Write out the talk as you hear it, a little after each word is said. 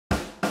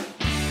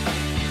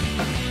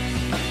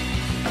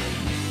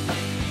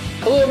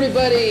Hello,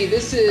 everybody.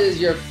 This is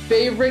your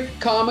favorite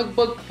comic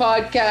book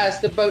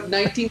podcast about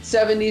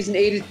 1970s and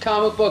 80s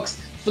comic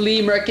books,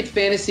 Flea Market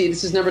Fantasy.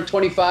 This is number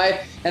 25.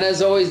 And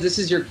as always, this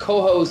is your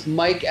co-host,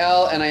 Mike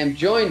L. And I am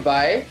joined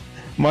by...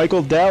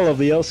 Michael Dell of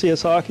the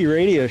LCS Hockey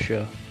Radio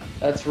Show.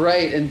 That's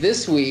right. And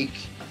this week,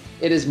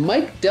 it is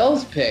Mike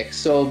Dell's pick.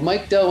 So,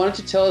 Mike Dell, why don't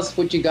you tell us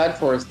what you got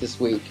for us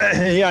this week?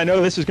 Yeah, I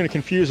know this is going to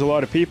confuse a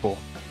lot of people,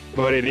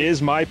 but it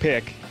is my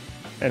pick.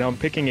 And I'm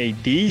picking a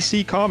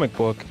DC comic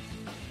book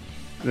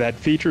that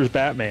features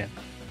Batman.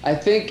 I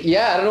think,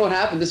 I don't know what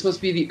happened. This must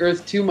be the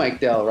Earth 2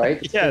 Mike Dell,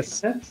 right?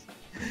 Yes.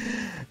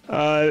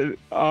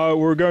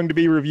 We're going to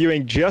be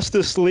reviewing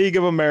Justice League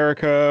of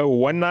America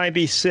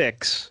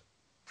 196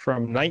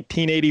 from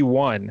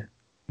 1981.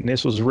 And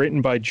this was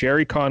written by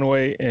Jerry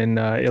Conway and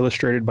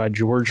illustrated by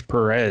George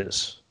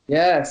Perez.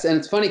 Yes, and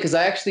it's funny because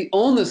I actually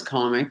own this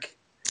comic.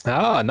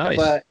 Ah, nice.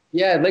 But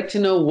yeah, I'd like to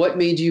know what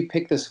made you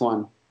pick this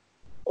one.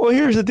 Well,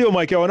 here's the deal,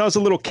 Michael. When I was a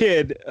little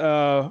kid,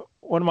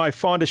 one of my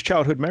fondest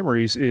childhood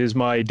memories is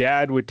my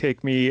dad would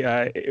take me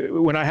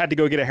when I had to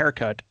go get a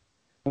haircut.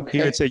 Okay.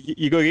 He would say,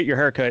 "You go get your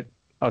haircut.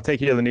 I'll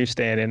take you to the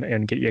newsstand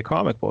and get you a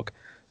comic book."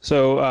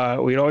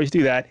 So we'd always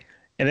do that.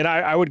 And then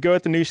I would go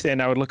at the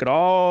newsstand. I would look at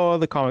all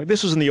the comics.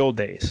 This was in the old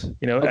days,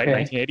 okay.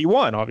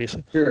 1981,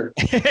 obviously. Sure.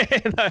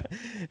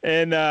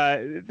 and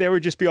there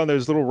would just be on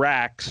those little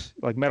racks,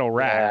 like metal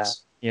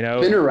racks,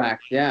 Spinner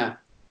rack, yeah.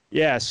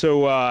 Yeah,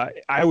 so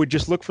I would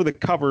just look for the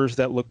covers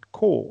that looked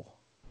cool.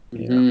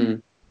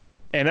 Mm-hmm.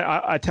 And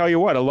I tell you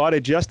what, a lot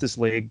of Justice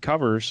League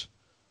covers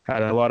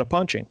had a lot of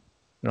punching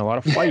and a lot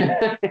of fighting.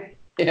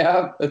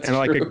 Yeah, that's and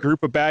like true. a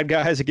group of bad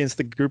guys against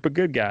a group of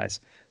good guys.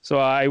 So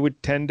I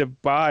would tend to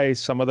buy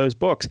some of those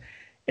books.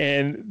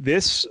 And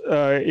this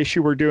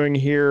issue we're doing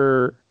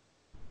here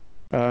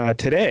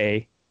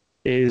today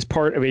is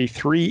part of a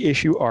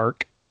 3-issue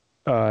arc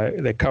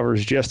that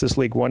covers Justice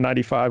League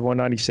 195,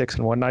 196,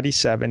 and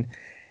 197.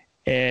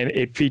 And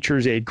it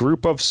features a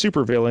group of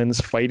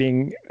supervillains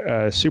fighting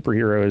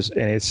superheroes,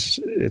 and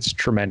it's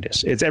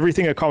tremendous. It's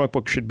everything a comic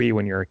book should be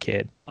when you're a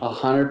kid.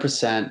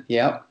 100%.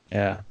 Yep.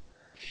 Yeah.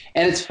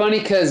 And it's funny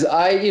because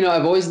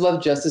I've always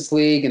loved Justice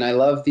League and I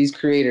love these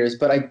creators,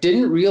 but I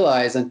didn't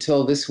realize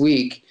until this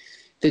week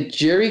that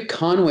Jerry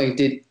Conway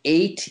did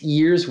 8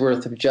 years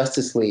worth of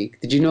Justice League.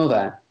 Did you know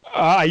that?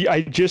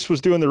 I just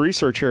was doing the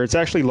research here. It's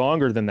actually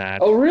longer than that.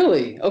 Oh,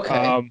 really?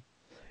 Okay.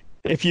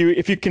 If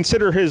you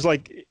consider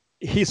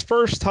his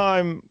first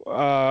time,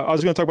 I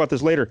was going to talk about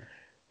this later,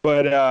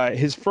 but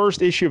his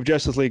first issue of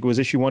Justice League was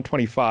issue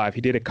 125.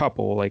 He did a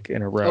couple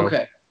in a row.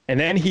 Okay. And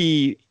then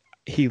he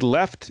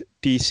left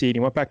DC and he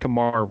went back to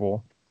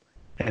Marvel,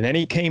 and then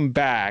he came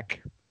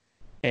back,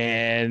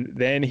 and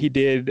then he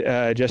did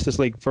Justice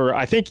League for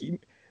I think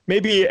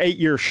maybe 8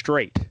 years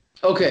straight.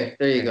 Okay,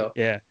 there you go.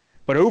 Yeah,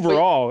 but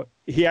overall,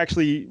 he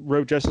actually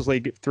wrote Justice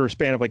League through a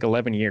span of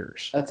 11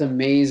 years. That's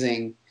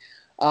amazing.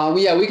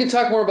 We can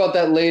talk more about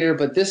that later,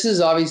 but this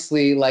is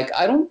obviously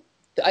I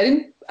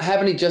didn't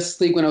have any Justice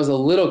League when I was a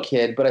little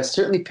kid, but I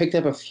certainly picked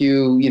up a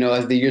few,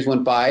 as the years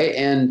went by,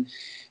 and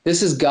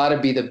this has got to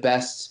be the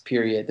best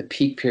period, the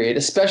peak period,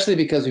 especially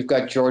because we've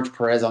got George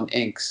Perez on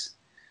inks,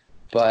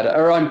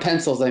 or on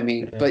pencils, I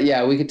mean. Yeah. But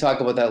yeah, we could talk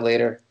about that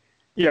later.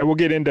 Yeah, we'll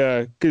get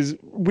into, because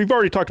we've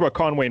already talked about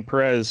Conway and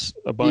Perez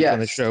a bunch on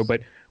the show,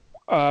 but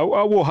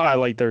we'll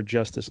highlight their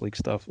Justice League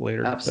stuff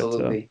later.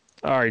 Absolutely.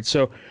 All right,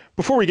 so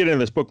before we get into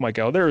this book,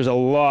 Michael, there's a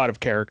lot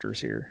of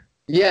characters here.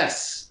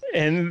 Yes.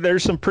 And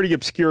there's some pretty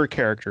obscure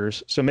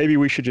characters, so maybe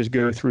we should just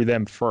go through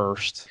them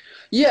first.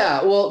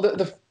 Yeah, well,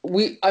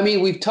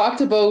 we've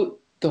talked about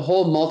the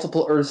whole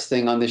multiple Earths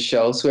thing on this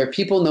show. So where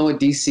people know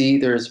at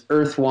DC, there's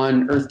Earth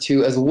 1, Earth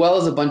 2, as well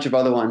as a bunch of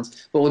other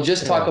ones. But we'll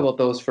just talk about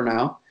those for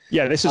now.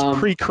 Yeah, this is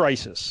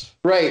pre-crisis.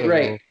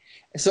 Right.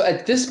 So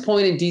at this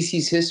point in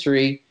DC's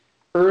history,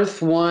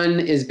 Earth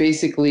 1 is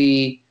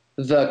basically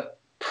the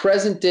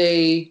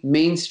present-day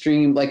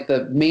mainstream,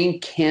 the main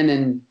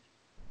canon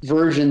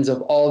versions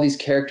of all these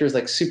characters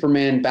like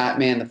Superman,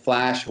 Batman, The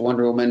Flash,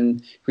 Wonder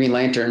Woman, Green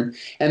Lantern.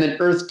 And then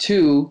Earth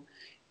 2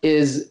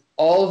 is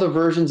all of the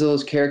versions of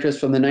those characters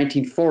from the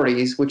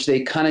 1940s, which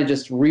they kind of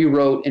just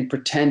rewrote and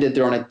pretended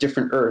they're on a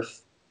different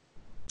Earth.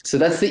 So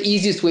that's the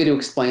easiest way to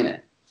explain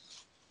it.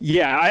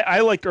 Yeah,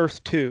 I liked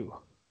Earth 2.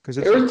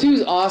 Earth 2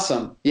 is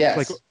awesome, yes.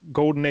 It's like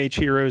Golden Age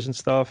heroes and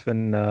stuff.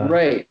 And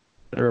right.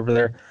 They're over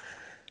there.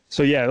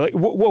 So yeah,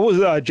 what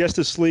was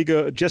Justice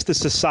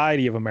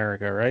Society of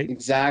America, right?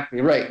 Exactly,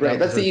 right.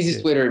 That's the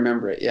easiest way to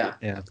remember it. Yeah.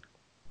 Yeah.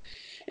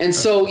 And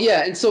so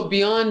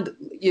beyond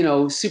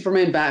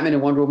Superman, Batman,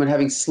 and Wonder Woman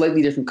having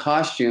slightly different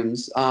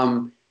costumes,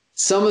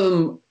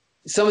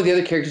 some of the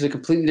other characters are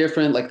completely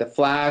different, like the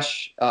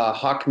Flash,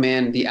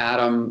 Hawkman, the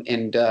Atom,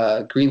 and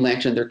Green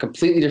Lantern. They're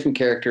completely different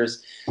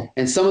characters,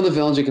 and some of the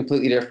villains are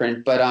completely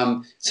different. But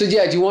do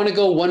you want to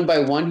go one by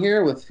one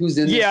here with who's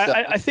in this stuff?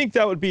 Yeah, I think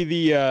that would be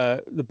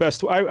the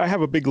best. I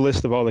have a big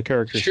list of all the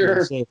characters. Sure.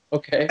 Here, so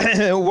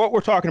okay. What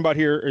we're talking about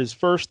here is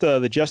first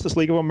the Justice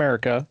League of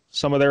America.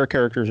 Some of their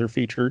characters are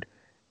featured,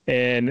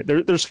 and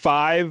there's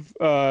 5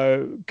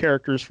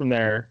 characters from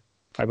there,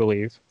 I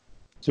believe.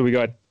 So we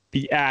got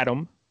the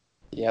Atom.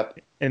 Yep.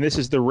 And this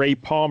is the Ray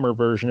Palmer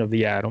version of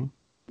the Atom.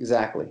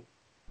 Exactly.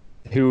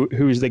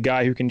 Who's the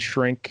guy who can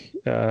shrink,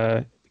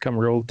 become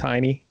real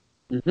tiny?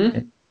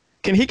 Mm-hmm.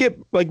 Can he get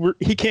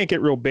he can't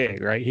get real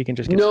big, right? He can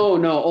just get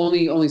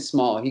only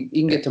small. He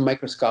can get to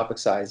microscopic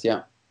size.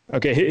 Yeah.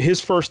 Okay.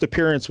 His first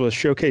appearance was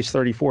Showcase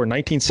 34 in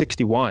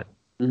 1961.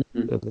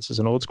 Mm-hmm. So this is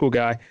an old school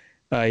guy.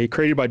 He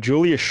created by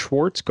Julius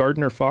Schwartz,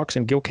 Gardner Fox,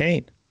 and Gil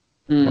Kane.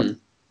 Mm.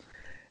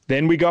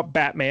 Then we got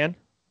Batman.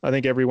 I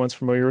think everyone's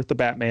familiar with the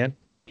Batman.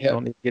 Yep.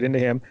 Don't need to get into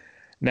him.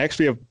 Next,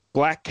 we have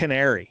Black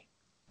Canary.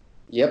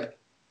 Yep.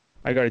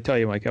 I got to tell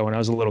you, Michael, when I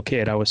was a little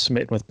kid, I was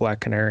smitten with Black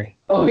Canary.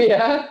 Oh,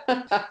 yeah?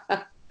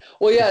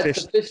 Well, yeah,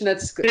 it's the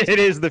fishnets. It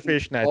is the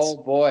fishnets. Oh,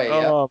 boy.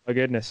 Oh, my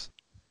goodness.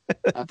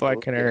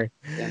 Black Canary.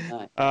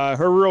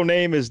 Her real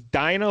name is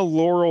Dinah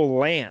Laurel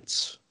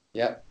Lance.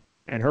 Yep.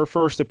 And her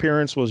first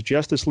appearance was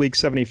Justice League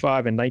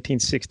 75 in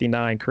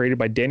 1969, created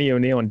by Denny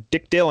O'Neil and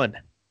Dick Dillon.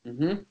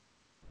 Mm-hmm.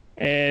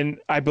 And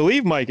I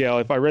believe, Michael,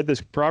 if I read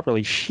this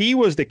properly, she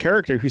was the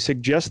character who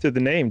suggested the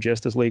name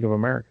Justice League of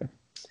America.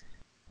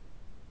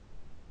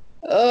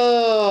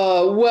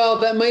 Oh, well,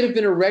 that might have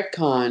been a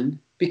retcon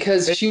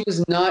because she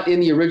was not in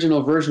the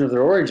original version of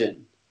their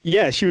origin.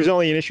 Yeah, she was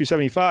only in issue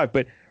 75,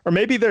 or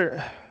maybe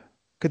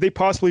could they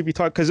possibly be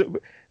talking, because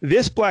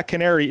this Black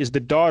Canary is the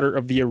daughter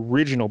of the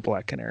original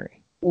Black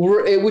Canary.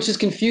 Which is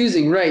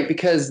confusing, right?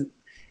 Because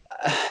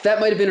that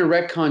might have been a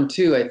retcon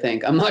too, I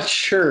think. I'm not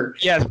sure.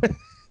 Yeah.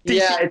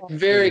 Yeah, it's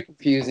very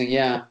confusing,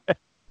 yeah.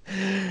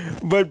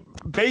 But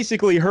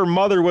basically, her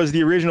mother was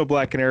the original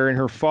Black Canary, and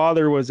her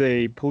father was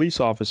a police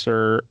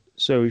officer,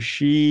 so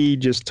she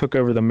just took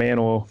over the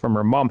mantle from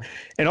her mom.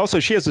 And also,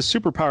 she has a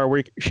superpower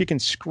where she can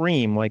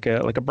scream like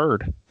a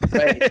bird.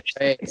 Right,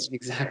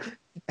 exactly.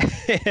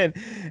 A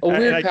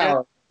weird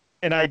power.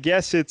 And I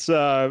guess it's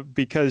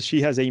because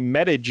she has a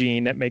meta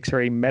gene that makes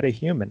her a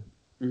metahuman.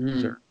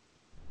 Mm-hmm.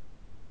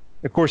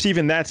 Of course,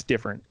 even that's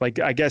different. Like,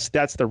 I guess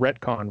that's the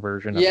retcon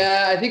version.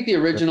 Yeah, I think the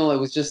original, it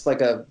was just like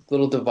a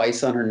little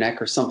device on her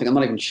neck or something. I'm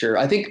not even sure.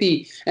 I think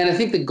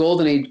the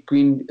Golden Age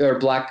green or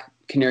Black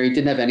Canary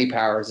didn't have any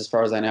powers, as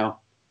far as I know.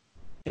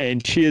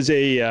 And she is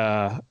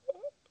a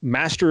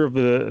master of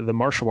the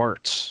martial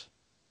arts.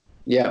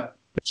 Yeah,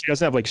 but she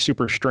doesn't have like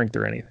super strength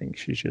or anything.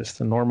 She's just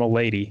a normal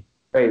lady.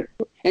 Right.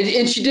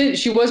 And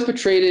she was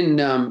portrayed in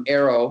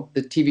Arrow,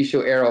 the TV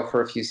show Arrow,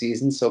 for a few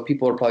seasons, so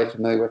people are probably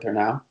familiar with her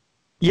now.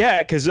 Yeah,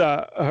 because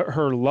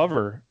her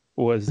lover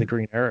was the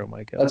Green Arrow,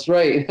 Michael. That's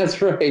right.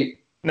 That's right.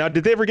 Now,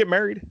 did they ever get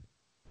married?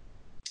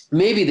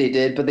 Maybe they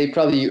did, but they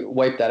probably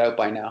wiped that out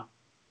by now.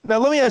 Now,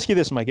 let me ask you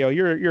this, Michael.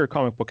 You're a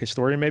comic book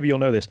historian. Maybe you'll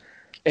know this.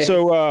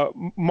 So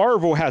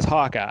Marvel has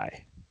Hawkeye.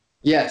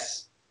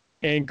 Yes.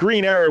 And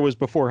Green Arrow was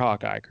before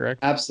Hawkeye, correct?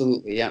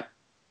 Absolutely, yeah.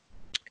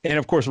 And,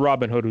 of course,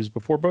 Robin Hood was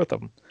before both of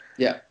them.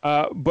 Yeah.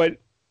 But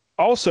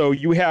also,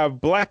 you have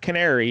Black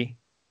Canary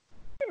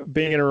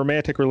being in a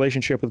romantic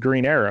relationship with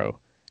Green Arrow.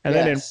 And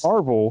then in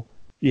Marvel,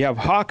 you have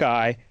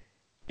Hawkeye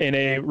in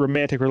a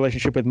romantic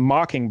relationship with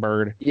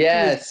Mockingbird.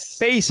 Yes.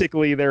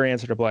 Basically their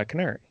answer to Black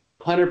Canary.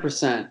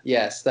 100%.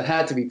 Yes. That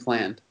had to be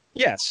planned.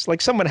 Yes.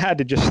 Like someone had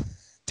to just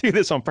do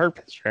this on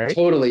purpose, right?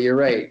 Totally. You're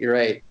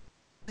right.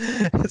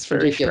 That's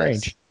very ridiculous.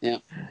 Strange. Yeah.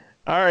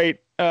 All right.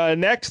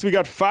 Next, we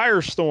got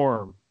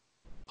Firestorm.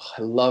 Oh,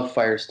 I love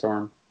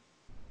Firestorm.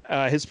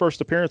 His first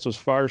appearance was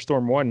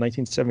Firestorm 1,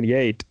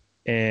 1978.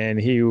 And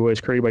he was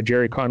created by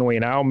Jerry Conway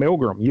and Al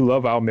Milgrom. You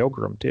love Al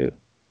Milgrom, too.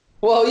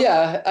 Well,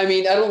 yeah. I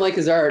mean, I don't like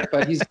his art,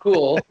 but he's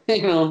cool.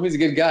 He's a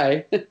good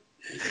guy.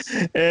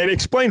 And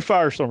explain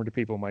Firestorm to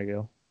people,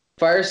 Michael.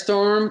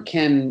 Firestorm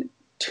can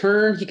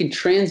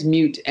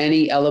transmute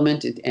any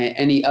element,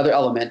 any other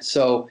element.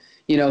 So,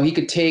 he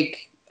could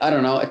take,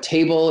 a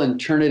table and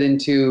turn it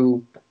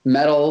into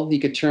metal. He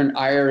could turn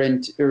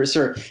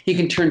he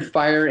can turn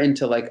fire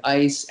into like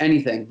ice,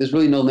 anything. There's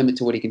really no limit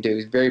to what he can do.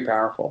 He's very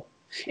powerful.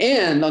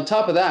 And on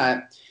top of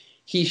that,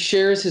 he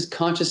shares his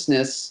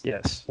consciousness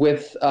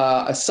with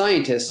a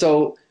scientist.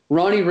 So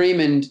Ronnie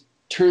Raymond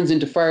turns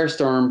into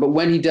Firestorm, but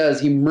when he does,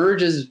 he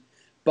merges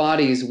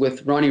bodies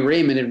with Ronnie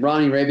Raymond, and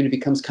Ronnie Raymond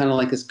becomes kind of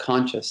like his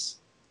conscience.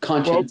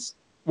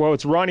 Well,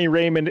 it's Ronnie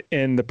Raymond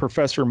and the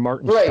Professor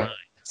Martin Stein. Stein.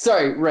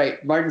 Sorry,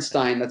 right. Martin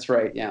Stein, that's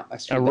right. Yeah.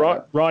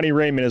 Ronnie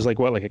Raymond is like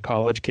a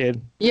college kid?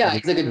 Yeah,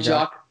 he's like a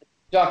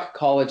jock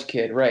college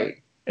kid,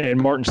 right. And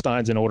Martin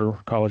Stein's an older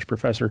college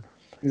professor.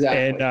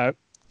 Exactly. And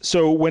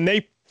so when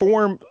they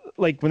form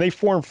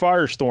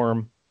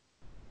Firestorm,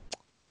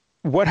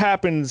 what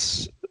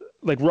happens?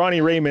 Like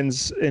Ronnie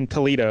Raymond's in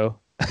Toledo,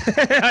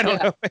 I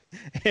don't know,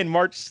 and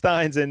Martin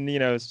Stein's in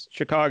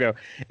Chicago,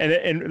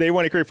 and they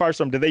want to create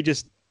Firestorm. Do they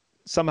just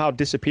somehow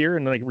disappear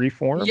and like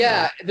reform?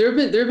 Yeah, there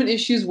have been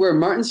issues where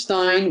Martin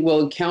Stein will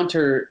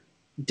encounter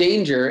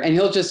danger and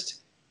he'll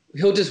just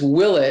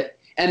will it,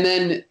 and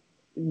then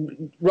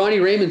Ronnie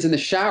Raymond's in the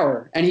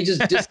shower and he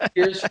just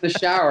disappears from the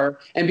shower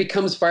and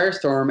becomes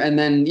Firestorm, and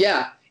then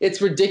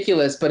it's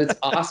ridiculous, but it's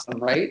awesome,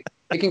 right?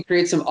 It can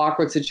create some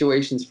awkward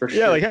situations for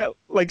sure. Yeah,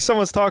 like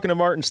someone's talking to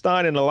Martin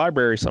Stein in a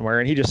library somewhere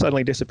and he just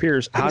suddenly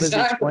disappears. How does he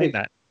explain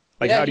that?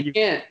 Like, how do you?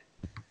 Can't.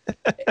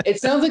 It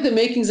sounds like the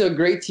makings of a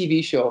great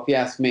TV show, if you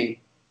ask me.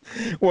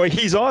 Well,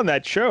 he's on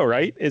that show,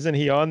 right? Isn't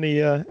he on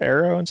the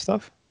Arrow and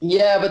stuff?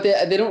 Yeah, but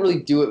they don't really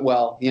do it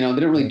well. They don't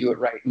really do it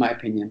right, in my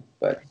opinion.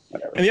 But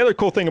whatever. And the other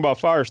cool thing about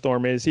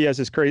Firestorm is he has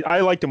this crazy.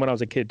 I liked him when I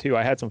was a kid too.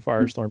 I had some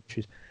Firestorm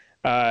issues.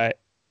 By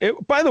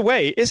the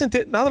way, isn't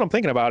it? Now that I'm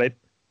thinking about it,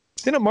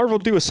 didn't Marvel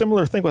do a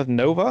similar thing with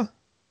Nova?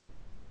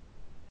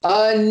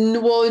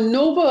 Well,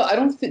 Nova, I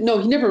don't think. No,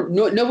 he never.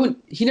 No,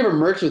 he never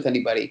merged with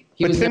anybody.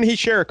 Didn't he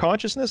share a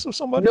consciousness with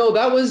somebody? No,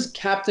 that was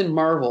Captain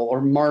Marvel or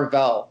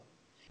Marvel.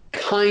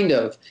 Kind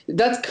of.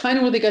 That's kind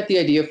of where they got the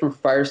idea from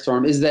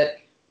Firestorm. Is that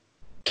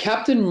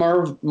Captain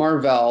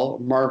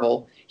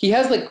Marvel? He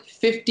has like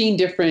 15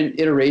 different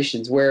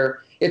iterations where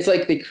it's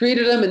like they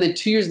created him, and then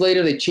 2 years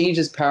later they changed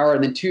his power,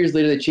 and then 2 years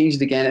later they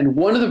changed it again. And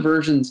one of the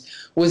versions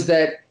was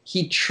that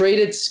he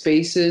traded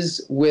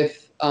spaces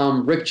with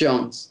Rick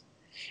Jones.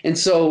 And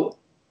so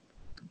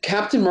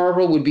Captain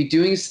Marvel would be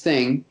doing his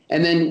thing,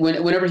 and then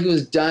whenever he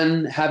was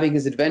done having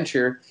his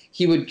adventure,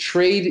 he would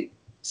trade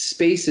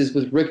spaces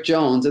with Rick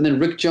Jones, and then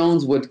Rick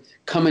Jones would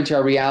come into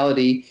our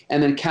reality,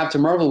 and then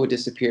Captain Marvel would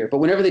disappear. But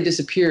whenever they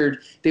disappeared,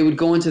 they would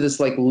go into this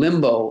like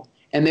limbo,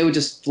 and they would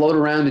just float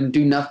around and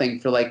do nothing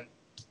for like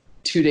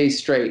 2 days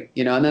straight,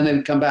 and then they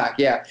would come back.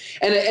 Yeah.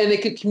 And they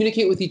could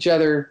communicate with each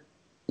other,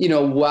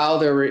 while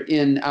they were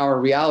in our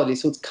reality.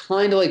 So it's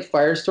kind of like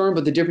Firestorm,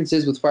 but the difference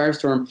is with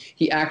Firestorm,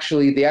 they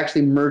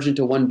actually merge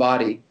into one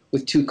body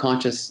with two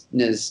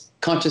consciousnesses.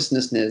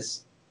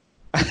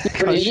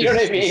 You know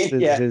what I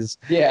mean?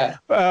 Yeah.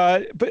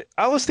 But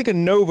I was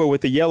thinking Nova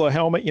with the yellow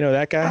helmet,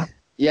 that guy?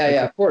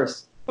 Yeah, of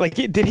course. Like,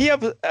 did he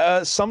have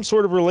some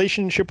sort of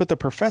relationship with the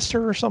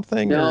professor or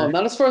something? No,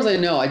 not as far as I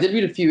know. I did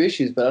read a few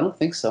issues, but I don't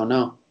think so,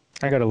 no.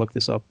 I got to look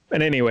this up.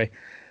 And anyway,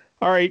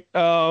 all right,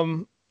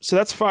 so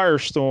that's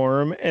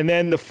Firestorm. And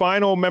then the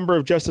final member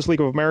of Justice League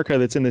of America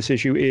that's in this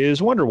issue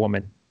is Wonder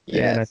Woman.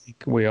 Yes. And I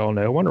think we all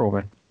know Wonder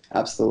Woman.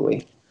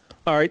 Absolutely.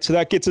 All right, so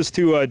that gets us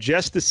to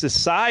Justice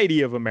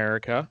Society of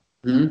America.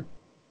 Mm-hmm.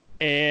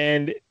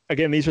 And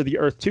again, these are the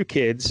Earth 2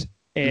 kids.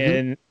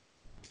 And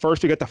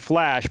first we got the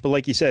Flash, but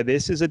like you said,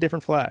 this is a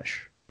different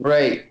Flash.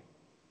 Right.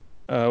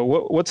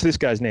 What's this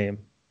guy's name?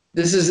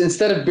 This is,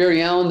 instead of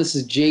Barry Allen, this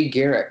is Jay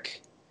Garrick.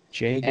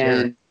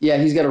 And yeah,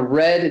 he's got a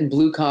red and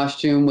blue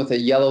costume with a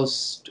yellow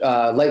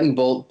lightning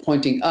bolt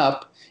pointing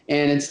up.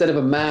 And instead of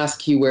a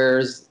mask, he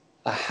wears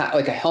a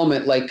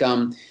helmet like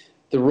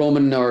the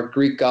Roman or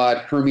Greek god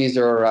Hermes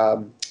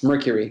or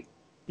Mercury.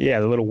 Yeah,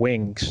 the little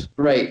wings.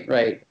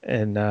 Right.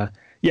 And the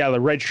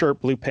red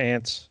shirt, blue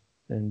pants,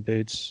 and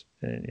boots.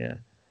 And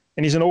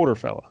he's an older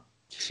fella.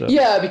 So.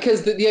 Yeah,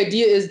 because the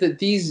idea is that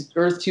these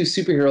Earth 2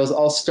 superheroes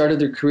all started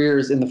their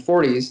careers in the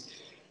 40s.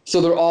 So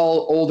they're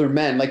all older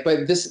men. Like,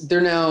 but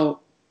they're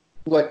now,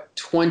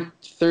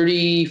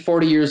 30,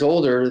 40 years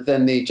older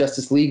than the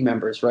Justice League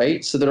members,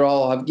 right? So they're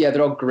all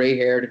gray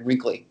haired and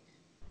wrinkly.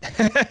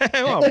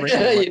 Well,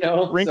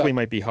 wrinkly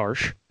might be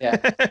harsh. Yeah.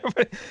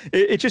 But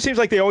it just seems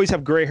like they always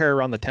have gray hair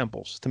around the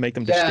temples to make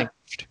them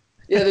distinguished.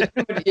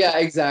 Yeah,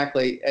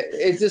 exactly.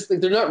 It's just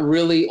like they're not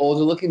really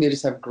older looking. They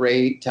just have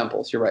gray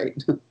temples. You're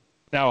right.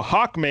 Now,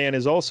 Hawkman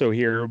is also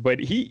here, but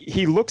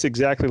he looks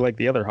exactly like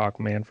the other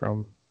Hawkman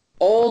from...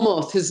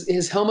 Almost.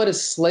 His helmet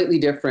is slightly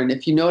different.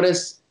 If you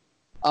notice,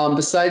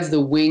 besides the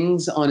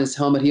wings on his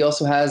helmet, he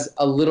also has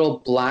a little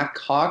black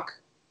hawk,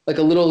 like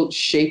a little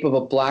shape of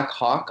a black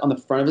hawk on the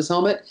front of his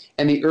helmet,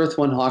 and the Earth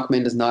 1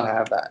 Hawkman does not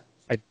have that.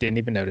 I didn't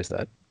even notice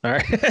that. All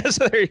right,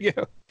 so there you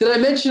go. Did I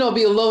mention I'll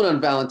be alone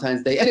on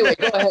Valentine's Day? Anyway,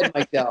 go ahead,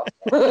 Mike Dell.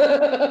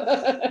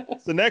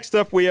 So next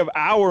up, we have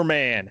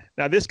Hourman.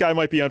 Now, this guy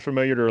might be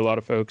unfamiliar to a lot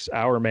of folks.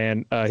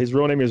 Hourman. His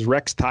real name is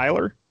Rex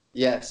Tyler.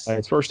 Yes.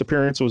 His first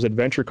appearance was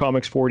Adventure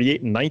Comics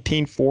 48 in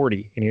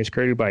 1940, and he was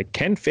created by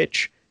Ken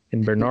Fitch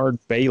and Bernard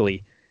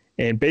Bailey.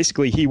 And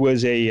basically, he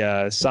was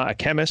a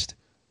chemist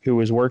who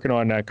was working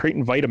on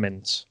creating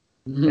vitamins.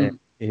 Mm-hmm.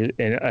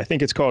 And I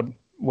think it's called,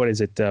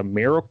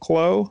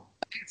 Miraclo?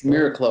 It's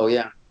Miraclo,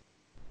 yeah.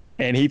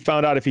 And he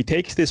found out if he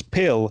takes this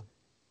pill,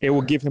 it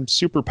will give him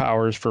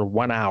superpowers for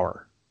 1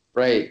 hour.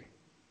 Right.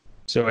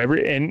 So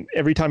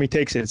every time he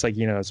takes it, it's like,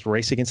 it's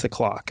race against the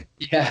clock.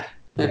 Yeah.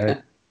 Because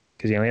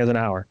he only has an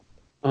hour.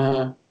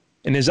 Uh-huh.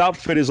 And his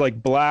outfit is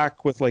like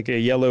black with like a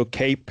yellow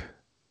cape.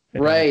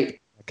 Right.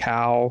 A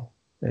cowl.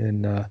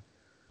 And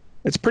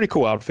it's a pretty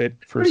cool outfit.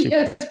 It's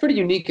a pretty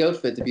unique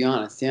outfit, to be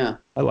honest. Yeah.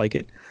 I like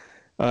it.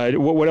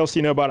 What else do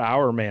you know about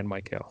Hourman,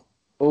 Michael?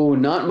 Oh,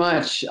 not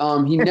much.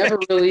 He never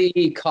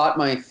really caught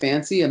my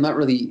fancy. I'm not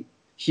really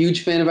a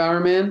huge fan of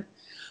Hourman.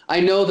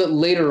 I know that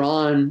later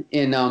on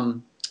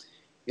in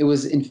it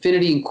was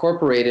Infinity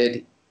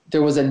Incorporated,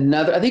 there was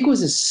another, I think it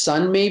was his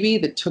son maybe,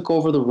 that took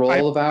over the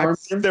role of Hourman. I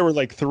think there were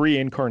like 3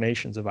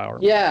 incarnations of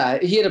Hourman. Yeah,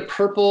 he had a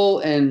purple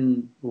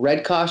and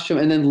red costume,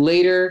 and then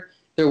later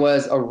there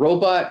was a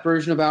robot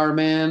version of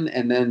Hourman,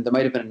 and then there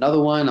might have been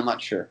another one. I'm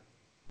not sure.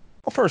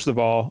 Well, first of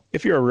all,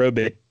 if you're a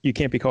robot, you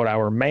can't be called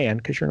Hourman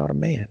because you're not a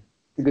man.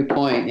 A good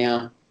point,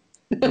 yeah.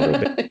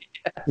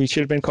 He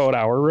should have been called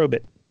Our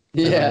Robot.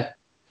 Yeah.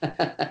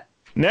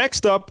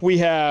 Next up, we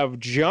have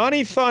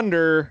Johnny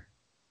Thunder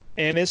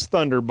and his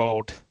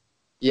Thunderbolt.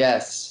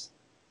 Yes.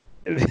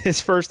 His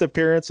first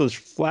appearance was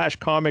Flash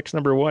Comics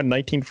 #1,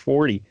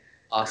 1940.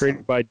 Awesome.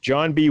 Created by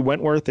John B.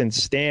 Wentworth and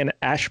Stan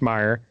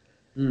Ashmeyer.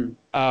 Mm.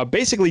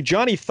 Basically,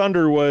 Johnny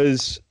Thunder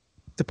was,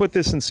 to put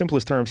this in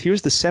simplest terms, he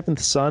was the seventh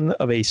son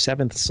of a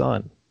seventh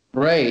son.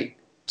 Right.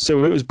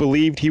 So it was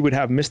believed he would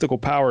have mystical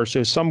power.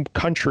 So some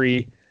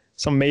country,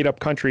 some made-up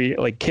country,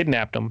 like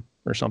kidnapped him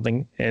or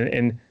something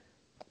and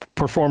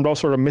performed all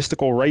sort of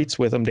mystical rites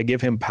with him to give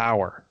him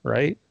power,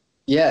 right?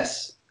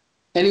 Yes.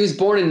 And he was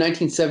born in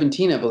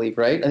 1917, I believe,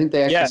 right? I think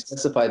they actually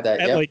specified that.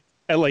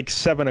 At like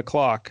 7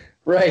 o'clock.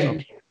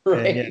 Right.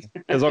 Right. Yeah.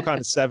 There's all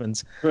kinds of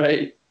sevens.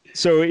 Right.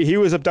 So he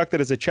was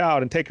abducted as a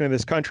child and taken to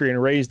this country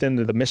and raised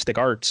into the mystic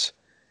arts.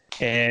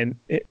 And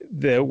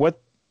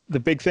the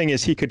big thing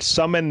is he could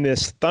summon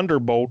this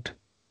Thunderbolt,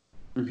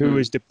 who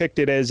is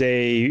depicted as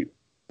a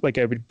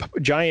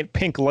giant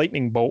pink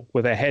lightning bolt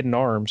with a head and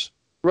arms.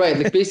 Right,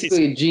 like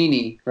basically a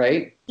genie,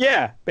 right?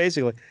 Yeah,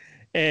 basically.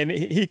 And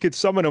he could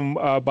summon him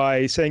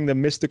by saying the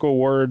mystical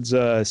words,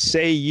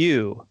 say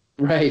you.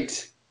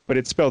 Right. But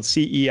it's spelled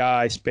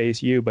CEI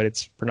space U, but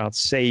it's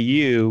pronounced say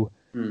you.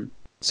 Hmm.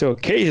 So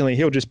occasionally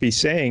he'll just be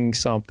saying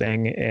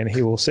something and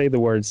he will say the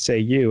words say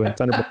you and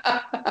Thunderbolt.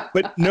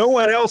 But no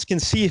one else can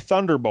see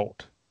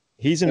Thunderbolt.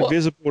 He's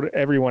invisible to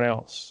everyone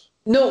else.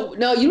 No, you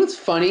know what's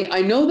funny?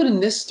 I know that in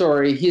this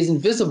story he is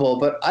invisible,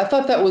 but I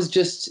thought that was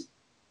just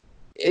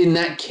in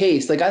that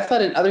case. Like, I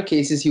thought in other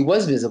cases he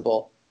was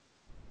visible.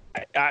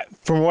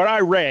 From what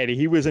I read,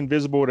 he was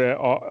invisible to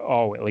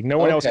all. Like, no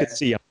one else could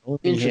see him.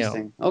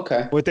 Interesting. Him.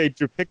 Okay. What they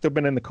depict him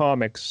in the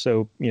comics,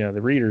 so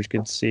the readers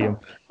could see him.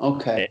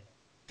 Okay.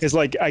 Because,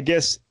 like, I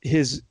guess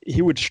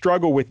he would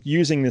struggle with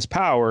using this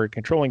power,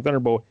 controlling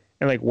Thunderbolt,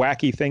 and like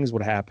wacky things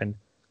would happen,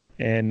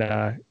 and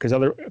because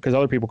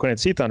other people couldn't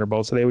see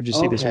Thunderbolt, so they would just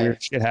see this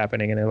weird shit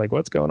happening, and they're like,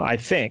 "What's going on?" I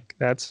think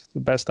that's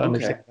the best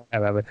understanding I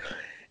have of it.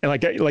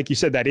 And like you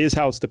said, that is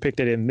how it's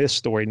depicted in this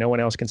story. No one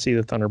else can see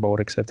the Thunderbolt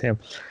except him.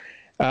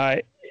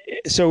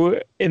 So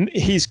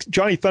he's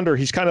Johnny Thunder.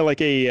 He's kind of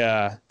like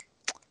a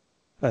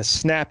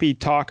snappy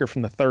talker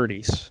from the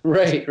 30s.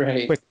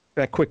 Right.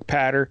 Quick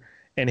patter,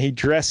 and he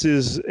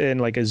dresses in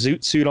like a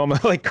zoot suit,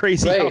 almost like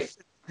crazy outfits,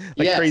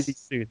 crazy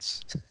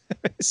suits,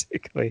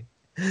 basically.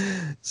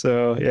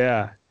 So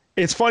yeah,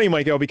 it's funny,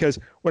 Michael, because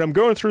when I'm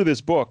going through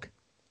this book,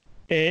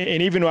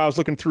 and even when I was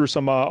looking through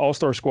some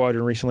All-Star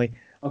Squadron recently,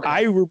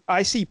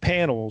 I see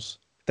panels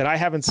that I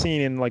haven't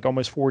seen in like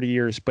almost 40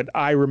 years, but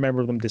I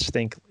remember them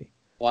distinctly.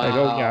 Wow. Like,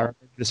 oh yeah,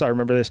 I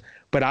remember this,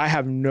 but I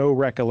have no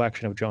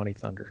recollection of Johnny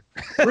Thunder.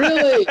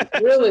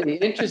 Really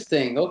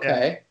interesting.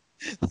 Okay.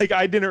 Yeah. Like,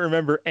 I didn't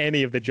remember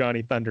any of the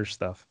Johnny Thunder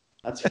stuff.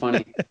 That's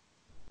funny.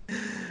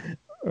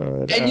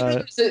 And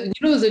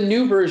there's a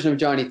new version of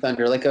Johnny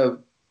Thunder, like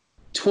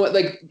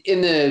like in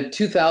the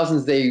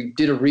 2000s they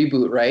did a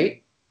reboot,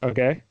 right?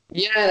 Okay.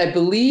 Yeah, and I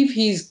believe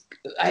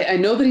I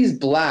know that he's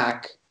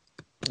black.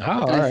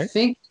 Oh, all right. I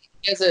think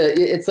he has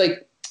it's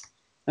like,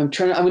 I'm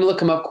going to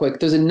look him up quick.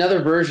 There's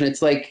another version.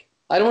 It's like,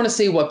 I don't want to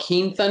say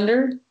Joaquin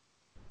Thunder,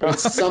 but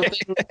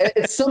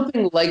it's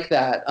something like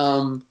that.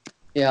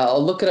 Yeah,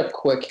 I'll look it up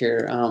quick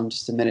here.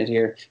 Just a minute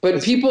here.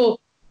 But people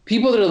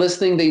that are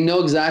listening, they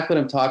know exactly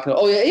what I'm talking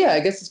about. Oh yeah. I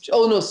guess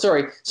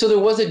sorry. So there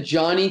was a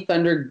Johnny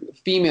Thunder,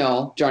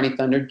 female Johnny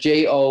Thunder,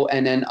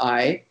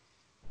 Jonni,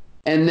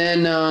 and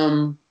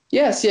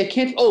then see, I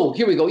can't. Oh,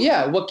 here we go.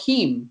 Yeah,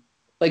 Joaquin,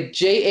 like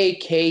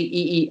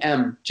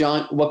Jakeem,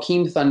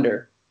 Joaquin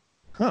Thunder.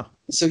 Huh.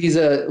 So he's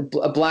a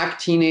black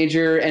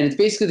teenager, and it's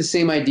basically the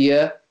same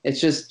idea.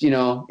 It's just, in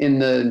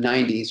the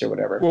 90s or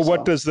whatever. Well,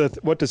 what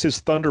does his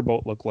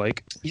Thunderbolt look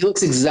like? He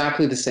looks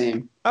exactly the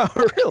same. Oh,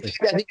 really?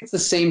 I think it's the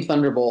same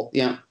Thunderbolt.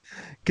 Yeah.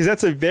 Because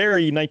that's a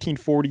very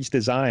 1940s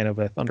design of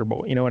a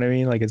Thunderbolt. You know what I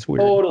mean? Like, it's weird.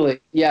 Totally.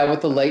 Yeah,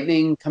 with the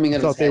lightning coming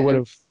out of his head. I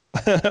thought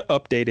they would have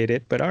updated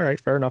it, but all right,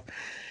 fair enough.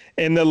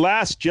 And the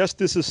last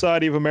Justice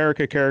Society of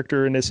America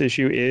character in this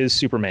issue is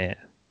Superman.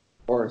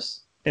 Of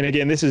course. And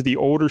again, this is the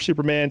older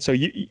Superman. So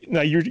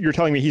you're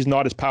telling me he's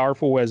not as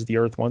powerful as the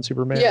Earth 1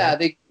 Superman? Yeah,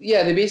 they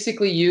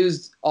basically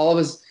used all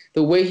of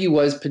the way he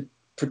was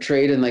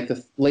portrayed in like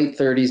the late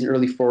 30s and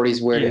early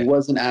 40s, where he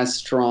wasn't as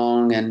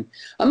strong, and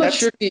I'm not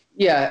sure. He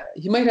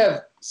might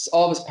have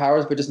all of his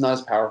powers, but just not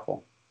as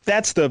powerful.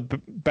 That's the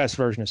best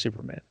version of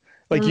Superman.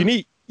 Like, you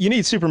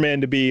need Superman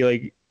to be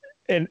like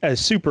a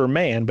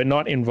Superman, but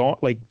not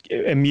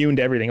immune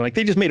to everything. Like,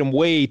 they just made him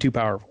way too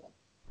powerful.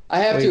 I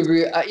have to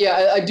agree.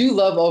 I do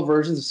love all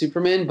versions of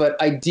Superman, but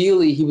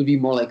ideally he would be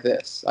more like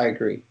this. I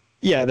agree.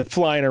 Yeah, the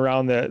flying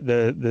around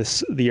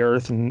the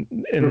Earth and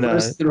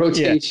reverse the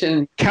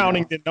rotation,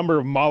 counting the number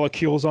of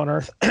molecules on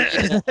Earth.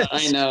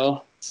 I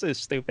know. So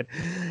stupid.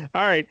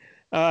 All right.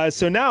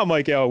 So now,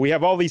 Michael, we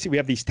have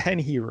these 10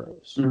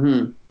 heroes.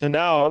 Mm-hmm. So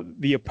now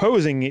the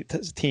opposing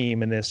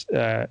team in this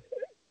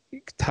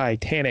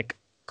titanic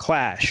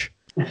clash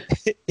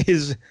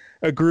is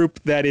a group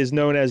that is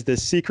known as the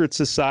Secret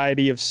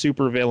Society of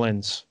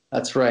Supervillains.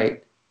 That's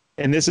right.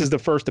 And this is the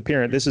first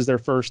appearance. This is their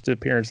first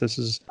appearance. This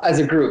is as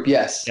a group,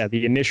 yes. Yeah,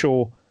 the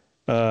initial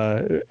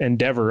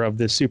endeavor of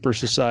this super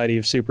society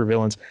of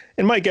supervillains.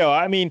 And Michael,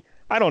 I mean,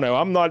 I don't know.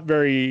 I'm not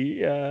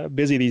very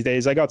busy these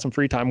days. I got some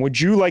free time. Would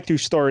you like to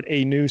start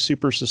a new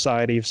super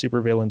society of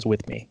supervillains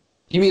with me?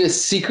 You mean a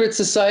secret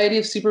society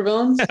of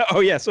supervillains?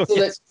 Oh, yes. So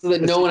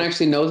that no one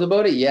actually knows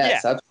about it?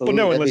 Yes, yeah. absolutely. Well,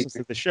 no one listens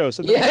to the show.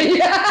 So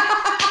yeah.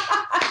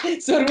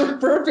 So it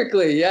worked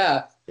perfectly,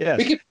 yeah. Yes.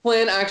 We could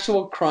plan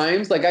actual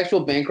crimes, like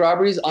actual bank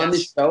robberies on the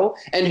show,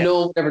 and no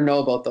one would ever know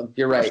about them.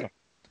 You're right.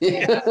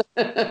 Yeah.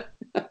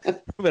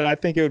 But I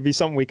think it would be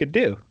something we could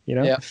do, you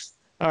know? Yeah.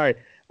 All right.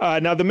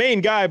 Now, the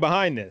main guy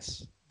behind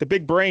this, the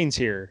big brains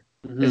here,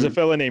 is a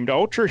fella named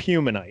Ultra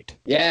Humanite.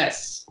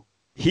 Yes.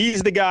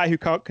 He's the guy who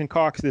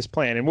concocts this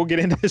plan, and we'll get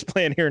into this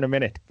plan here in a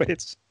minute, but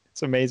it's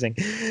amazing.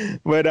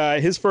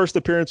 But his first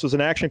appearance was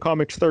in Action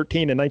Comics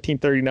 13 in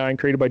 1939,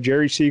 created by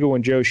Jerry Siegel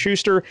and Joe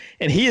Shuster,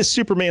 and he is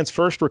Superman's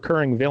first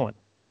recurring villain.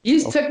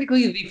 He's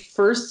technically the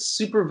first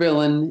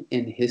supervillain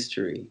in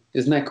history.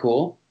 Isn't that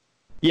cool?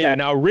 Yeah.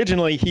 Now,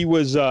 originally, he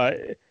was...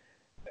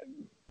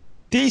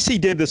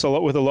 DC did this a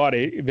lot with a lot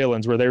of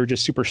villains where they were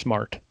just super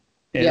smart.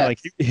 And like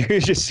he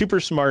was just super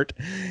smart.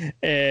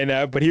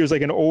 And but he was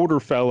like an older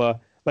fella.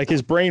 Like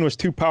his brain was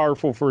too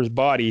powerful for his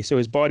body. So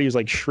his body was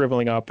like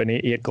shriveling up, and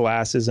he had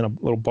glasses and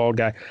a little bald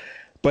guy.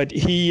 But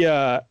he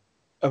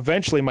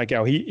eventually,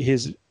 Michael,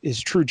 his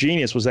true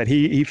genius was that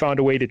he found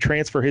a way to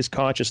transfer his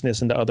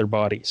consciousness into other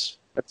bodies.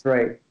 That's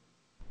right.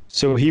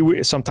 So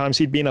sometimes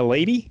he'd be in a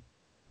lady,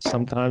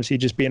 sometimes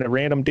he'd just be in a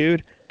random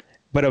dude.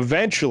 But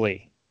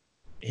eventually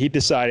he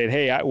decided,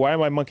 hey, why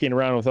am I monkeying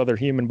around with other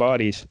human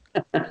bodies?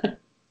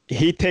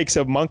 He takes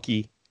a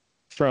monkey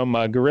from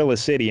Gorilla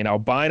City, an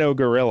albino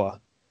gorilla,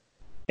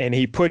 and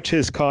he puts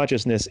his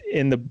consciousness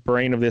in the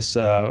brain of this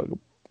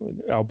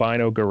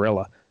albino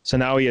gorilla. So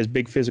now he has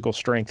big physical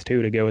strength,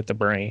 too, to go with the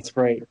brain. That's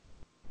right.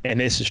 And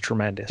this is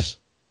tremendous.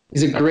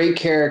 He's a great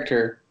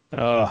character.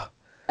 And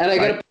I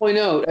got to point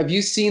out, have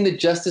you seen the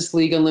Justice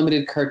League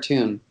Unlimited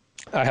cartoon?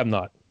 I have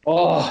not.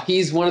 Oh,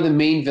 he's one of the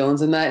main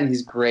villains in that, and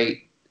he's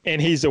great. And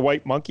he's a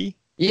white monkey?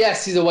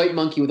 Yes, he's a white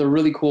monkey with a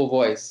really cool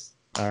voice.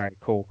 All right,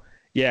 cool.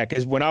 Yeah,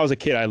 because when I was a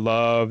kid, I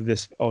loved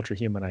this Ultra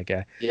Humanite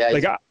guy. Yeah.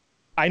 Like,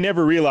 I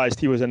never realized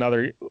he was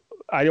another...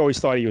 I always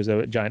thought he was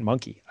a giant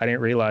monkey. I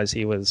didn't realize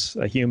he was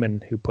a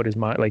human who put his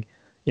mind... Like,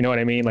 you know what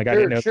I mean? Like, I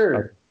didn't know...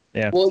 Sure.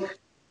 Yeah. Well,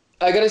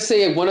 I got to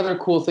say one other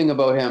cool thing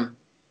about him.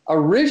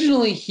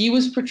 Originally, he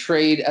was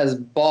portrayed as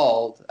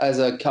bald, as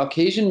a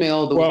Caucasian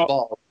male that was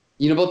bald.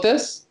 You know about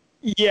this?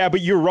 Yeah, but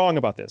you're wrong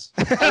about this.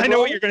 I know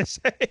what you're going to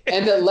say.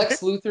 And that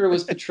Lex Luthor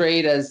was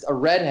portrayed as a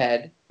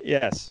redhead.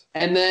 Yes.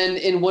 And then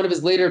in one of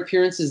his later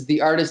appearances, the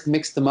artist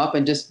mixed them up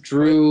and just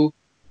drew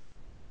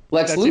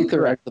Lex Luthor.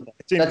 Incorrect.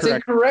 That's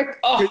incorrect.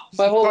 Oh,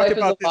 my whole life is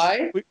a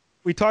lie.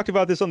 We talked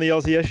about this on the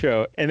LCS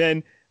show, and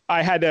then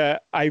I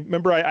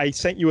remember I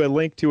sent you a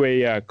link to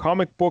a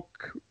comic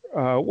book.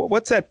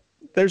 What's that?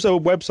 There's a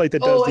website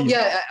that does these.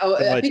 Oh,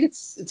 yeah. I think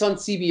it's on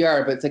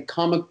CBR, but it's like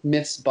Comic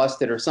Myths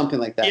Busted or something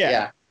like that.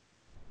 Yeah.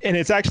 And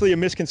it's actually a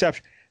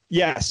misconception.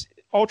 Yes,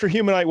 Ultra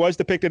Humanite was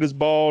depicted as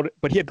bald,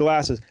 but he had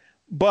glasses.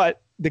 But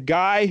the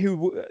guy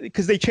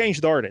because they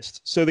changed artists.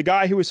 So the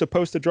guy who was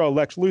supposed to draw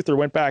Lex Luthor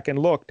went back and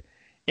looked,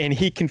 and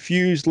he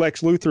confused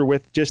Lex Luthor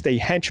with just a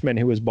henchman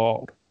who was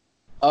bald.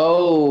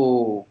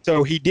 Oh.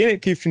 So he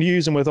didn't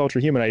confuse him with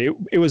Ultra Humanite.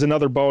 It was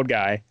another bald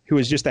guy who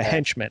was just a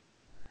henchman.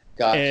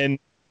 Gotcha. And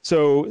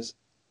so,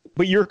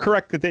 but you're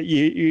correct that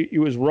it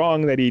was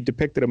wrong that he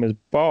depicted him as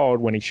bald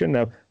when he shouldn't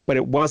have, but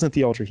it wasn't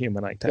the Ultra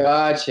Humanite type.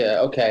 Gotcha.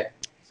 Okay.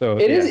 So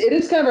it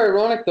is kind of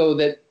ironic though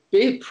that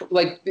the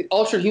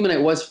Ultra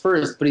Humanite was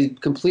first, but he's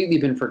completely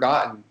been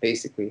forgotten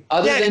basically.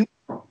 Other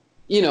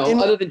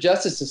than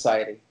Justice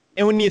Society.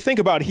 And when you think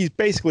about it, he's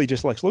basically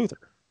just Lex Luthor.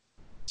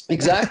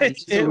 Exactly.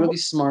 He's a really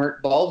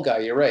smart bald guy.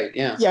 You're right.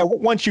 Yeah. Yeah.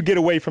 Once you get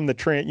away from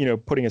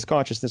the putting his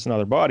consciousness in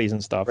other bodies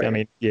and stuff. Right.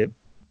 I mean,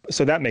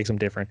 so that makes him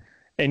different.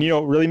 And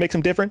what really makes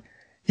him different?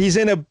 He's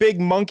in a big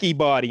monkey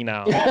body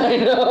now. Yeah, I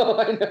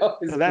know.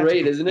 It's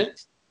great, isn't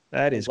it?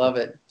 That is. Love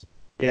it.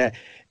 Yeah.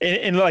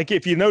 And like,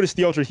 if you notice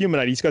the Ultra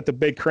Humanite, he's got the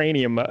big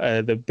cranium,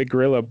 the big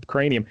gorilla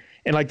cranium.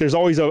 And like, there's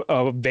always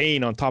a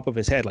vein on top of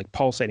his head, like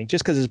pulsating,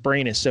 just because his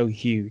brain is so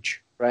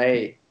huge.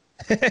 Right.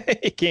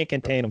 He can't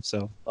contain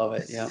himself. Love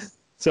it. Yeah.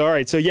 So, all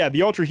right. So, yeah,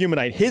 the Ultra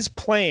Humanite, his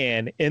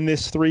plan in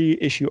this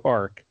 3-issue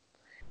arc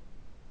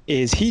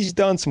is he's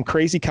done some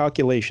crazy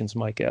calculations,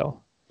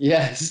 Michael.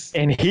 Yes.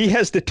 And he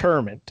has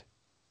determined,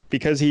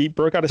 because he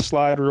broke out a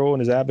slide rule in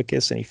his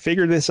abacus and he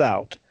figured this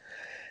out,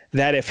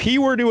 that if he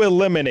were to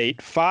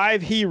eliminate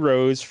 5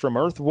 heroes from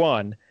Earth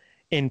 1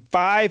 and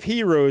 5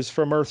 heroes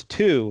from Earth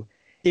 2,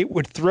 it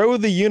would throw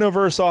the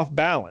universe off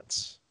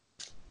balance.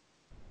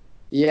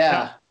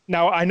 Yeah.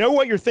 Now, I know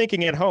what you're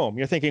thinking at home.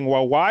 You're thinking,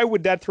 well, why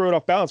would that throw it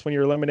off balance when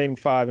you're eliminating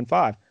 5 and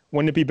 5?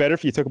 Wouldn't it be better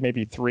if you took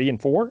maybe 3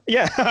 and 4?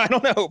 Yeah, I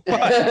don't know.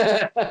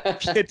 But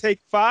if you take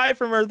 5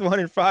 from Earth 1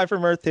 and 5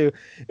 from Earth 2,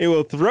 it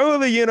will throw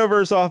the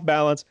universe off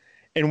balance.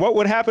 And what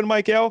would happen,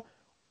 Michael?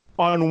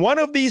 On one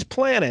of these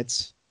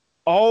planets,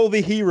 all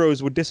the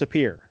heroes would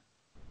disappear.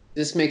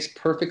 This makes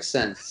perfect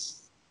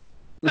sense.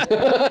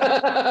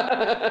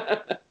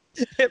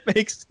 It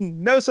makes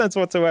no sense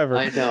whatsoever.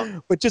 I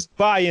know. But just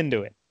buy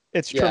into it.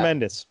 It's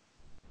tremendous.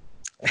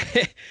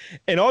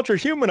 And Ultra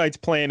Humanite's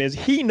plan is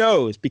he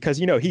knows, because,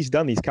 he's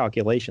done these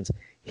calculations.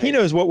 He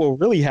knows what will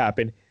really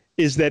happen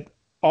is that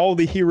all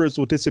the heroes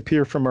will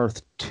disappear from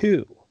Earth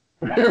 2.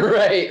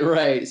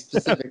 Right.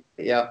 Specifically,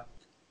 yeah.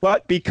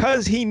 But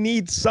because he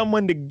needs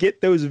someone to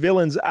get those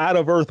villains out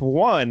of Earth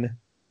 1,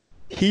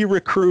 he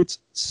recruits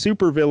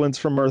supervillains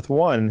from Earth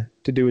 1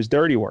 to do his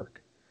dirty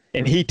work.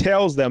 And he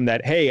tells them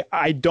that, hey,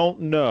 I don't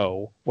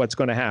know what's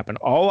going to happen.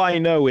 All I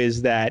know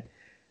is that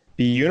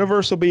the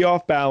universe will be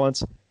off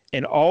balance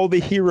and all the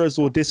heroes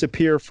will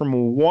disappear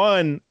from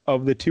one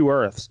of the two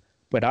Earths,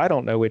 but I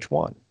don't know which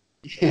one.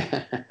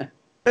 Yeah.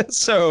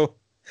 So,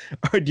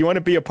 do you want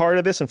to be a part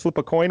of this and flip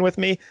a coin with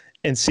me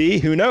and see?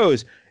 Who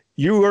knows?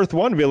 You Earth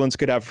 1 villains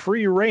could have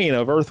free reign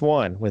of Earth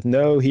 1 with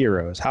no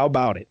heroes. How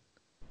about it?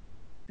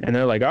 And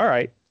they're like, all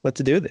right, let's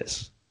do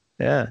this.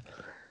 Yeah.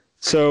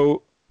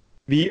 So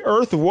the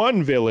Earth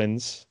 1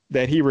 villains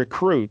that he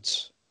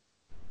recruits,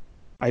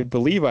 I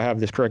believe I have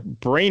this correct,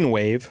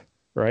 Brainwave,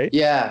 right?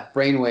 Yeah,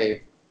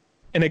 Brainwave.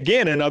 And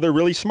again, another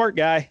really smart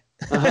guy.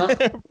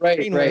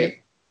 Right.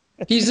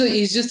 He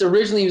was just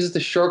a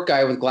short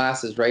guy with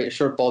glasses, right? A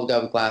short bald guy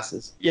with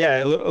glasses.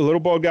 Yeah, a little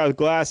bald guy with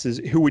glasses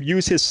who would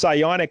use his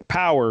psionic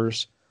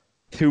powers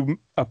to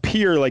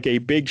appear like a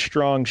big,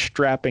 strong,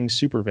 strapping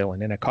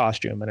supervillain in a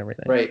costume and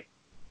everything. Right.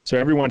 So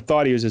everyone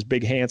thought he was this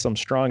big, handsome,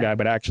 strong guy,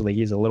 but actually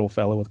he's a little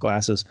fellow with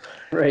glasses.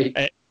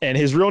 Right. And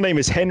his real name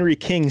is Henry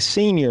King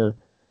Sr.,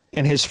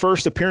 and his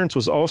first appearance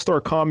was All-Star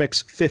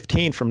Comics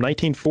 15 from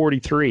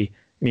 1943.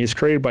 And he was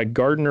created by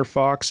Gardner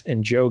Fox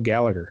and Joe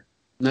Gallagher.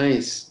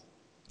 Nice.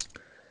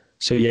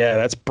 So yeah,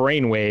 that's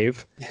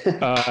Brainwave.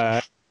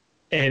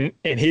 And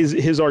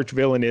his arch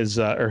villain is,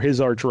 or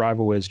his arch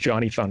rival is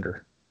Johnny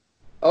Thunder.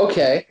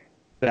 Okay.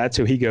 That's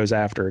who he goes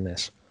after in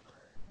this.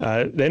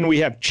 Then we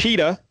have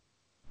Cheetah,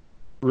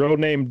 real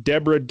name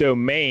Deborah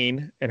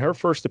Domain, and her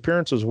first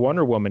appearance was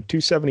Wonder Woman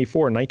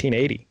 274 in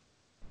 1980.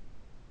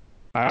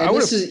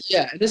 This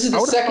is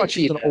the second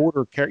Cheetah. An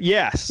older character.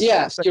 Yes.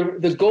 Yeah,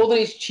 the Golden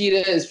Age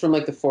Cheetah is from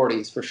like the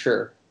 40s for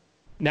sure.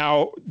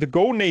 Now, the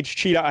Golden Age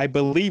Cheetah, I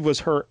believe, was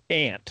her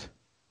aunt.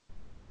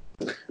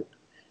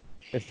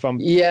 That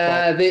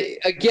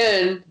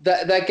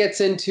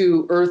gets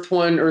into Earth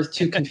 1, Earth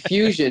 2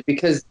 confusion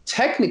because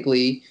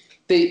technically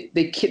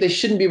they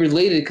shouldn't be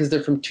related because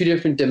they're from two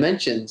different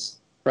dimensions,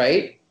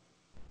 right?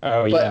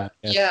 Oh, but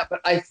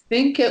I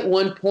think at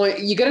one point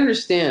you got to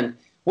understand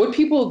what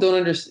people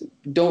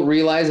don't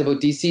realize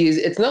about DC is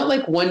it's not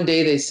like one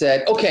day they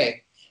said,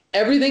 okay,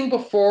 everything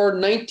before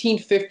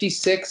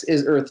 1956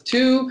 is Earth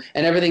 2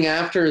 and everything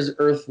after is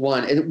Earth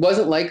 1. It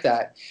wasn't like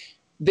that.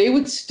 They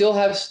would still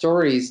have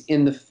stories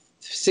in the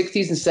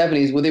 60s and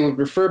 70s where they would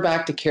refer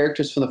back to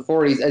characters from the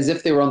 40s as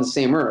if they were on the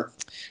same Earth.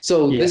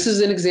 So this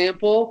is an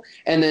example,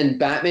 and then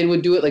Batman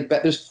would do it. Like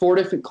there's 4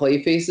 different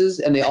clay faces,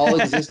 and they all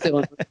existed.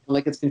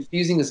 Like it's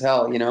confusing as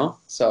hell,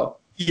 So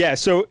yeah,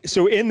 so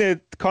in the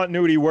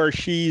continuity where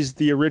she's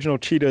the original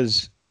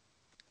Cheetah's,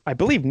 I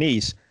believe,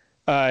 niece,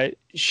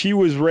 she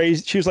was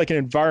like an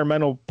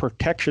environmental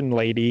protection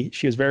lady.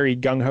 She was very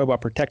gung-ho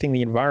about protecting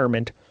the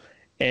environment,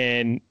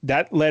 and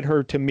that led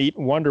her to meet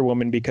Wonder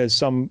Woman because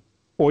some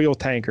oil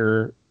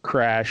tanker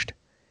crashed,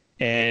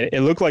 and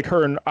it looked like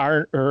her and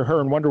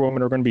Wonder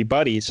Woman are going to be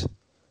buddies.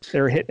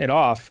 They were hitting it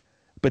off,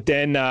 but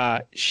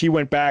then she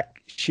went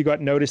back. She got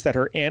noticed that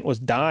her aunt was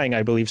dying,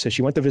 I believe, so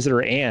she went to visit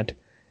her aunt.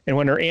 And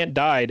when her aunt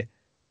died,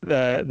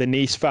 the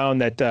niece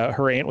found that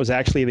her aunt was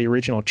actually the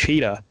original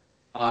Cheetah.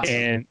 Awesome.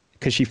 And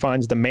because she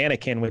finds the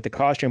mannequin with the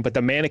costume, but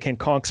the mannequin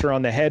conks her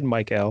on the head,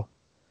 Michael.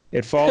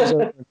 It falls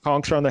over,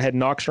 conks her on the head,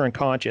 knocks her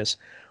unconscious.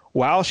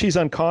 While she's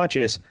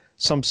unconscious,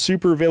 some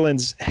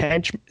supervillains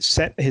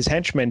sent his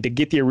henchmen to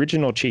get the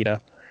original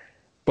Cheetah.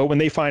 But when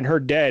they find her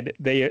dead,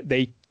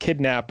 they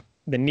kidnap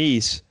the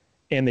niece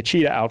and the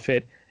Cheetah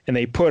outfit, and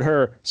they put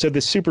her, so the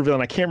supervillain,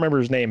 I can't remember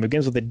his name, it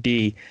begins with a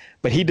D,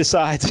 but he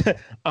decides,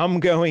 I'm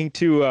going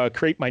to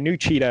create my new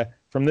Cheetah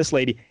from this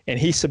lady, and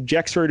he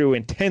subjects her to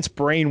intense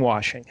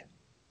brainwashing.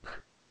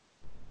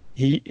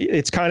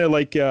 It's kind of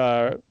like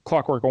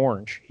Clockwork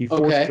Orange. He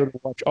forces her to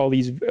watch all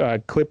these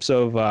clips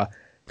of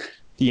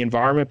the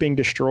environment being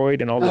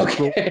destroyed and all that.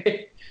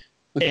 Okay.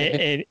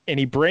 And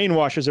he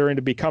brainwashes her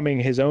into becoming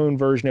his own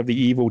version of the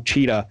evil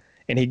Cheetah,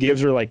 and he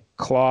gives her like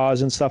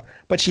claws and stuff,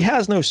 but she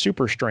has no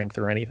super strength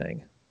or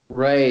anything.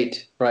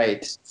 Right.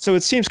 So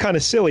it seems kind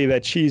of silly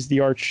that she's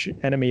the arch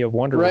enemy of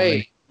Wonder Woman.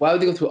 Right. Why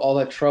would they go through all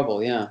that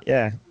trouble? Yeah.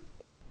 Yeah.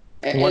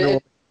 Wonder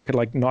Woman could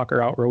like knock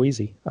her out real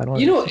easy. I don't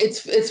know.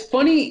 It's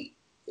funny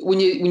when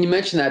you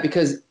mention that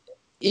because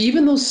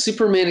even though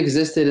Superman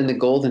existed in the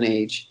Golden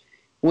Age,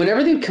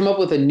 whenever they'd come up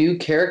with a new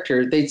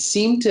character, they'd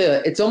seem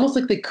to, it's almost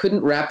like they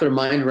couldn't wrap their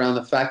mind around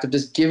the fact of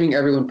just giving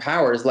everyone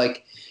powers.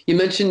 Like you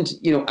mentioned,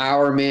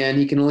 Hourman,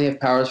 he can only have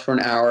powers for an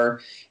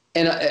hour.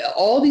 And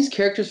all these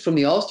characters from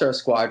the All-Star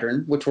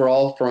Squadron, which were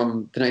all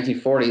from the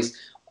 1940s,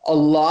 a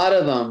lot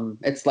of them,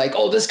 it's like,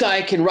 oh, this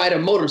guy can ride a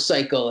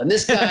motorcycle and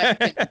this guy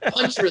can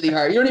punch really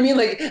hard. You know what I mean?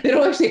 Like they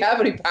don't actually have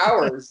any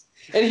powers.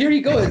 And here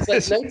you go. It's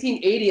like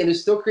 1980, and they're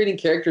still creating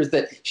characters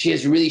that she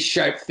has really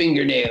sharp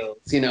fingernails,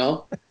 you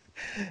know?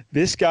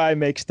 This guy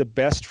makes the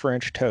best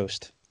French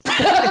toast.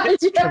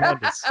 It's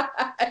tremendous.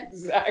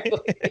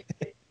 Exactly.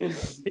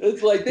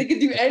 It's like they could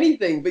do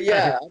anything, but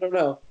yeah, I don't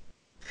know.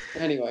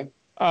 Anyway.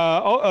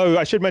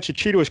 I should mention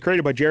Cheetah was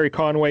created by Jerry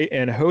Conway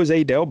and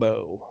Jose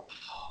Delbo.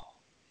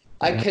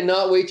 I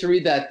cannot wait to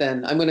read that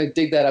then. I'm going to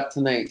dig that up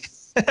tonight.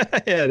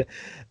 Yeah,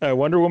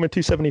 Wonder Woman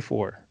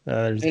 274.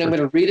 And I'm going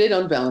to read it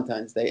on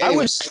Valentine's Day.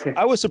 Anyway.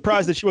 I was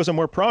surprised that she wasn't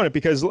more prominent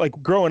because, like,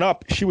 growing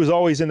up, she was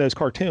always in those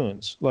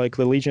cartoons, like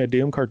the Legion of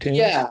Doom cartoons.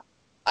 Yeah.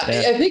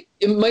 I think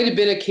it might have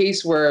been a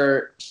case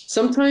where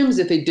sometimes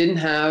if they didn't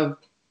have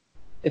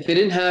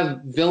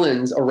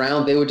villains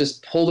around, they would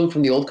just pull them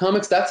from the old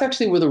comics. That's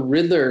actually where the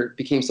Riddler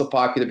became so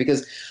popular,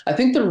 because I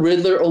think the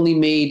Riddler only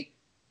made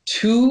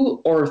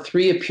 2 or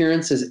 3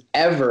 appearances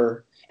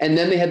ever, and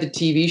then they had the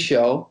TV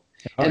show.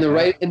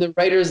 Okay. And the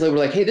writers, they were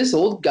like, hey, this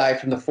old guy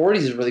from the 40s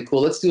is really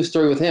cool. Let's do a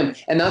story with him.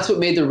 And that's what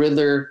made the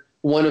Riddler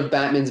one of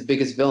Batman's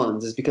biggest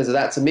villains, is because of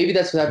that. So maybe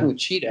that's what happened with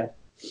Cheetah,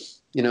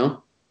 you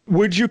know?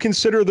 Would you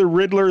consider the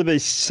Riddler the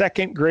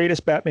second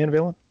greatest Batman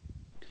villain?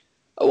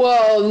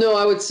 Well, no,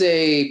 I would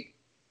say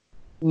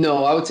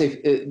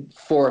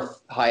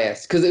 4th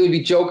highest, because it would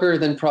be Joker,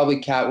 then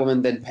probably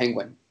Catwoman, then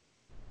Penguin.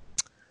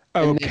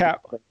 Oh,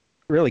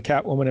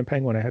 Catwoman and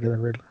Penguin ahead of the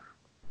Riddler.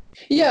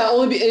 Yeah,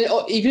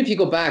 even if you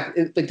go back,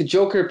 like the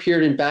Joker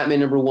appeared in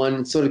Batman #1,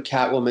 and so did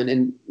Catwoman,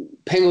 and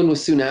Penguin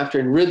was soon after,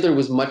 and Riddler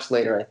was much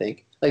later, I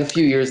think, like a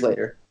few years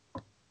later.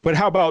 But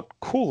how about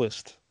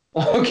coolest?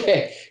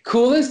 Okay,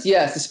 coolest,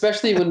 yes,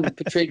 especially when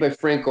portrayed by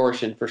Frank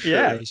Gorshin, for sure.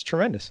 Yeah, he's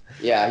tremendous.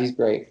 Yeah, he's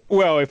great.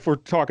 Well, if we're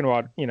talking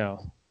about,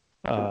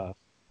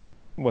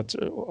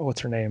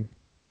 what's her name?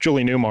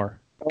 Julie Newmar.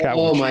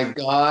 Oh my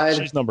God.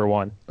 She's number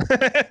 1.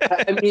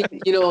 I mean,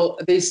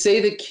 they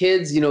say that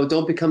kids,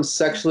 don't become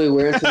sexually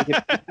aware until they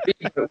get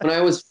married, but when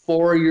I was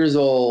 4 years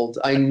old,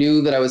 I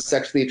knew that I was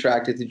sexually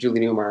attracted to Julie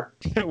Newmar.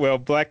 Well,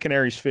 Black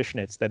Canary's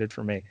fishnets did it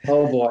for me.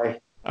 Oh boy.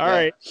 All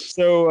right.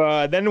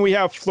 So then we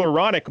have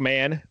Floronic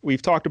Man.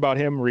 We've talked about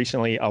him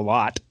recently a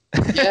lot.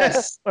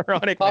 Yes.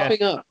 Floronic Popping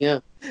Man. up, yeah.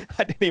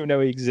 I didn't even know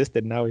he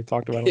existed. Now we've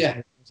talked about him.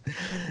 Yeah.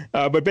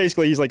 But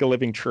basically, he's like a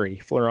living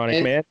tree,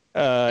 Floronic Man.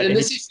 And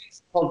this is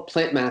called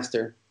Plant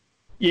Master.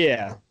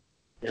 Yeah.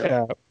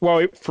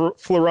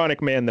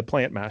 Floronic Man, the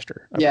Plant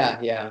Master.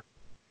 Yeah.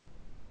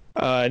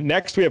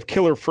 Next, we have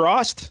Killer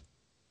Frost,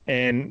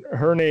 and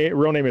her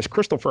real name is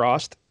Crystal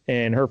Frost,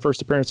 and her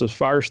first appearance was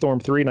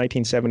Firestorm 3,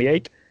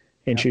 1978,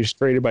 and she was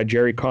created by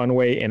Jerry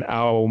Conway and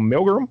Al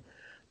Milgrom.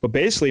 But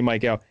basically,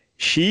 Michael,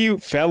 she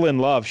fell in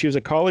love. She was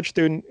a college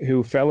student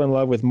who fell in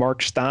love with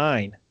Mark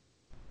Stein,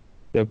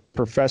 the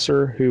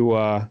professor who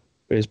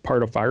is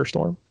part of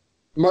Firestorm.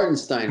 Martin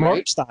Stein, right?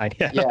 Mark Stein,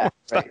 yeah,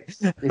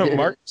 right.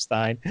 Mark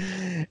Stein,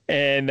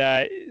 and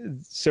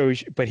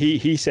but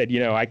he said,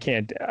 I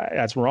can't.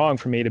 That's wrong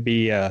for me to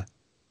be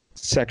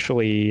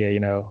sexually,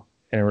 in a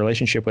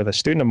relationship with a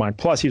student of mine.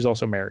 Plus, he was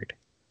also married,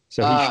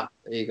 so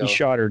he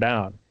shot her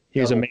down. He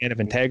was a man of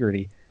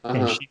integrity,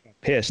 and she got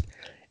pissed,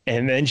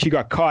 and then she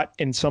got caught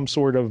in some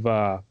sort of.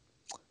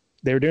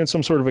 They were doing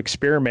some sort of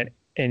experiment.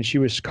 And she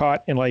was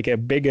caught in like a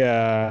big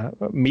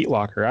meat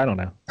locker. I don't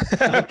know.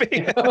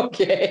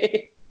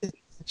 Okay.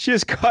 She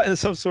was caught in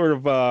some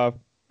sort of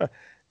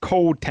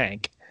cold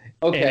tank.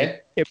 Okay.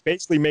 And it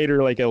basically made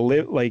her like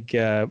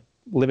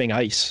living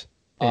ice.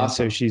 Awesome. And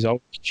so she's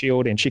all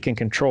chilled, and she can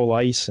control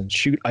ice and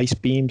shoot ice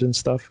beams and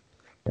stuff.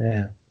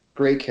 Yeah.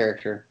 Great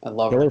character. I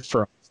love Killer her.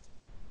 Frost.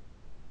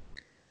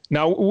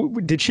 Now,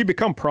 did she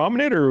become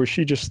prominent, or was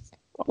she just?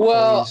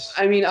 Well,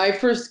 I mean, I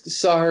first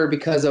saw her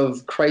because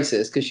of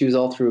Crisis, because she was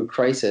all through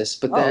Crisis.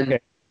 But then okay.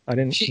 I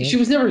didn't. She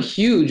was never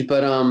huge,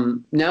 but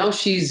now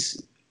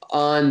she's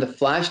on the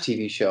Flash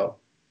TV show.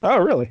 Oh,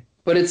 really?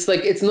 But it's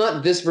like it's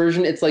not this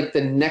version; it's like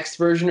the next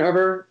version of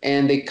her,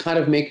 and they kind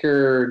of make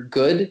her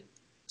good.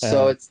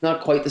 So it's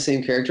not quite the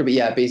same character, but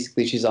yeah,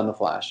 basically she's on the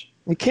Flash.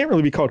 You can't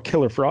really be called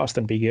Killer Frost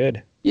and be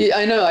good. Yeah,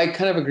 I know. I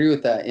kind of agree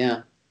with that.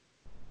 Yeah.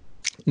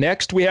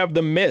 Next, we have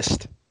the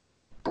Mist.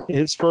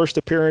 His first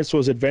appearance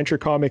was Adventure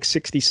Comics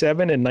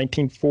 67 in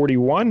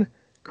 1941,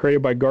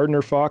 created by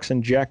Gardner Fox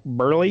and Jack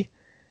Burley.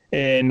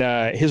 And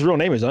his real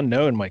name is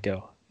unknown,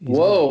 Michael.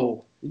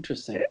 Whoa,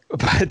 interesting.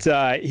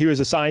 But he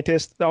was a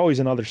scientist.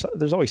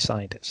 There's always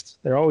scientists.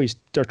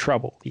 They're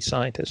trouble, these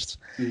scientists.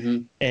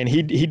 Mm-hmm. And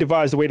he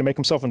devised a way to make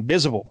himself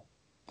invisible.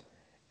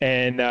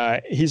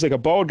 And he's like a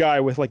bald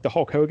guy with like the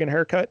Hulk Hogan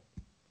haircut,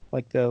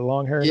 like the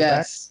long hair.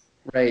 Yes,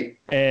 right.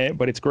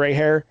 But it's gray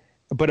hair.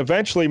 But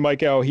eventually,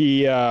 Michael,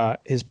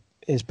 his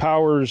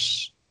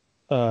powers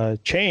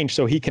changed,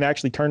 so he can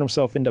actually turn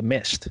himself into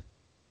mist.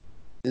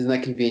 Isn't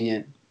that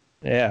convenient?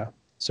 Yeah.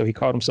 So he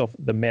called himself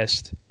the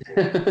Mist.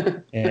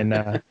 and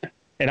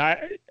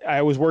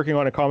I was working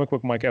on a comic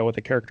book, Michael, with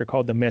a character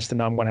called the Mist, and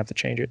now I'm going to have to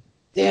change it.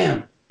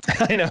 Damn.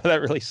 I know, that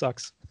really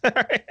sucks. All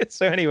right.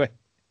 So anyway,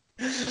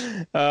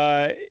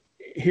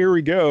 here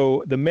we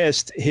go. The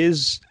Mist.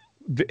 His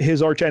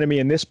arch enemy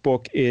in this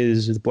book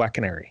is the Black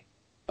Canary.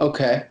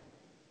 Okay.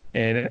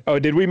 And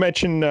did we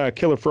mention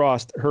Killer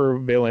Frost? Her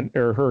villain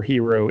or her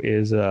hero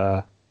is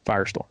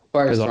Firestorm.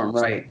 Firestorm,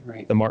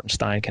 right. The Martin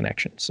Stein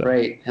connection. So.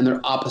 Right, and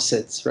they're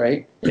opposites,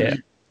 right? Yeah.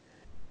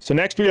 So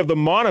next we have the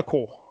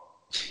Monocle.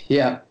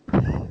 Yeah.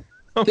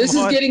 This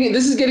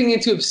is getting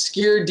into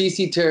obscure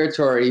DC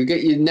territory.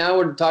 Now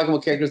we're talking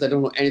about characters I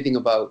don't know anything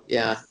about.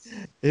 Yeah.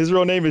 His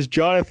real name is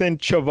Jonathan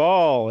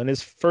Chaval, and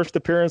his first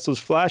appearance was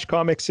Flash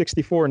Comics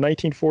 64 in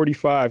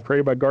 1945,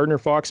 created by Gardner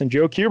Fox and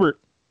Joe Kubert.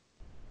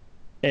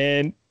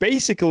 And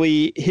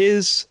basically,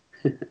 he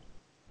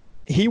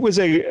was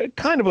a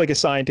kind of like a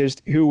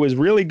scientist who was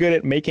really good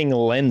at making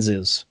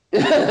lenses.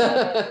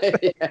 Yeah.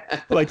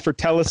 Like for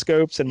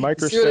telescopes and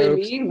microscopes. See what I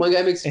mean? One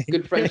guy makes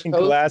good French toast,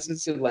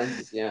 glasses. good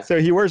lenses. Yeah. So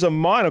he wears a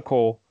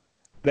monocle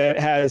that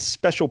has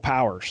special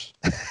powers.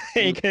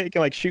 He can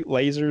like shoot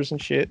lasers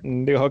and shit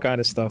and do all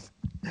kind of stuff.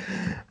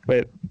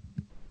 But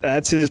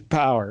that's his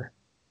power,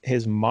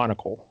 his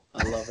monocle.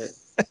 I love it.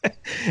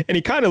 And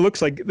he kind of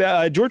looks like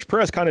George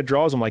Perez kind of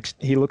draws him like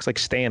he looks like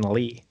Stan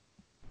Lee,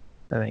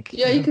 I think.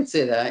 Yeah, you could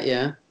say that.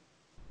 Yeah.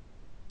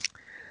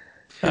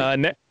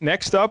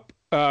 Next up,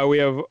 we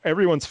have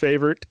everyone's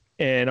favorite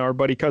and our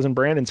buddy cousin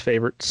Brandon's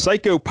favorite,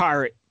 Psycho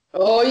Pirate.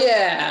 Oh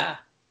yeah.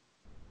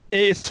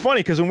 It's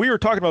funny because when we were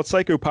talking about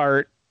Psycho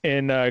Pirate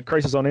in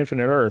Crisis on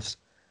Infinite Earths,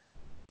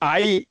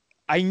 I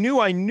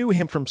knew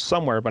him from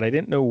somewhere, but I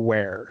didn't know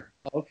where.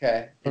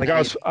 Okay. Like I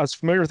was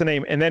familiar with the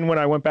name, and then when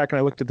I went back and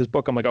I looked at this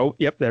book, I'm like, oh,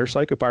 yep, there's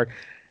Psycho Pirate,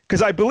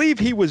 because I believe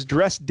he was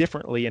dressed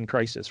differently in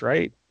Crisis,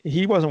 right?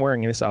 He wasn't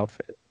wearing this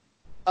outfit.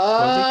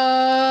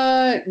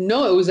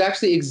 No, it was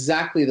actually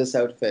exactly this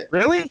outfit.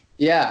 Really?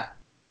 Yeah.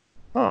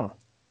 Oh.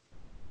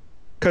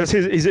 Because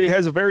he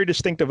has a very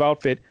distinctive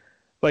outfit.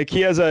 Like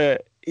he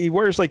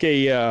wears like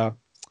there's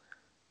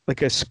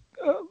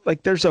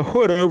a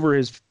hood over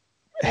his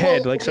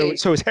head,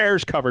 so his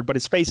hair's covered, but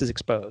his face is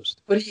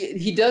exposed. But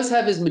he does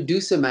have his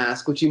Medusa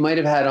mask, which you might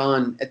have had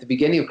on at the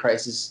beginning of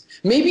Crisis.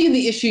 Maybe in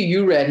the issue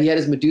you read, he had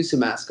his Medusa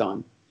mask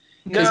on.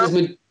 No,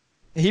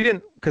 he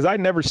didn't, because I'd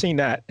never seen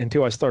that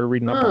until I started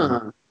reading up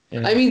on it.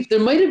 Yeah. I mean, there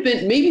might have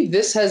been, maybe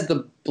this has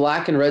the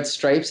black and red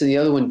stripes and the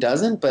other one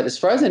doesn't, but as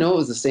far as I know, it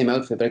was the same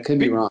outfit, but I could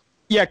be wrong.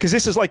 Yeah, because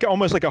this is like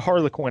almost like a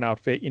Harlequin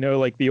outfit,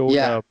 like the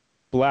old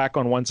black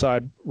on one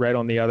side, red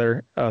on the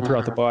other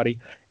throughout the body.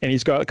 And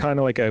he's got kind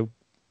of like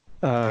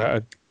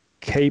a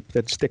cape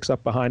that sticks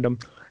up behind him.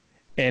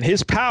 And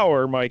his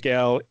power,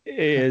 Michael,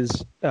 is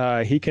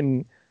he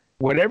can,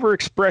 whatever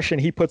expression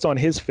he puts on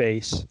his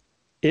face,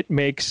 it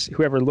makes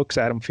whoever looks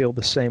at him feel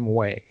the same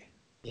way.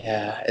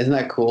 Yeah, isn't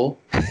that cool?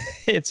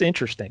 It's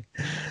interesting.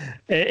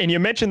 And you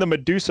mentioned the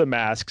Medusa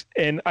masks,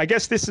 and I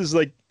guess this is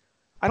like,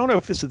 I don't know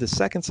if this is the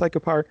second Psycho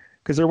Pirate,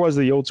 because there was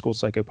the old school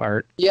Psycho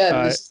Pirate.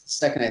 Yeah, this is the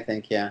second, I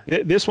think, yeah.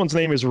 This one's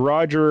name is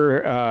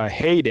Roger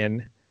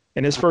Hayden,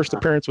 and his first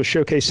appearance was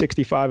Showcase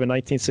 65 in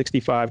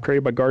 1965,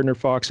 created by Gardner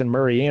Fox and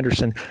Murray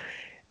Anderson.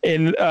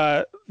 And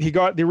the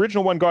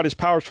original one got his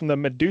powers from the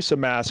Medusa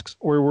masks,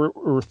 where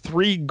were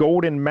three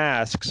golden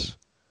masks.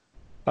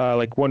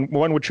 Like one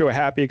would show a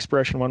happy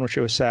expression, one would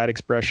show a sad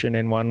expression,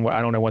 and one,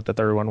 I don't know what the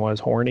third one was,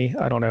 horny.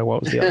 I don't know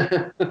what was the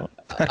other.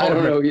 I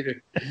don't know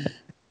either.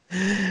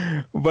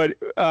 But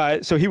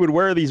so he would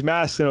wear these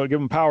masks and it would give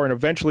him power, and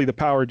eventually the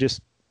power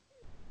just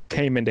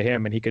came into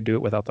him and he could do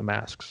it without the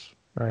masks.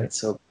 Right.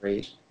 That's so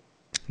great.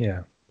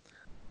 Yeah.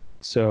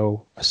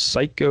 So a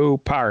Psycho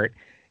Pirate.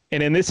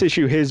 And in this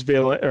issue, his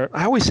villain, or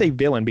I always say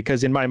villain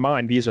because in my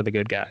mind, these are the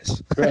good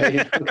guys.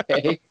 Right.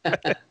 Okay.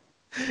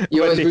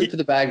 You always root for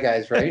the bad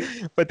guys, right?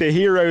 But the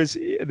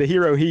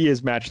hero he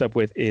is matched up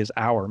with is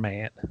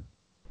Hourman.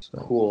 So,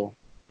 cool.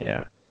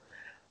 Yeah.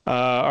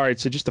 All right.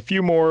 So just a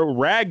few more.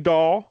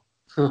 Ragdoll.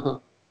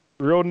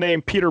 Real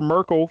name Peter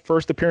Merkel.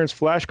 First appearance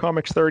Flash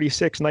Comics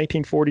 36,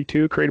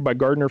 1942, created by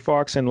Gardner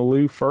Fox and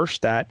Lou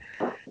Furstadt.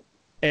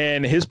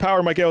 And his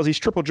power, Michael, is he's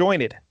triple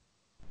jointed.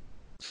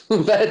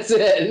 That's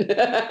it.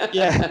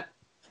 Yeah.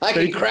 I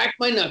can crack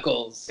my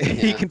knuckles.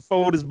 He can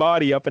fold his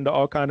body up into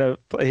all kind of.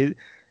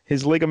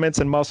 His ligaments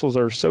and muscles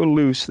are so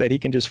loose that he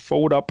can just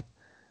fold up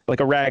like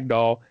a rag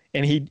doll,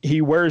 and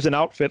he wears an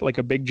outfit like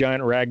a big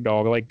giant rag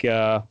doll, like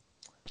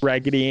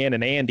Raggedy Ann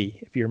and Andy,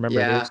 if you remember.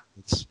 Yeah.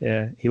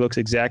 Yeah, he looks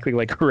exactly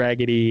like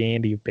Raggedy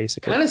Andy,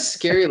 basically. Kind of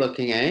scary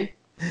looking, eh?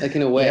 Like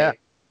in a way.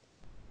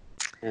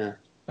 Yeah.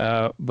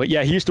 But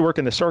yeah, he used to work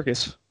in the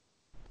circus,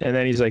 and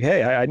then he's like,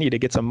 "Hey, I need to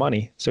get some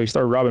money," so he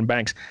started robbing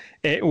banks.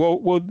 And,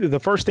 well, the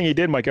first thing he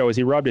did, Michael, was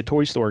he robbed a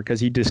toy store because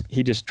he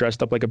just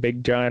dressed up like a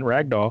big giant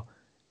rag doll.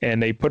 And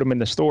they put him in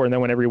the store, and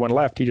then when everyone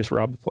left, he just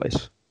robbed the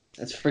place.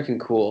 That's freaking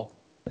cool.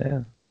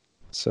 Yeah.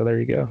 So there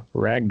you go,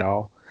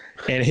 Ragdoll.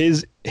 And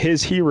his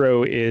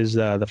hero is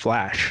the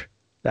Flash.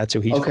 That's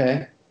who he's.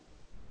 Okay.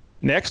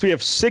 Next, we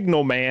have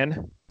Signal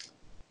Man.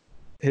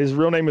 His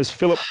real name is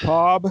Philip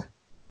Cobb.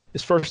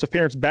 His first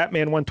appearance,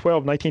 Batman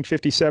 112,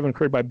 1957,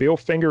 created by Bill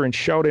Finger and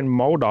Sheldon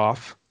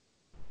Moldoff.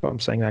 If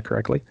I'm saying that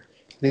correctly.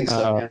 think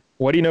so, yeah.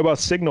 What do you know about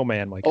Signal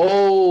Man, Mike?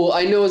 Oh,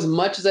 I know as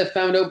much as I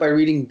found out by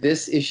reading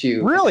this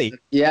issue. Really?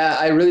 Yeah,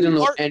 I really don't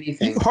know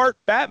anything. You heart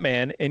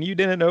Batman, and you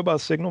didn't know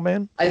about Signal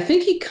Man? I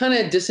think he kind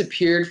of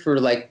disappeared for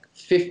like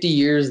 50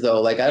 years,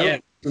 though. Like, I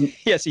don't.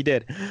 Yes, he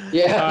did.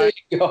 Yeah, there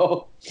you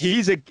go. He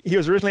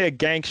was originally a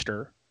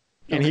gangster,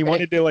 and he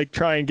wanted to like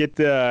try and get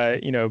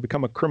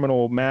become a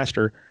criminal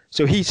master.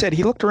 So he said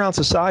he looked around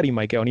society,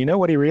 Michael, and you know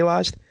what he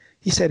realized?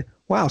 He said,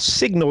 "Wow,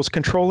 signals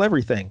control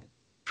everything,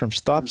 from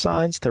stop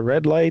signs to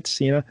red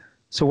lights.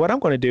 So what I'm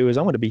going to do is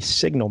I'm going to be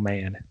Signal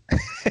Man."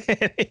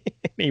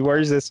 He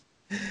wears this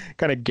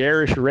kind of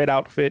garish red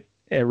outfit,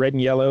 red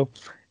and yellow,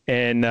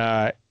 and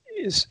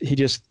he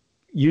just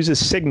uses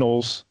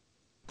signals.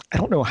 I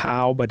don't know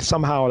how, but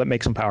somehow that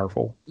makes him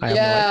powerful. I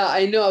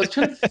know. I was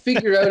trying to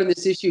figure out in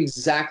this issue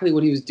exactly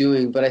what he was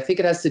doing, but I think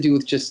it has to do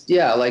with just,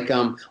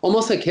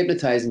 almost like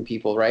hypnotizing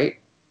people, right?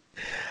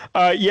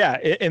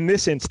 In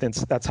this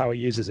instance, that's how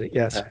he uses it,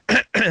 yes.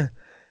 Okay.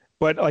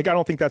 But like, I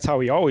don't think that's how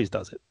he always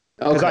does it.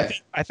 Okay.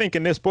 I think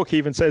in this book, he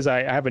even says,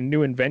 I have a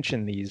new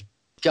invention, these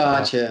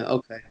Gotcha.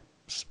 Okay.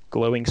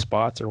 glowing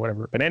spots or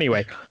whatever. But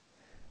anyway,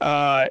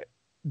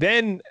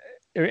 then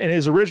in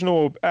his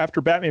original,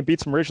 after Batman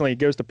beats him originally, he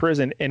goes to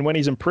prison. And when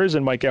he's in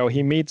prison, Michael,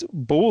 he meets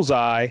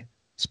Bullseye,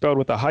 spelled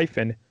with a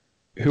hyphen,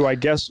 who I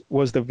guess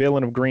was the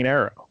villain of Green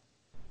Arrow.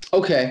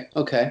 Okay.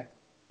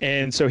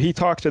 And so he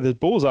talks to this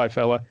Bullseye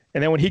fella.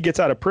 And then when he gets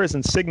out of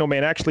prison, Signal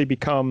Man actually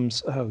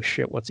becomes, oh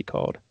shit, what's he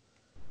called?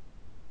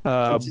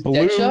 Blue.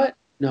 Deadshot?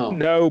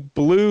 No,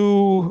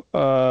 Blue,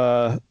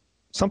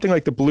 something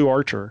like the Blue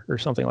Archer or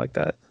something like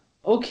that.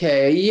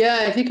 Okay, yeah,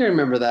 I think I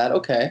remember that.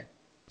 Okay.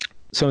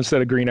 So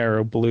instead of Green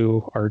Arrow,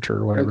 Blue Archer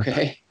or whatever.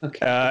 Okay.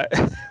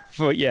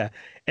 But yeah,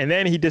 and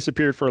then he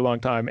disappeared for a long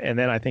time, and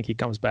then I think he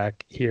comes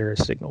back here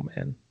as Signal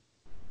Man.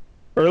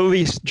 Or at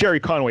least Jerry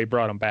Conway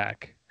brought him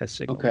back as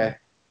Signal Man.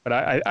 But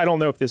I don't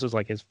know if this was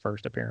like his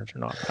first appearance or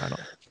not. I don't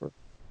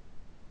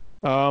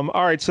know.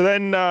 All right, so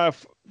then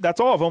that's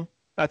all of them.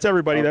 That's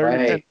everybody there.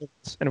 Right.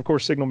 And of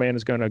course, Signal Man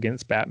is going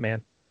against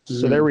Batman.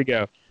 So there we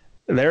go.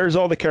 There's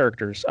all the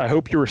characters. I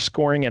hope you were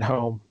scoring at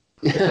home,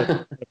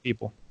 the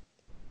people.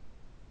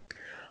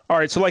 All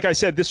right. So like I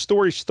said, this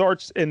story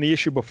starts in the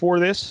issue before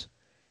this.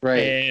 Right.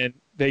 And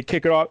they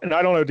kick it off. And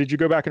I don't know, did you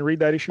go back and read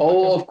that issue?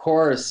 Oh, of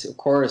course.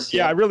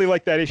 Yeah, I really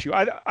like that issue.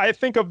 I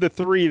think of the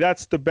three,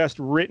 that's the best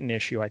written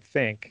issue, I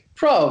think.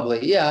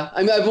 Probably, yeah.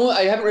 I mean,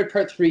 I haven't read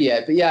part 3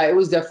 yet, but yeah, it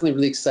was definitely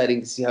really exciting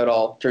to see how it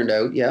all turned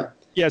out. Yeah.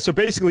 Yeah, so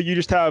basically you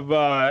just have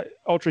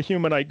Ultra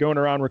Humanite going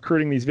around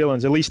recruiting these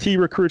villains. At least he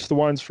recruits the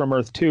ones from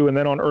Earth 2, and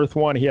then on Earth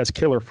 1 he has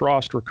Killer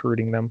Frost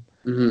recruiting them.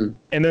 Mm-hmm.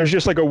 And there's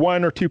just like a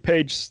 1 or 2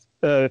 page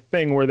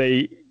thing where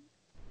they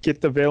get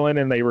the villain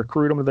and they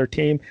recruit him to their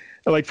team.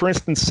 Like, for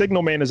instance,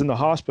 Signal Man is in the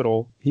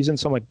hospital. He's in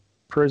some like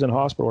prison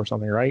hospital or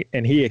something, right?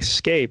 And he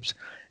escapes.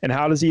 And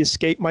how does he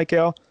escape,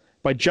 Michael?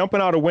 By jumping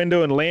out a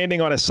window and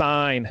landing on a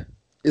sign.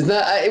 Is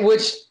that,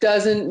 which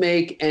doesn't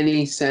make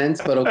any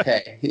sense, but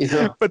okay.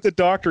 But the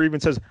doctor even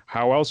says,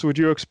 how else would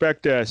you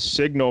expect a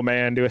Signal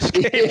Man to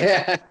escape?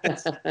 Yeah.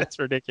 That's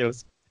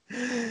ridiculous.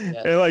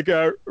 Yeah. And like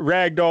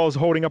Ragdoll's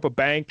holding up a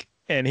bank,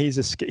 and he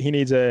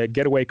needs a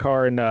getaway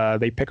car, and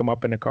they pick him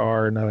up in a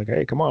car, and they're like,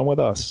 hey, come on with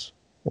us.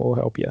 We'll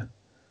help you.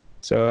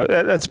 So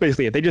that's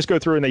basically it. They just go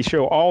through and they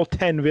show all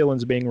 10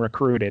 villains being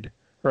recruited,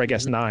 or I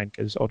guess 9,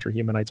 because Ultra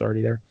Humanite's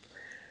already there.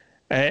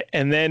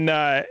 And then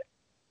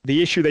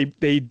the issue,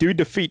 they do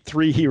defeat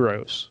 3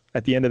 heroes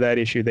at the end of that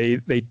issue.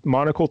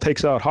 Monocle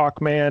takes out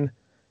Hawkman,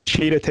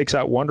 Cheetah takes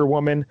out Wonder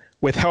Woman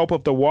with help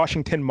of the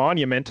Washington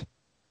Monument.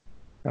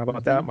 How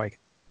about that, Mike?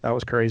 That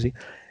was crazy.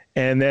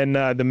 And then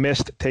the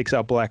Mist takes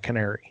out Black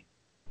Canary.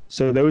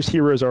 So those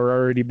heroes are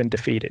already been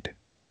defeated.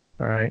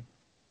 All right.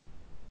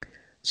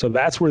 So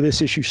that's where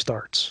this issue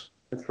starts.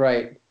 That's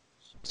right.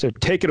 So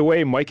take it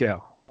away,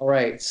 Michael. All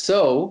right.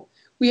 So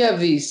we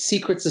have the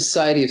Secret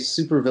Society of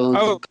Supervillains.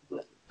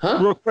 Oh,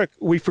 real quick,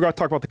 we forgot to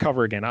talk about the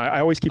cover again. I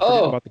always keep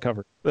forgetting about the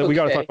cover. Okay. We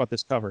got to talk about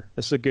this cover.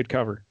 This is a good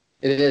cover.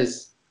 It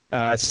is.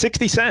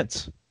 60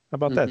 cents. How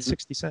about that?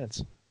 60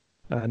 cents.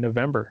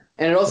 November.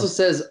 And it also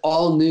says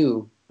all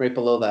new right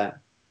below that.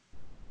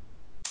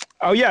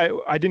 Oh, yeah.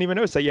 I didn't even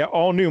notice that. Yeah,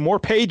 all new. More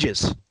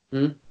pages.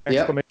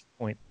 Exclamation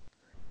point.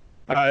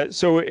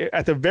 So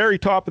at the very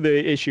top of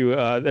the issue,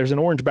 there's an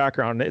orange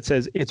background. It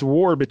says, it's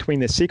war between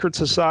the Secret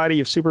Society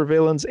of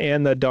Supervillains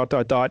and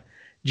the ...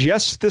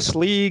 Justice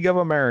League of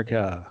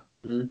America.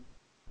 Mm-hmm.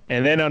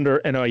 And then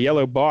in a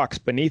yellow box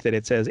beneath it,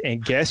 it says,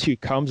 and guess who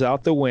comes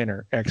out the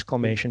winner!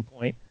 Exclamation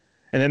point.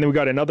 And then we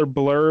got another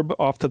blurb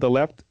off to the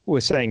left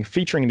with saying,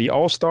 featuring the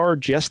All-Star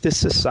Justice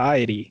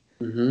Society.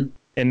 Mm-hmm.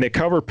 And the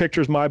cover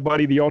pictures my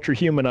buddy, the Ultra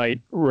Humanite,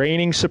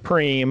 reigning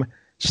supreme,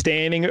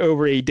 standing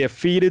over a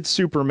defeated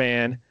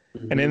Superman.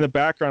 Mm-hmm. And in the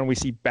background, we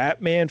see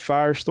Batman,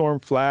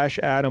 Firestorm, Flash,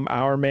 Atom,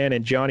 Hourman,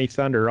 and Johnny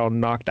Thunder all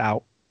knocked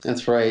out.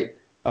 That's right.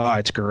 Oh,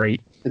 it's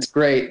great. It's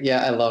great.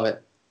 Yeah, I love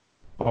it.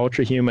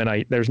 Ultra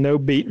Humanite. There's no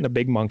beating the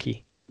big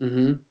monkey.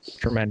 Mm-hmm.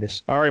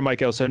 Tremendous. All right,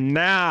 Michael. So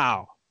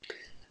now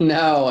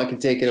I can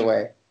take it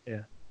away.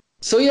 Yeah.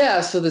 So yeah,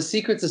 so the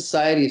secret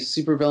society of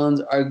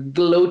supervillains are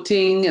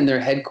gloating in their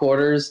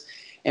headquarters,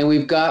 and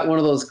we've got one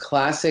of those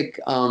classic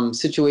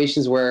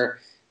situations where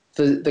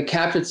the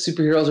captured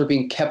superheroes are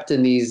being kept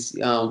in these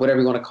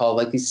whatever you want to call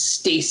it, like these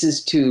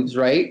stasis tubes,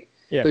 right?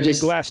 Yeah, They're big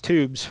just glass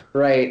tubes.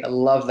 right. I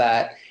love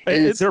that.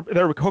 And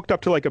They're hooked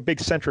up to like a big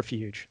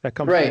centrifuge that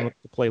comes right, into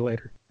play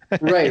later.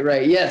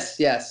 right. Yes,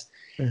 yes.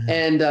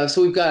 And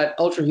so we've got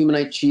Ultra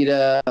Humanite,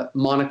 Cheetah,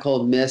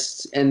 Monocle,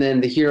 Mist, and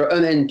then the hero,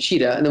 and then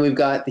Cheetah, and then we've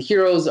got the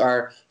heroes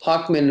are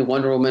Hawkman and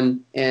Wonder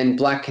Woman, and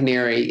Black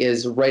Canary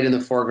is right in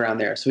the foreground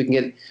there, so we can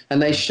get a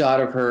nice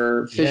shot of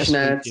her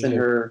fishnets and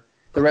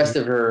the rest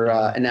of her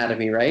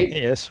anatomy, right?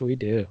 Yes, we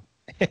do.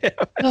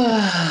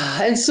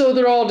 And so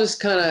they're all just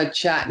kind of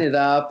chatting it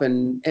up,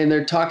 and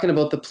they're talking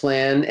about the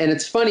plan, and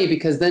it's funny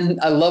because then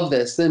I love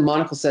this. Then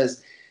Monocle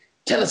says,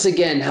 "Tell us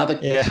again how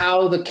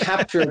the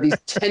capture of these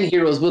 10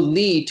 heroes will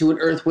lead to an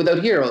Earth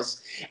without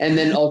heroes." And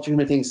then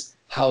Ultraman thinks,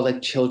 "How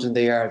like children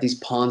they are, these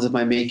pawns of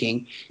my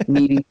making,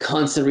 needing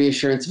constant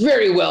reassurance.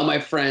 Very well, my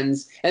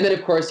friends." And then,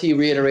 of course, he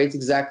reiterates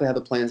exactly how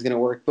the plan is going to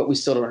work, but we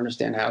still don't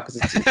understand how because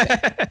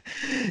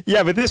it's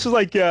yeah, but this is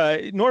like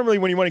normally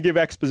when you want to give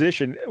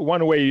exposition,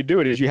 one way you do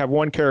it is you have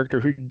one character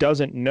who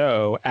doesn't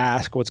know,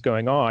 ask what's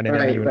going on, and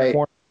then you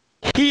inform.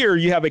 Here,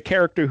 you have a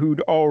character who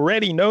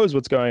already knows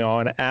what's going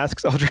on,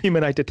 asks Ultra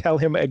Humanite to tell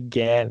him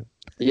again.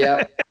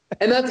 Yeah.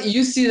 And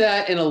you see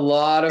that in a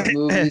lot of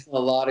movies and a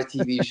lot of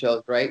TV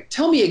shows, right?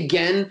 Tell me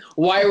again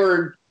why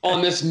we're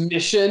on this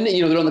mission.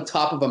 You know, they're on the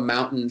top of a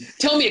mountain.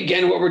 Tell me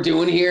again what we're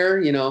doing here.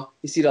 You know,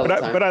 you see it all the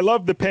time. But I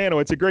love the panel.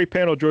 It's a great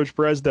panel George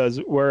Perez does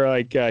where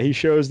like he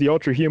shows the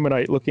Ultra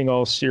Humanite looking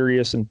all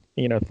serious and,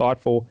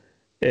 thoughtful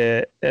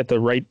at the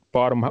right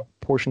bottom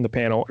portion of the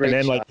panel. Great and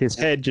then shot, like his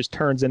head just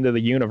turns into the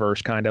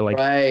universe kind of like.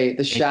 Right.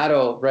 The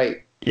shadow.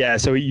 Right. Yeah,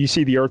 so you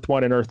see the Earth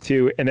 1 and Earth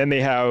 2, and then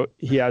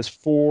he has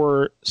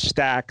 4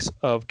 stacks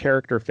of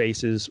character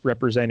faces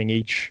representing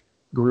each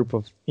group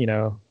of,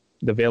 the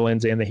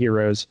villains and the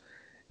heroes,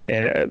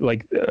 and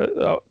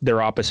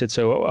they're opposite.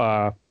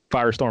 So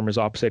Firestorm is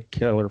opposite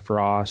Killer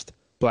Frost,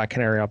 Black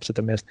Canary opposite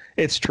the Mist.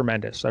 It's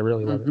tremendous. I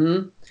really love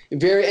it.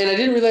 Very, and I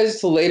didn't realize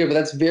this till later, but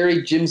that's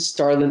very Jim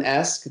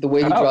Starlin-esque, the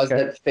way he draws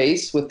that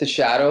face with the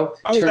shadow.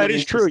 Oh, that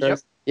is true. Yep.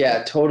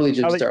 Yeah, totally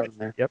Jim Starlin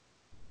there. Yep.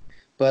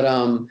 But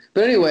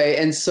anyway,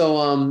 and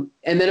so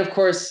and then of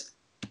course,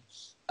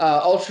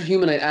 Ultra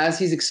Humanite, as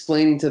he's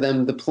explaining to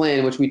them the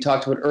plan, which we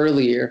talked about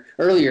earlier,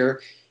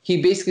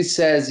 he basically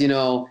says,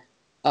 the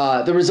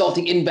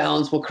resulting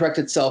imbalance will correct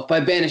itself by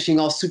banishing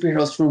all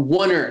superheroes from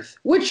one Earth.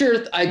 Which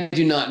Earth, I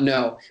do not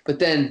know. But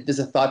then there's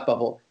a thought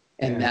bubble,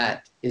 and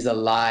that is a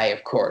lie,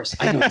 of course.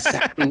 I know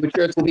exactly which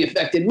Earth will be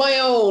affected. My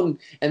own!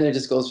 And then it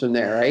just goes from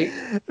there, right?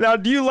 Now,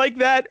 do you like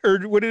that,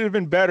 or would it have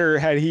been better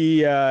had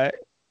he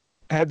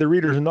had the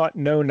readers not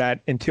known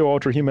that until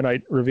Ultra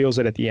Humanite reveals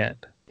it at the end?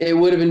 It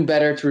would have been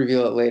better to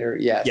reveal it later.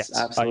 Yes,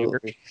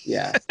 absolutely.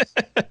 Yeah.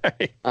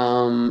 Right.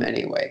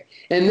 Anyway,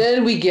 and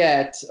then we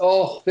get,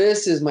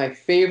 this is my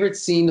favorite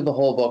scene of the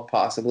whole book,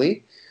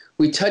 possibly.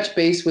 We touch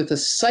base with the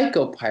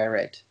Psycho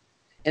Pirate.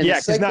 And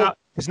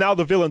because now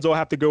the villains all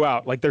have to go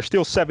out. Like there's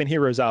still 7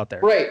 heroes out there.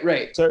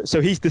 Right.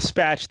 So he's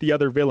dispatched the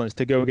other villains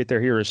to go get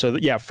their heroes. So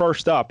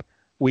first up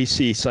we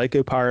see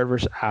Psycho Pirate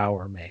versus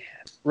Hourman.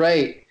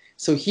 Right.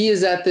 So he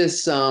is at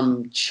this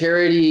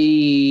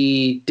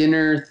charity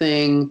dinner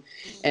thing,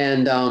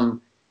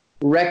 and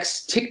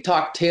Rex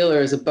TikTok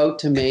Taylor is about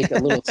to make a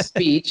little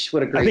speech.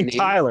 What a great name! I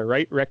think Tyler,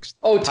 right? Rex.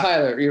 Oh,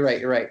 Tyler. You're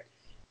right.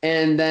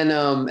 And then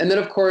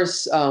of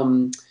course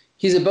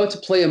he's about to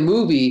play a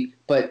movie,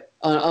 but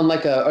on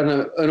like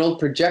an old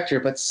projector.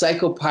 But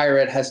Psycho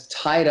Pirate has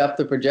tied up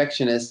the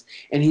projectionist,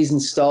 and he's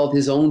installed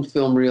his own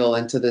film reel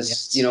into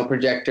this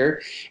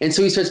projector. And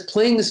so he starts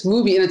playing this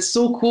movie, and it's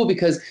so cool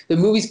because the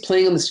movie's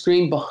playing on the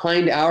screen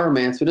behind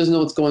Hourman, so he doesn't know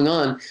what's going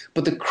on.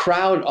 But the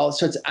crowd all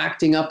starts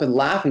acting up and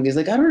laughing. He's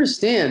like, I don't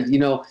understand,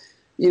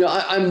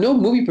 I'm no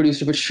movie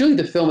producer, but surely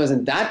the film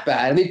isn't that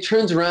bad. And he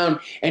turns around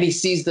and he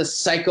sees the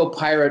Psycho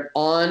Pirate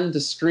on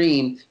the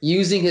screen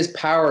using his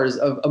powers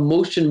of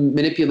emotion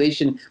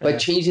manipulation by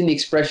changing the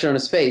expression on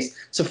his face.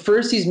 So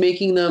first he's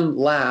making them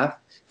laugh,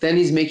 then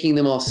he's making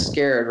them all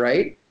scared,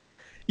 right?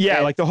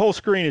 Yeah, like the whole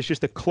screen is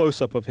just a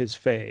close-up of his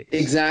face.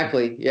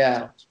 Exactly,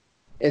 yeah.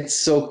 It's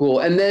so cool.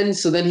 And then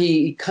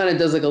he kind of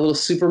does like a little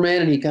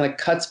Superman, and he kind of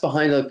cuts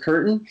behind a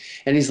curtain,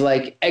 and he's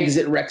like,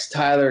 exit Rex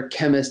Tyler,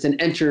 chemist, and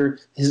enter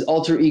his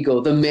alter ego,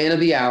 the man of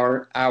the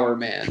hour,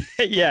 Hourman.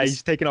 Yeah,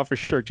 he's taking off his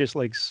shirt just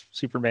like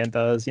Superman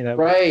does,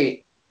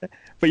 Right.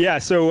 But yeah,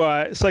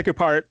 so Psycho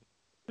Pirate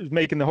is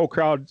making the whole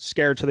crowd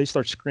scared, so they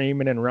start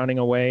screaming and running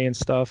away and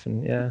stuff,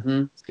 and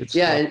it's good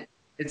stuff. And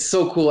it's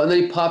so cool. And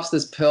then he pops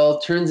this pill,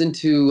 turns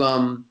into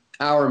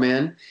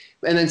Hourman.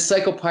 And then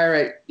Psycho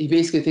Pirate, he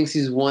basically thinks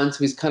he's won, so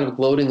he's kind of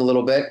gloating a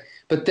little bit.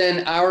 But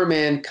then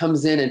Hourman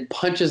comes in and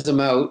punches him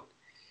out,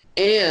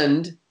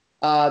 and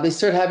they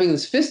start having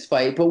this fist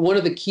fight. But one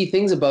of the key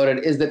things about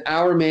it is that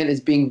Hourman is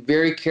being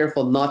very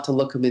careful not to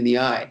look him in the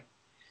eye.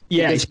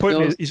 Yeah, he's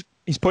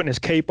he's putting his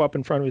cape up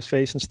in front of his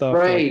face and stuff, to,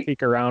 Right. like,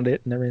 peek around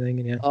it and everything.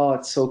 And yeah. Oh,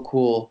 it's so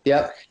cool.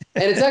 Yep.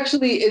 And it's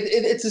actually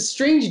it's a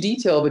strange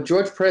detail, but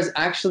George Perez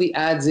actually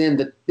adds in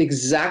the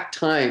exact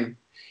time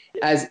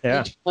as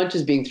each punch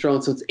is being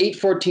thrown. So it's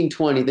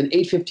 8:14:20, then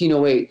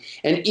 8:15:08,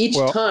 and each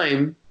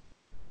time.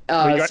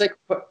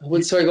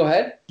 Sorry, go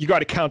ahead. You got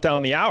to count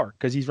down the hour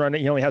because he's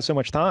running. He only has so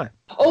much time.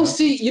 Oh,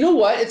 see, you know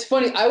what? It's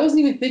funny. I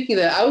wasn't even thinking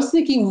that. I was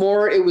thinking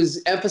more. It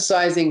was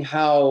emphasizing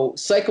how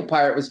Psycho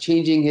Pirate was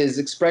changing his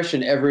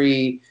expression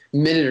every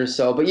minute or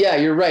so. But yeah,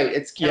 you're right.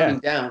 It's counting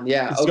down.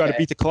 Yeah, he's got to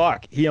beat the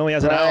clock. He only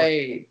has an hour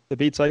to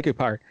beat Psycho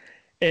Pirate.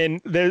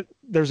 And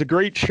there's a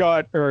great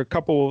shot or a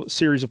couple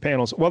series of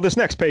panels. Well, this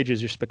next page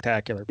is just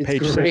spectacular. It's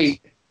page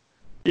great. 6.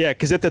 Yeah,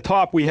 because at the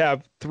top we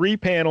have 3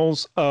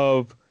 panels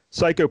of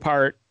Psycho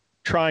Pirate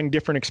trying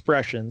different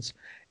expressions,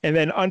 and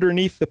then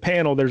underneath the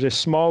panel there's a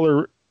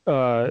smaller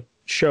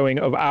showing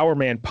of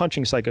Hourman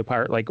punching Psycho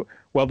Pirate. Like,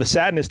 well, the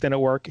sadness didn't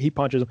work. He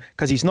punches him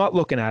because he's not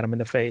looking at him in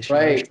the face.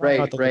 Right.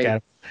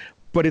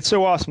 But it's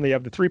so awesome. They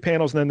have the 3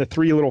 panels and then the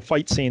 3 little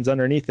fight scenes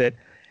underneath it.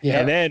 Yeah.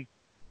 And then,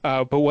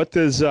 but what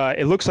does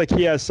it looks like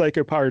he has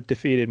Psycho Pirate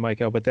defeated,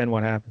 Michael? But then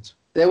what happens?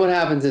 Then what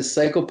happens is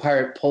Psycho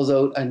Pirate pulls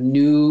out a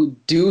new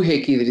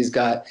doohickey that he's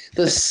got,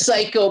 the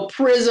Psycho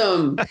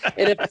Prism.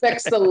 It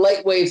affects the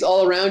light waves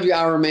all around you,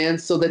 Hourman,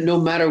 so that no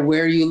matter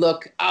where you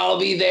look, I'll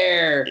be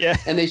there. Yeah.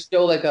 And they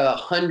show like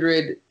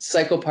 100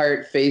 Psycho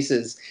Pirate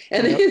faces.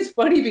 And it's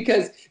funny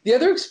because the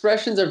other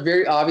expressions are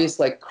very obvious,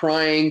 like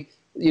crying,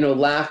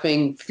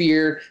 laughing,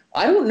 fear.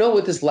 I don't know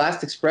what this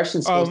last expression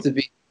is supposed to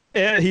be.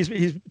 Yeah,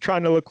 he's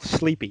trying to look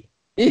sleepy.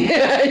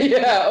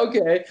 Yeah,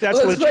 okay.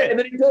 That's legit. Right. And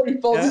then he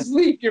falls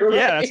asleep. You're right.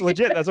 Yeah, that's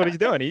legit. That's what he's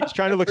doing. He's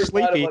trying to look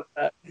sleepy.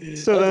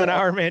 So then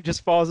Hourman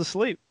just falls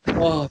asleep.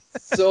 Oh,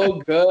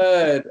 so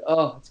good.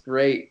 Oh, it's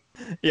great.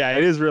 Yeah,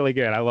 it is really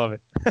good. I love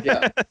it.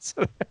 Yeah.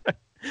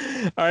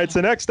 All right,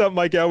 so next up,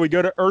 Michael, we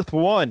go to Earth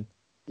 1.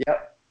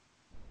 Yep.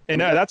 And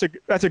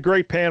that's a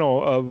great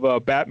panel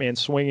of Batman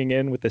swinging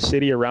in with the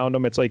city around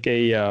him. It's like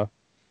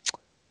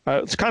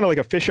it's kind of like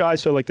a fisheye,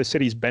 so like the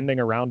city's bending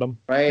around him.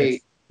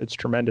 Right. It's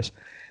tremendous.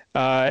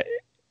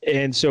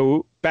 And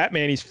so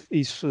Batman,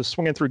 he's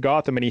swinging through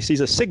Gotham and he sees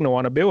a signal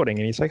on a building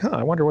and he's like,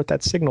 I wonder what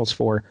that signal's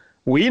for.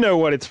 We know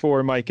what it's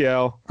for,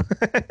 Michael.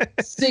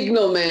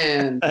 Signal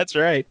Man. That's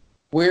right.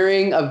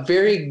 Wearing a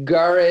very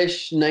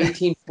garish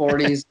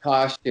 1940s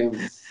costume.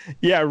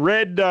 Yeah,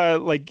 red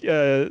leotard,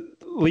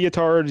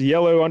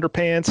 yellow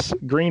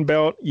underpants, green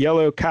belt,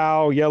 yellow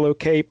cowl, yellow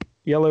cape,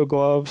 yellow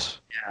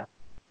gloves. Yeah.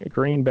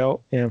 Green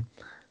belt. Yeah.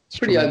 It's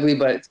pretty ugly,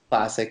 but it's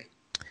classic.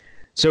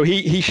 So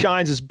he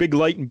shines this big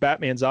light in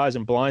Batman's eyes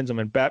and blinds him,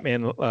 and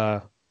Batman,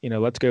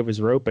 lets go of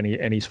his rope,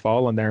 and he's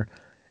falling there,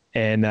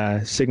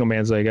 and Signal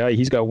Man's like,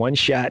 he's got one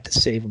shot to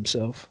save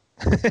himself.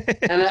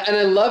 and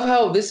I love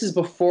how this is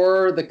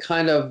before the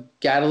kind of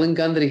Gatling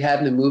gun that he had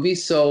in the movie.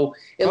 So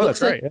it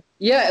looks like, right,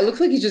 yeah, it looks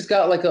like he's just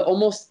got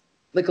almost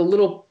like a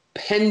little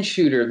pen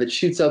shooter that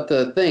shoots out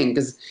the thing,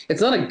 because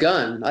it's not a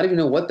gun. I don't even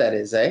know what that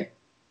is, eh?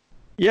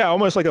 Yeah,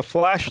 almost like a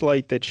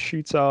flashlight that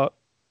shoots out.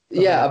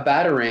 Yeah, a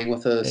batarang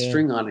with a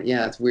string on it.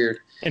 Yeah, it's weird.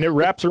 And it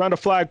wraps around a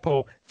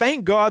flagpole.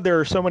 Thank God there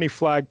are so many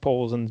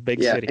flagpoles in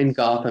big cities. Yeah, in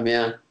Gotham,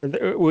 yeah.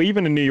 Well,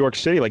 even in New York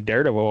City, like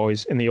Daredevil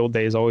always, in the old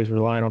days, always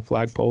relying on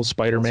flagpoles.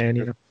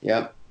 Spider-Man,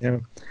 Yep. Yeah.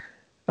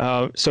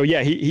 So,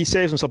 yeah, he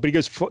saves himself, but he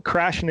goes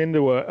crashing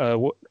into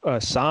a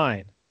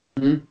sign.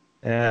 Mm-hmm.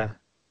 Yeah.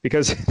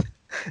 Because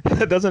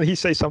doesn't he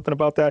say something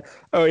about that?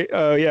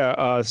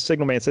 Yeah.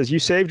 Signal Man says, "You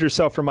saved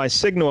yourself from my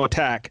signal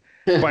attack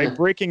by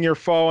breaking your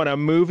fall in a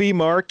movie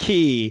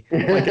marquee."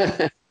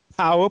 Like,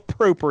 how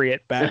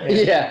appropriate,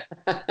 Batman. Yeah.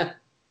 I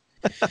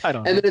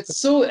don't know. And then it's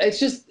so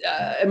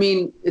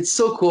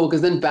cool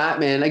because then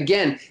Batman,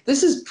 again,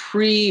 this is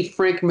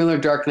pre-Frank Miller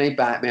Dark Knight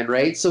Batman,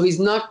 right? So he's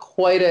not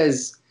quite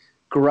as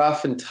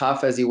gruff and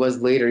tough as he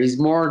was later. He's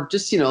more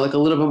just, like a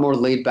little bit more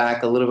laid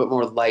back, a little bit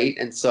more light.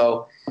 And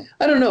so,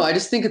 I don't know. I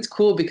just think it's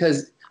cool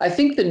because I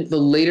think the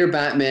later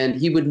Batman,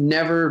 he would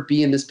never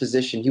be in this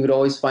position. He would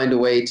always find a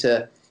way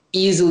to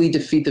easily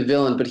defeat the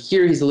villain. But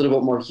here he's a little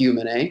bit more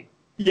human, eh?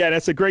 Yeah,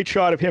 that's a great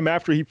shot of him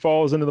after he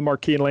falls into the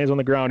marquee and lands on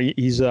the ground.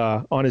 He's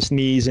on his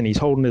knees and he's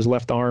holding his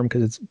left arm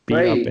because it's beat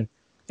up. And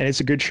it's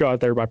a good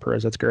shot there by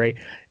Perez. That's great.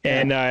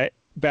 And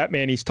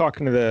Batman, he's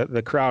talking to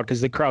the crowd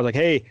because the crowd's like,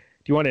 "Hey, do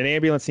you want an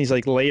ambulance?" And he's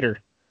like, "Later."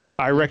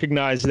 I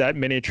recognize that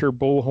miniature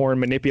bullhorn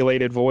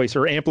manipulated voice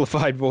or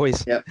amplified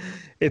voice. Yep.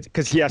 It's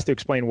because he has to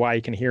explain why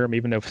he can hear him,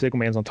 even though Signal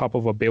Man's on top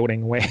of a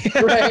building way.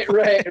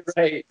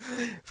 Right.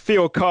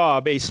 Phil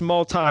Cobb, a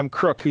small-time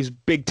crook whose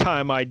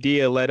big-time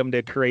idea led him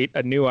to create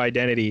a new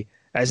identity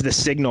as the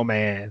Signal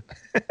Man.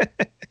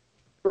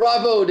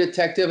 Bravo,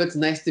 detective. It's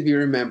nice to be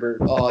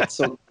remembered. Oh, it's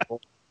so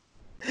cool.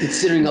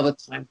 Considering all the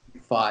time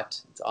we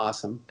fought. It's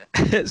awesome.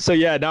 So,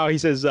 yeah, now he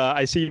says,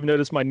 "I see you've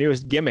noticed my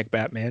newest gimmick,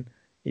 Batman."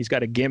 He's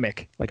got a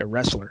gimmick, like a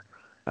wrestler.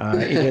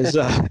 He has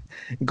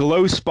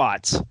glow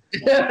spots.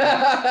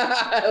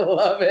 I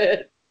love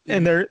it.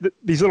 And they're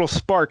these little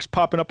sparks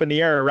popping up in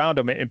the air around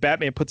him, and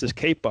Batman puts his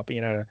cape up,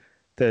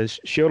 to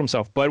shield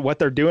himself. But what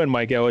they're doing,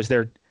 Michael, is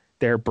they're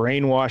they're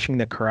brainwashing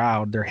the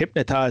crowd. They're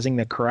hypnotizing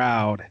the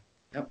crowd.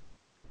 Yep.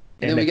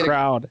 And the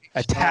crowd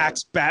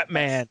attacks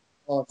Batman.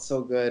 Oh, it's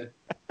so good.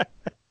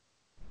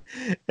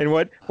 And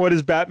what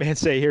does Batman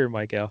say here,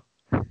 Michael?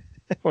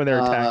 When they're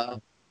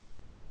attacking?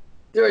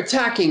 They're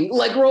attacking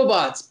like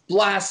robots.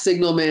 Blast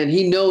signal man.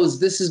 He knows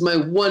this is my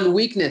one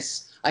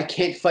weakness. I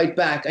can't fight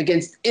back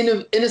against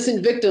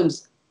innocent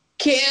victims.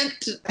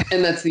 Can't.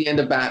 And that's the end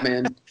of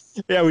Batman.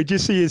 Yeah, we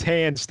just see his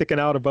hand sticking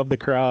out above the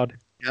crowd.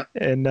 Yep.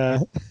 And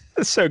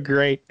it's so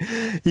great.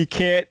 He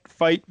can't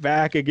fight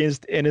back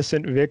against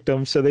innocent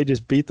victims, so they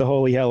just beat the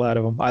holy hell out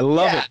of him. I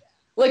love it.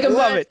 Like,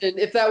 imagine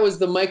if that was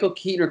the Michael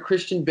Keaton or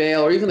Christian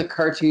Bale or even the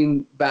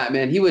cartoon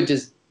Batman, he would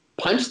just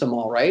punch them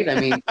all, right? I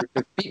mean,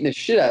 they're beating the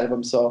shit out of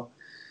him. So,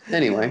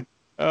 anyway.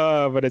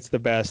 But it's the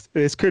best.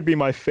 This could be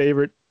my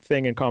favorite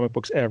thing in comic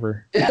books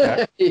ever.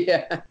 Yeah.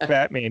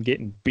 Batman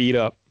getting beat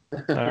up.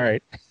 All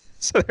right.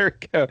 So there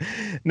we go.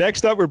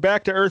 Next up, we're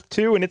back to Earth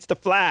 2, and it's the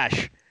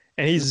Flash.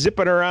 And he's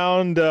zipping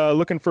around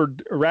looking for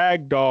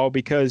Ragdoll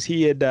because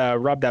he had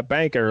robbed that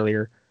bank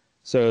earlier.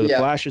 So the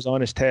Flash is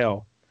on his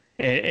tail.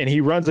 And he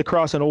runs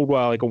across an old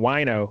like a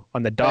wino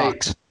on the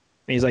docks. Right.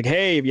 And he's like,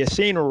 hey, have you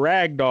seen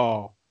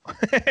Ragdoll?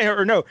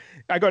 Or no,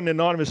 I got an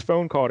anonymous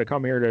phone call to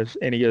come here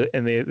and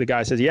the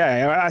guy says,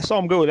 yeah, I saw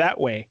him go that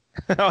way.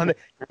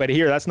 But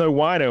here, that's no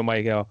wino,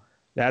 Michael.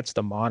 That's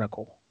the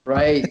monocle.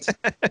 Right.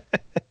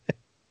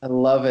 I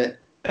love it.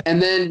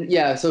 And then,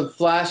 so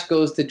Flash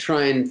goes to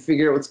try and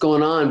figure out what's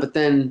going on, but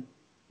then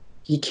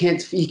he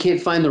can't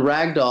find the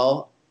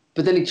Ragdoll.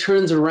 But then he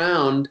turns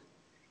around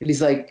and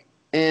he's like,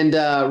 and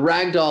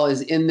Ragdoll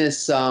is in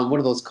this, what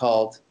are those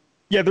called?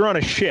 Yeah, they're on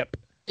a ship.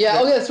 Yeah,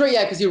 oh, yeah, that's right.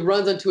 Yeah, because he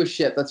runs onto a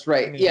ship. That's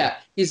right. Yeah,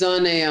 he's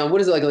on a,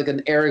 what is it, like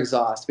an air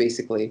exhaust,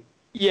 basically.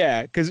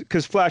 Yeah,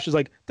 because Flash is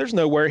like, there's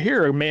nowhere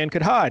here a man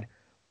could hide.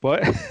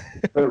 But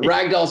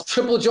Ragdoll's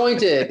triple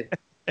jointed.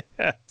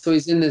 So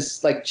he's in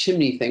this like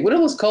chimney thing. What are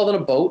those called on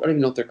a boat? I don't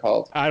even know what they're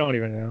called. I don't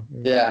even know.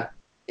 Yeah.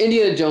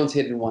 Indiana Jones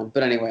hid in one,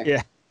 but anyway.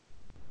 Yeah.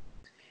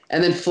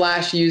 And then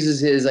Flash uses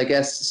his, I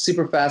guess,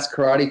 super fast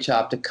karate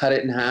chop to cut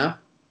it in half.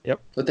 Yep.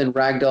 But then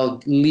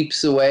Ragdoll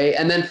leaps away.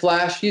 And then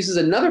Flash uses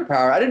another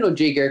power. I didn't know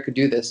Jay Garrick could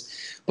do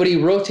this. But he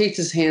rotates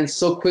his hands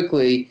so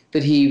quickly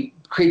that he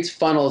creates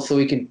funnels so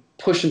he can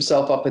push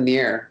himself up in the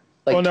air.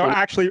 Like well, no,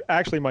 actually,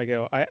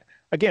 Michael, I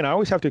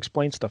always have to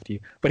explain stuff to you.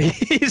 But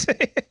he's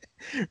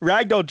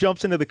Ragdoll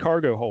jumps into the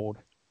cargo hold,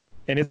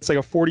 and it's like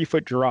a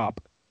 40-foot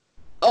drop.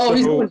 Oh, so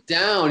he's going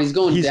down. He's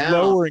down. He's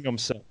lowering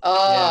himself.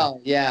 Oh,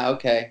 yeah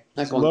okay.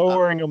 He's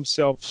lowering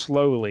himself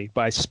slowly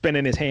by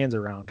spinning his hands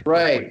around.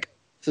 Right.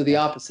 So the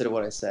opposite of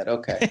what I said.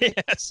 Okay.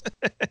 Yes.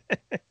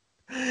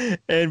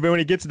 And when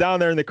he gets down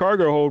there in the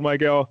cargo hold,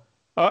 Michael,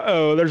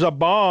 there's a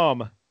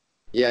bomb.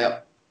 Yeah.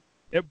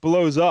 It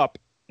blows up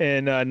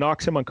and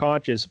knocks him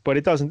unconscious, but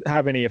it doesn't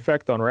have any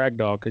effect on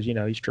Ragdoll because,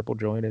 he's triple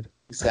jointed.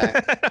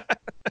 Exactly.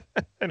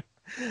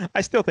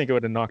 I still think it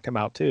would have knocked him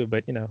out too,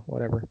 but,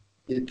 whatever.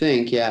 You'd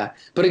think, yeah.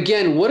 But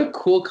again, what a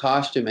cool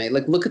costume, eh?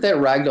 Like, look at that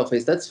Ragdoll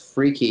face. That's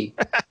freaky.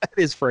 It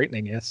is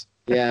frightening, yes.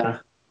 Yeah.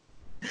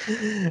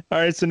 All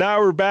right, so now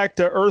we're back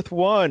to Earth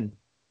 1.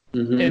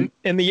 Mm-hmm.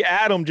 And the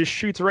atom just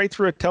shoots right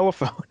through a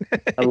telephone.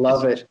 I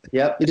love it.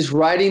 Yep. You're just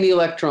riding the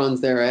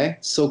electrons there, eh?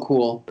 So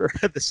cool.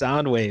 The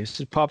sound waves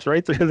just pops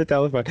right through the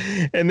telephone.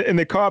 And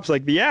the cop's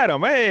like, the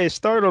atom, hey,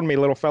 startled me,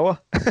 little fella.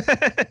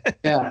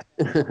 Yeah.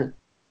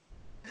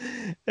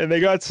 And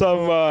they got some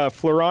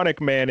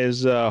Floronic man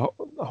is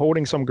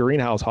holding some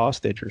greenhouse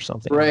hostage or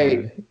something.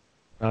 Right.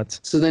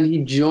 So then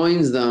he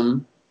joins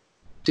them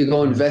to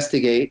go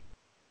investigate.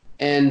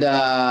 And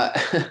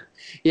again,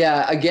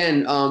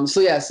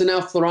 so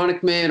now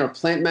Floronic Man or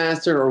Plant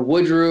Master or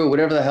Woodrue,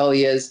 whatever the hell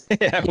he is.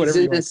 Yeah, whatever. He's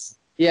in this.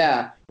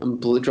 Yeah, I'm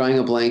drawing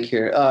a blank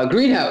here.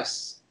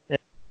 Greenhouse. Yeah.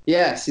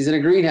 Yes, he's in a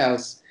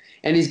greenhouse.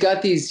 And he's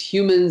got these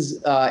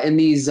humans in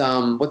these,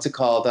 what's it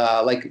called?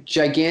 Like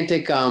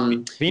gigantic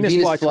Venus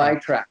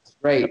flytraps.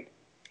 Right.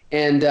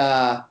 And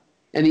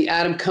the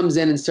atom comes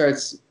in and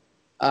starts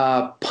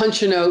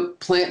punching out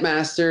Plant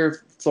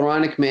Master,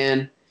 Floronic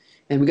Man.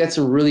 And we got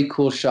some really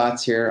cool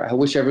shots here. I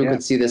wish everyone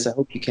could see this. I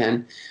hope you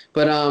can.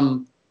 But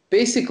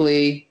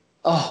basically,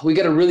 we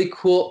got a really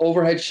cool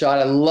overhead shot.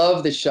 I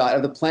love the shot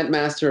of the Plant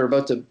Master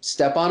about to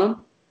step on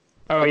him.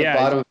 Oh, yeah. The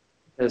bottom.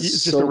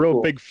 It's just a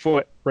real big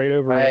foot right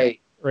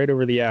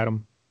over the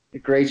atom. A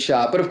great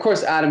shot. But, of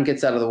course, Atom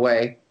gets out of the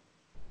way.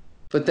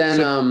 But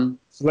then...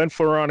 So then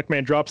Floronic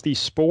Man drops these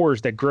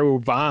spores that grow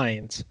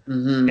vines.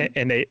 Mm-hmm.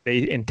 And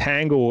they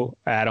entangle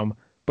Atom.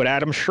 But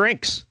Atom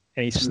shrinks,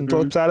 and he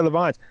slips out of the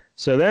vines.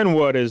 So then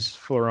what does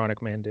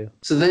Floronic Man do?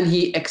 So then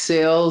he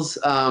exhales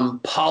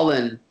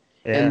pollen.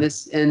 Yeah.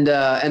 And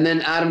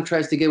then Atom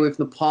tries to get away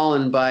from the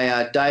pollen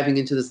by diving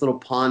into this little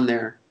pond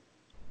there.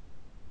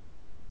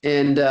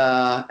 And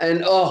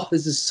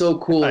this is so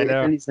cool. I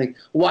know. And he's like,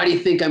 why do you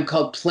think I'm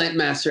called Plant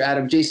Master,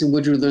 Adam? Jason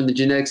Woodrue learned the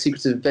genetic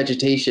secrets of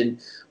vegetation.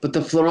 But the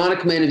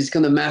Floronic Man has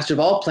become the master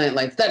of all plant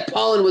life. That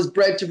pollen was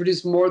bred to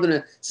produce more than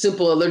a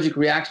simple allergic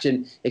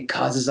reaction. It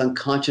causes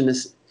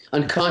unconsciousness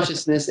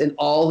in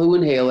all who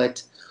inhale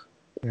it.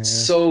 Yeah.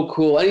 So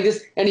cool.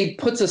 And he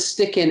puts a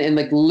stick in and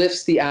like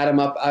lifts the atom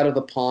up out of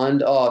the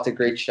pond. Oh, it's a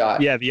great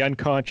shot. Yeah, the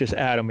unconscious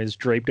atom is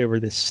draped over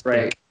this stick.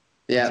 Right.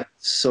 Yeah,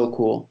 so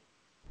cool.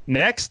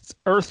 Next,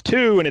 Earth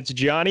 2, and it's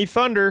Johnny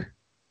Thunder.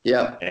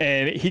 Yeah.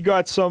 And he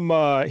got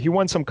he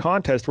won some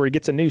contest where he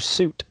gets a new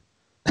suit.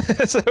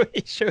 So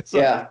he shows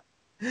up.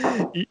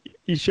 Yeah.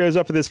 He shows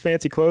up at this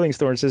fancy clothing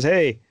store and says,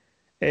 hey,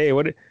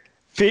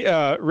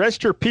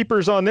 rest your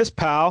peepers on this,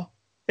 pal.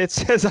 It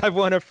says I've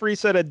won a free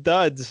set of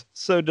duds,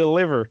 so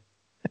deliver.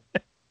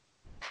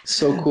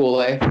 So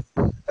cool, eh?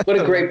 What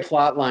a great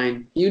plot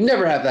line. You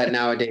never have that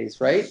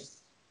nowadays, right?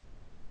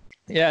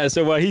 Yeah,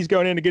 so he's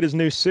going in to get his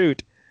new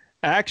suit.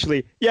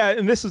 Actually, yeah,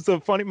 and this is the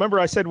funny. Remember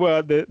I said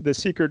the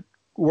secret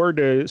word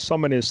to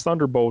summon his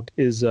thunderbolt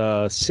is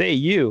say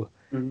you.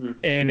 Mm-hmm.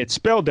 And it's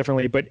spelled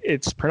differently, but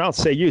it's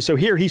pronounced say you. So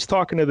here he's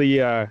talking to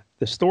the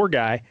store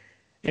guy,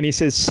 and he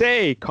says,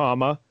 say,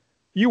 comma,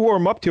 you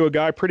warm up to a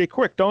guy pretty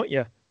quick, don't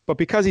you? But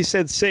because he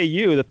said say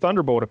you, the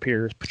thunderbolt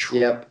appears.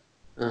 Yep.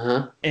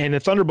 Uh-huh. And the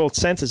thunderbolt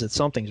senses that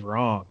something's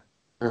wrong.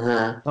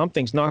 Uh-huh.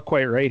 Something's not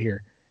quite right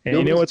here. And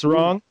you know what's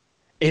wrong?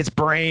 It's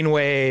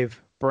Brainwave.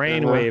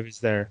 Brainwave is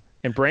there.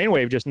 And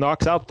Brainwave just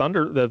knocks out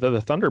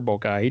the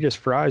Thunderbolt guy. He just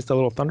fries the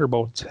little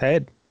Thunderbolt's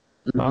head,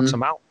 knocks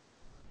him out.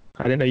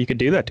 I didn't know you could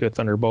do that to a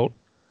Thunderbolt.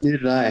 Neither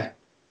did I.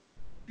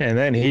 And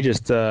then he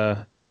just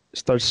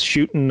starts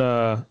shooting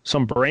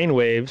some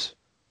brainwaves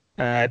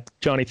at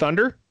Johnny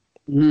Thunder.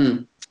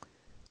 Mm.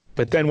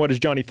 But then what does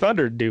Johnny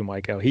Thunder do,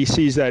 Michael? He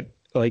sees that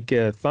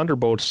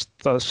Thunderbolt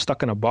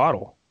stuck in a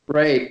bottle.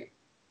 Right.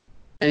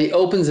 And he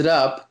opens it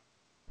up.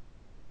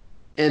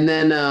 And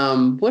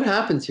then what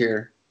happens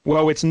here?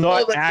 Well, it's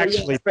not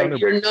actually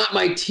Thunderbolt. You're not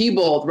my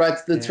T-Bolt. Right?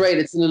 That's right.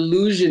 It's an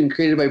illusion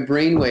created by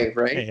Brainwave,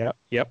 right? Yeah.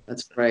 Yep.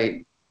 That's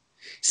right.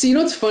 See, you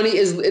know what's funny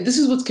is this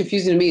is what's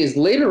confusing to me is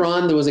later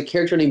on there was a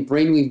character named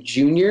Brainwave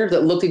Jr.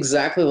 that looked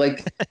exactly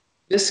like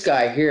this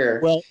guy here.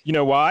 Well, you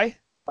know why?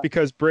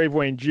 Because Brave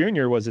Wayne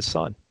Jr. was his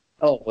son.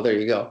 Oh, well, there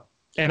you go.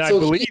 And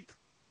so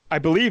I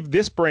believe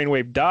this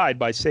Brainwave died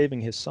by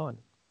saving his son.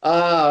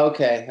 Ah,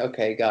 okay.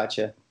 Okay,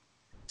 gotcha.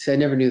 See, I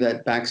never knew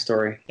that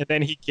backstory. And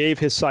then he gave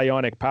his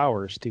psionic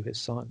powers to his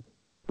son.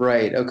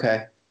 Right,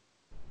 okay.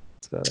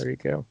 So there you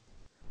go.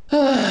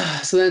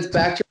 So then it's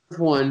back to Earth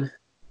 1.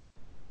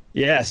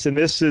 Yes, and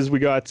this is, we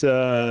got,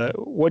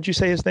 what'd you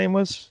say his name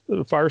was?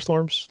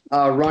 Firestorm's?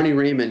 Ronnie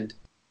Raymond.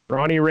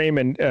 Ronnie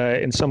Raymond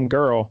and some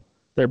girl.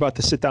 They're about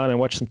to sit down and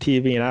watch some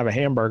TV and have a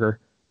hamburger.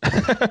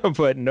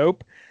 But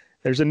nope.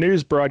 There's a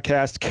news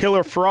broadcast.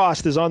 Killer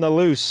Frost is on the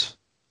loose.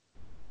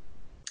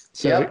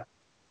 So, yep.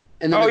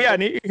 And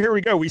here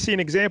we go. We see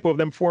an example of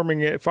them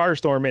forming a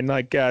firestorm,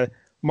 and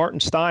Martin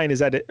Stein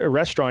is at a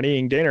restaurant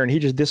eating dinner, and he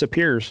just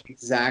disappears.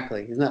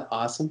 Exactly. Isn't that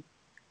awesome?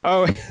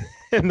 Oh,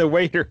 and the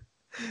waiter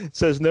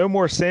says, no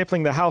more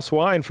sampling the house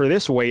wine for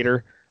this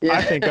waiter. Yeah.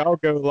 I think I'll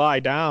go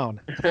lie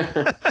down.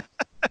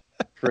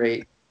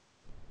 Great.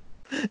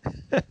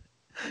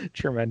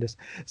 Tremendous.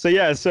 So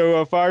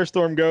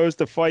Firestorm goes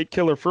to fight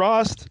Killer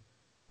Frost,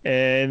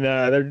 and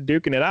they're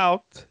duking it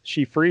out.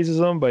 She freezes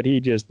him, but he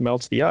just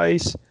melts the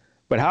ice.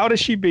 But how does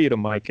she beat him,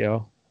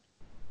 Michael?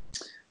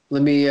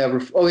 Let me.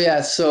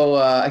 So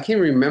I can't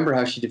remember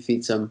how she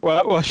defeats him.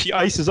 Well, she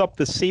ices up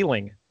the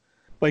ceiling.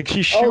 Like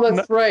she's shooting. Oh,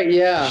 that's right.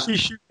 Yeah. She's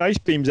shooting ice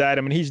beams at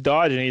him, and he's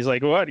dodging. He's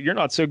like, "What? You're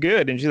not so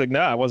good." And she's like,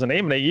 "Nah, I wasn't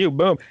aiming at you."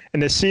 Boom,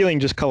 and the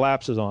ceiling just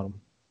collapses on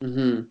him.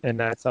 Mm-hmm. And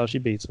that's how she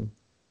beats him.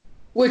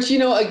 Which,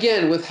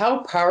 again, with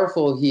how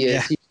powerful he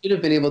is, he should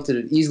have been able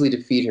to easily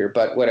defeat her.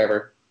 But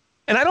whatever.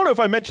 And I don't know if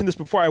I mentioned this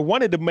before. I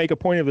wanted to make a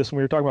point of this when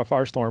we were talking about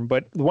Firestorm,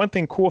 but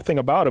the cool thing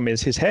about him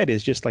is his head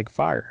is just like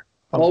fire.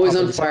 Always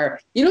on fire.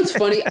 You know what's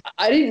funny?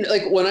 I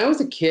didn't when I was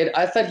a kid,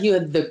 I thought he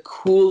had the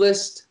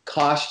coolest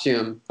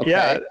costume. Okay?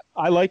 Yeah,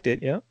 I liked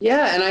it. Yeah.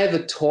 Yeah, and I have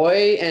the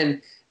toy,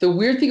 and the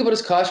weird thing about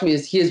his costume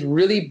is he has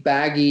really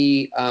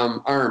baggy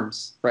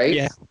arms, right?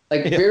 Yeah.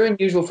 Very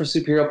unusual for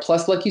superhero.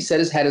 Plus, like you said,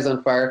 his head is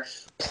on fire.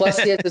 Plus,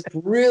 he has this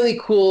really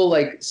cool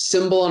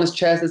symbol on his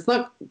chest. It's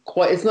not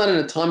an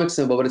atomic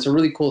symbol, but it's a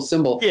really cool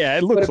symbol. Yeah,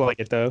 it looks like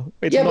it though.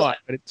 It's not,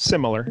 but it's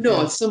similar.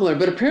 No, it's similar.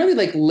 But apparently,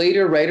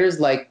 later writers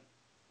like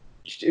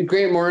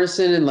Grant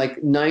Morrison and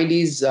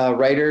 90s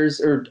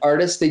writers or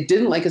artists, they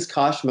didn't like his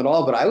costume at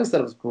all. But I always thought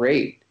it was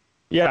great.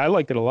 Yeah, I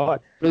liked it a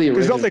lot. Really,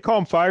 because don't they call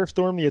him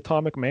Firestorm, the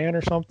Atomic Man,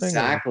 or something?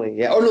 Exactly.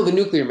 Yeah. Oh no, the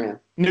Nuclear Man.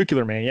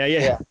 Nuclear Man.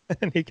 Yeah.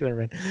 Nuclear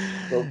Man.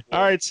 So cool.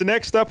 All right. So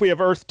next up, we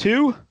have Earth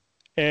 2.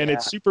 And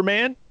it's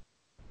Superman,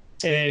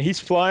 and he's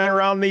flying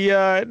around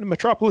the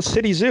Metropolis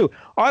City Zoo.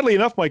 Oddly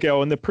enough,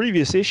 Michael, in the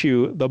previous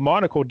issue, the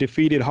Monocle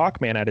defeated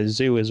Hawkman at a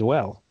zoo as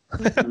well,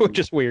 which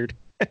is weird.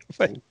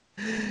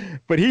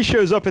 But he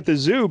shows up at the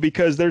zoo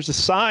because there's a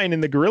sign in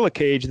the gorilla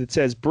cage that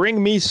says,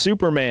 "Bring me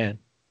Superman."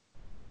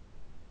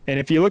 And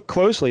if you look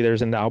closely,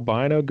 there's an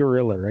albino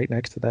gorilla right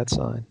next to that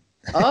sign.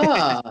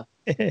 Ah.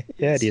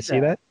 Yeah, do you see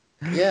that?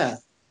 Yeah.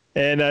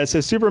 And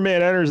so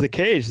Superman enters the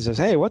cage and says,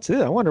 "Hey, what's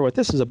this? I wonder what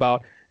this is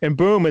about." And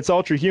boom, it's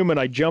Ultra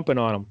Human jumping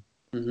on him.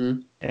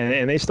 And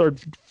they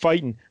start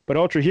fighting. But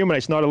Ultra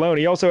Humanite's not alone.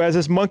 He also has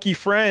his monkey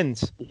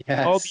friends.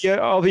 Yes.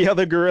 All the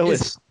other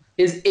gorillas.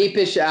 His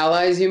apish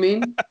allies, you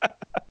mean?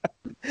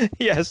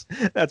 Yes,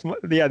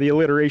 the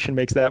alliteration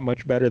makes that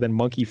much better than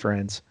monkey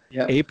friends.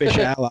 Yep. Apish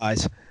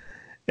allies.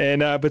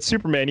 And but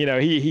Superman,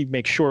 he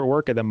makes short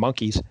work of the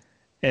monkeys.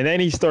 And then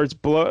he starts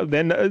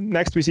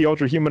next we see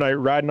Ultra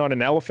Humanite riding on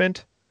an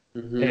elephant.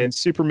 And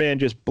Superman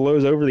just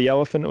blows over the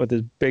elephant with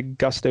his big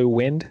gusto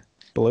wind,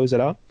 blows it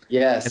up.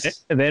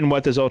 Yes. And then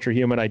what does Ultra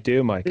Humanite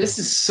do, Mike? This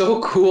is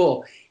so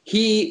cool.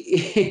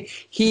 He's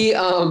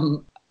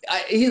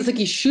like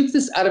he shoots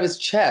this out of his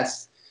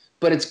chest,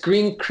 but it's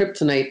green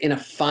kryptonite in a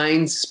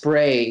fine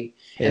spray.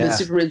 And then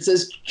Superman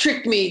says,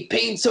 "Tricked me,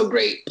 pain so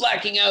great,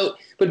 blacking out."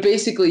 But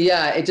basically,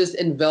 it just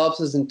envelops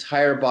his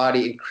entire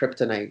body in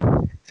kryptonite.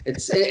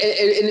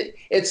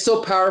 It's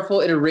so powerful,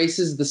 it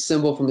erases the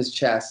symbol from his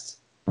chest.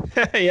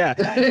 Yeah.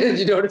 Did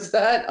you notice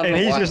that? And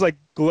he's just like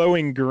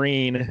glowing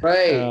green.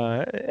 Right.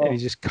 And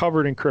he's just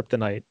covered in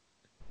kryptonite.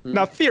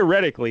 Now,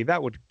 theoretically,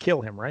 that would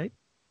kill him, right?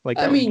 Like,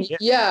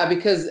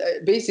 because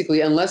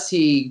basically, unless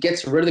he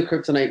gets rid of the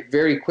kryptonite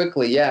very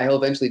quickly, he'll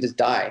eventually just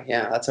die.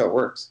 Yeah, that's how it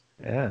works.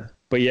 Yeah.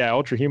 But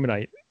Ultra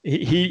Humanite,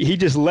 he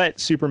just let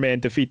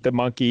Superman defeat the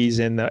monkeys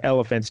and the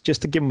elephants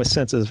just to give him a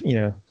sense of,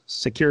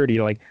 security.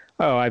 Like,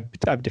 oh,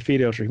 I've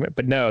defeated Ultra Humanite.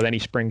 But no, then he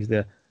springs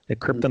the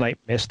kryptonite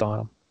mist on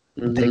him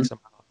and takes him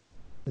out.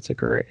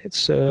 It's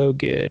so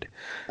good.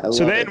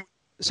 So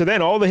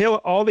then all the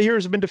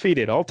heroes have been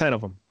defeated, all 10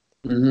 of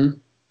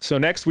them. So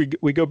next we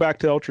go back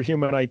to Ultra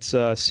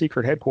Humanite's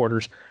secret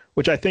headquarters,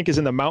 which I think is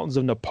in the mountains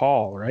of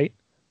Nepal, right?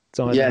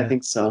 I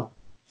think so.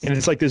 And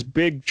it's like this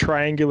big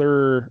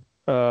triangular,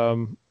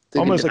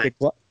 almost like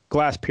a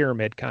glass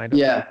pyramid kind of.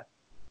 Yeah.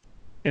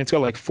 And it's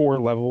got like 4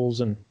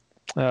 levels and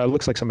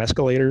looks like some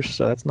escalators,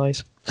 so that's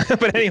nice.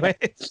 But anyway,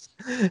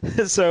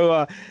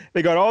 so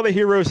they got all the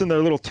heroes in their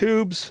little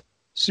tubes.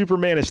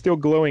 Superman is still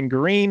glowing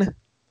green.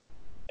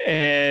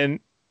 And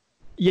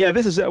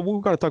this is,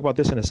 we've got to talk about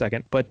this in a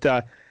second.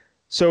 But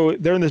so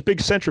they're in this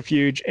big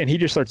centrifuge, and he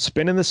just starts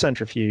spinning the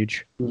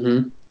centrifuge.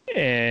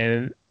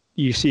 And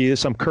you see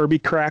some Kirby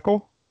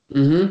crackle.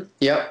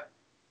 Yep.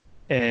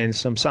 And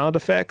some sound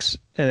effects,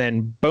 and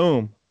then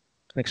boom,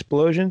 an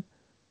explosion,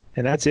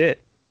 and that's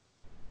it.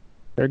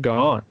 They're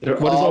gone.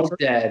 They're all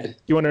dead.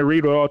 You want to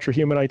read what Ultra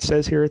Humanite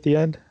says here at the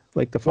end?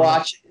 Like the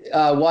watch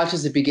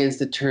as it begins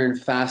to turn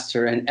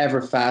faster and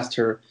ever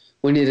faster.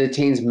 When it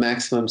attains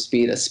maximum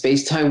speed, a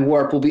space-time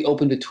warp will be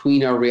opened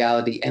between our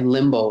reality and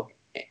limbo.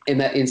 In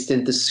that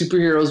instant, the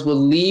superheroes will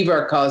leave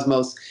our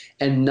cosmos,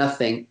 and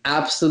nothing,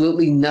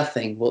 absolutely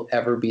nothing, will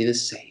ever be the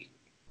same.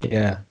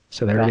 Yeah,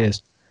 so there it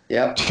is.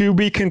 Yep. To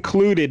be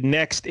concluded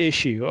next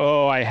issue.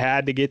 Oh, I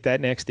had to get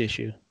that next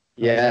issue.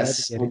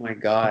 Yes. Oh, my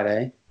God,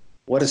 eh?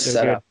 What a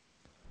setup.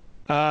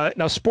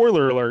 Now,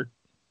 spoiler alert.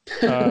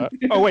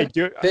 Wait.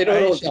 They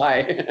don't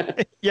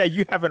die. Yeah,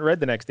 you haven't read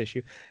the next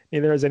issue.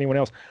 Neither has anyone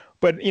else.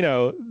 But,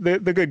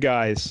 the good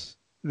guys,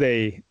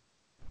 they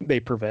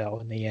prevail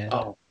in the end,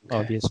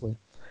 obviously.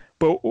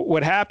 But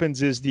what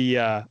happens is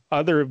the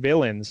other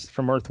villains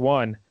from Earth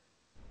 1,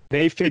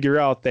 they figure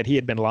out that he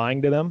had been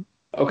lying to them.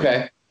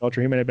 Okay.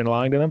 Ultra Human had been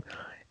lying to them.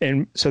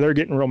 And so they're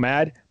getting real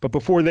mad. But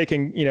before they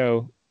can,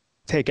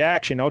 take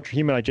action, Ultra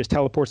Humanite just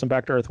teleports them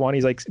back to Earth 1.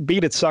 He's like,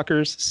 "Beat it,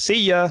 suckers. See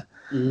ya."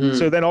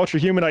 So then Ultra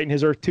Humanite and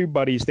his Earth 2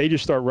 buddies, they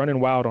just start running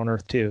wild on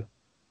Earth 2.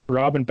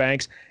 Robbing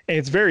banks. And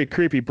it's very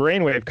creepy.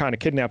 Brainwave kind of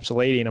kidnaps a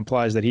lady and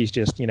implies that he's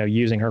just,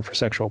 using her for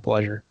sexual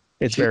pleasure.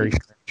 It's very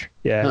strange.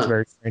 Yeah, it's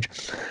very strange.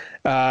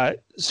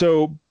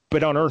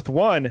 But on Earth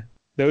 1,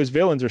 those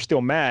villains are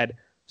still mad.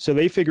 So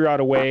they figure out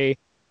a way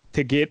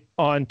to get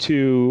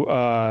onto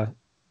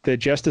the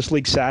Justice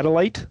League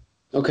satellite.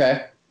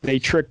 Okay. They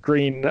trick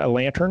Green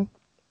Lantern.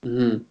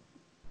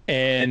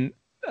 And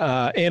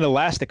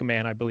Elastic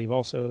Man, I believe,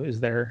 also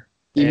is there.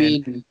 You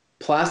mean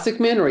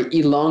Plastic Man or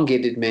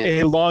Elongated Man?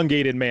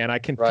 Elongated Man. I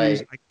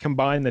confused. I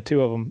combined the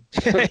two of them.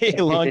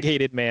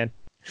 Elongated Man.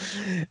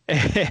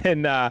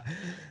 And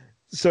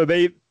so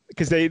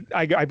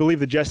I believe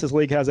the Justice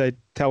League has a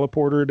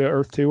teleporter to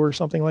Earth 2 or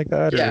something like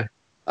that. Yeah.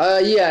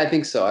 Yeah, I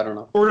think so. I don't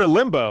know. Or to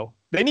Limbo.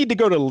 They need to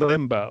go to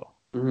Limbo.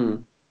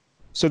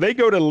 So they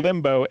go to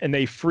Limbo and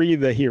they free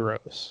the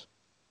heroes.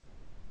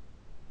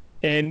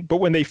 But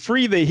when they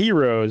free the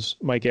heroes,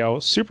 Michael,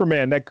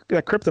 Superman, that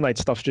kryptonite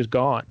stuff's just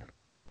gone.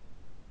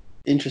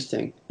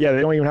 Interesting. Yeah,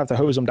 they don't even have to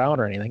hose them down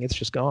or anything. It's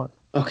just gone.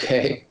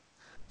 Okay.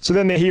 So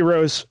then the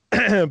heroes,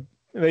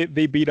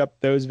 they beat up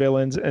those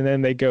villains, and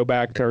then they go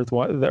back to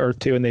Earth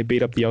 2, and they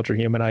beat up the Ultra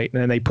Humanite,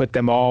 and then they put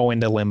them all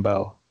into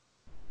Limbo.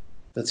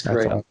 That's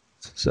great.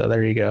 So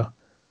there you go.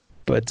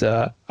 But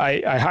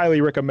I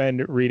highly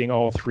recommend reading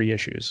all 3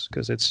 issues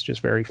because it's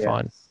just very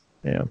fun.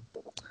 Yeah.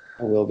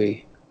 I will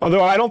be.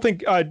 Although I don't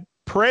think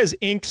Perez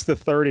inks the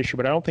 3rd issue,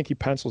 but I don't think he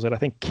pencils it. I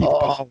think Keith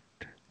Pollard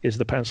is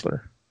the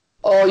penciler.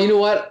 Oh, you know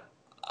what?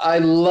 I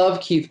love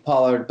Keith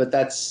Pollard, but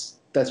that's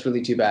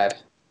really too bad.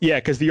 Yeah,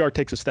 because the art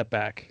takes a step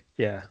back.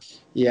 Yeah.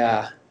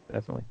 Yeah.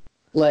 Definitely.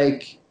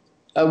 Like,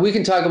 We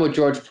can talk about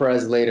George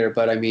Perez later,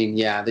 but I mean,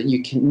 yeah, that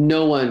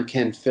no one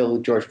can fill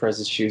George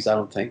Perez's shoes. I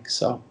don't think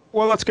so.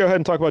 Well, let's go ahead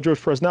and talk about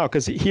George Perez now,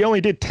 because he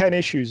only did 10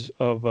 issues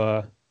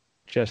of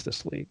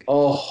Justice League.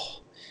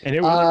 Oh, and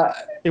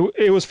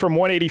it was from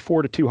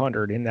 184 to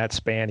 200 in that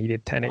span. He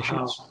did 10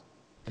 issues.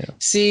 Yeah.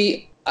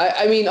 See,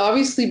 I mean,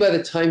 obviously by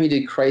the time he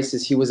did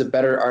Crisis, he was a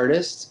better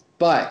artist,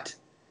 but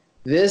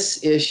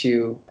this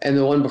issue and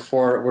the one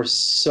before were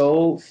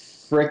so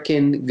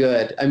freaking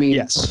good. I mean,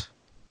 yes.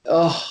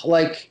 Oh,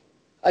 like,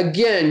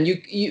 again,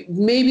 you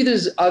maybe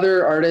there's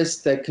other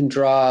artists that can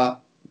draw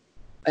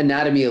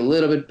anatomy a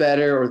little bit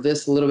better, or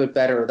this a little bit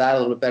better, or that a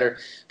little bit better.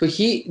 But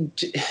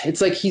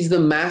it's like he's the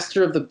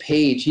master of the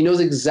page. He knows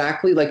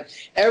exactly, like,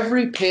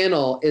 every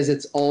panel is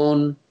its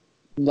own,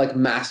 like,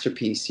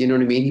 masterpiece. You know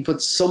what I mean? He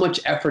puts so much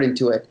effort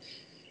into it.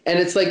 And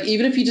it's like,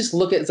 even if you just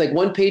look at, it's like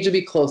one page will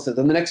be closer,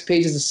 then the next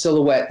page is a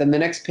silhouette, then the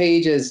next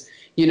page is,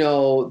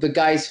 the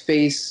guy's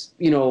face,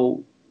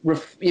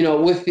 with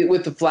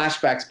the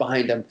flashbacks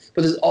behind him,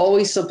 but there's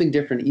always something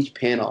different each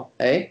panel,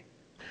 eh?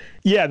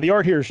 Yeah, the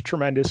art here is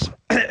tremendous.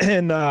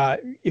 And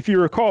if you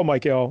recall,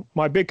 Michael,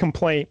 my big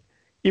complaint,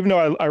 even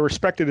though I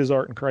respected his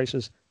art in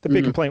Crisis, the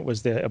big complaint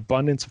was the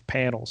abundance of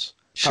panels.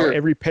 Sure. How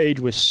every page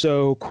was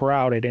so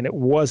crowded and it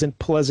wasn't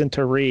pleasant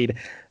to read.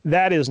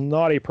 That is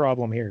not a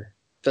problem here.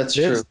 That's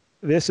true.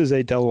 This is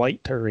a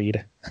delight to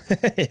read.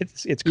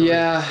 It's great.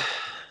 Yeah.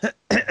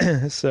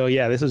 So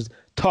yeah, this is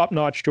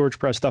top-notch George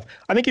Perez stuff.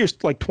 I think he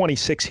was like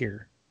 26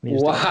 here.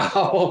 Wow!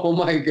 Oh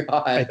my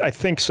God! I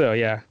think so.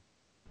 Yeah.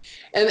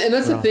 And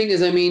that's the thing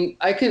is, I mean,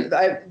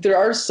 there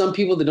are some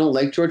people that don't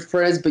like George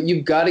Perez, but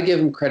you've got to give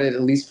him credit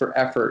at least for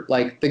effort.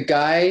 Like, the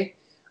guy,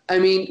 I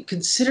mean,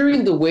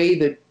 considering the way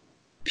that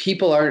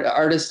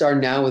artists are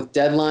now with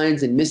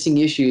deadlines and missing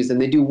issues, and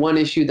they do one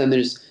issue, then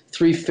there's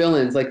 3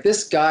 fill-ins. Like,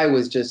 this guy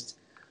was just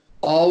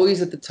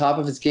always at the top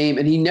of his game,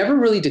 and he never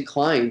really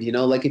declined.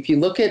 Like, if you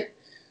look at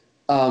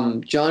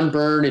John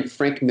Byrne and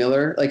Frank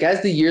Miller, like,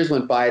 as the years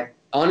went by,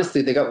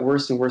 honestly, they got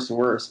worse and worse and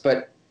worse.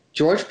 But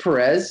George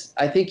Perez,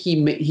 I think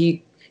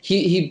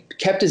he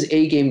kept his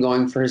A game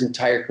going for his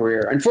entire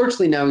career.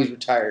 Unfortunately, now he's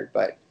retired.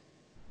 But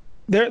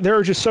there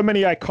are just so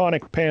many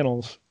iconic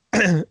panels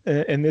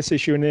in this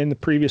issue and in the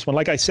previous one.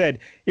 Like I said,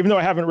 even though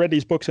I haven't read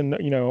these books in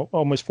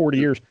almost 40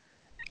 years,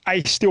 I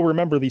still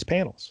remember these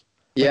panels.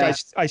 Yeah, like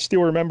I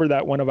still remember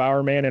that one of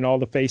Hourman and all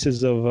the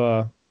faces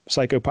of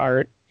Psycho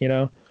Pirate.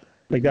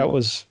 Like that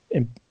was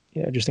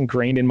just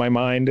ingrained in my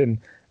mind, and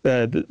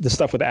the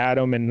stuff with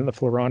Adam and the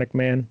Floronic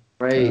Man.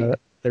 Right.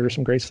 There was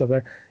some great stuff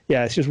there.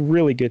 Yeah, it's just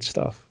really good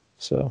stuff.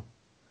 So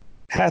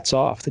hats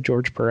off to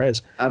George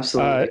Perez.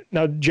 Absolutely.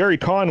 Now, Jerry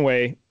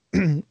Conway,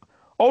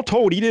 all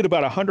told, he did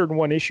about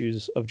 101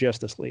 issues of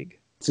Justice League.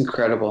 It's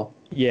incredible.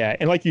 Yeah,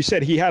 and like you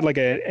said, he had like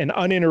an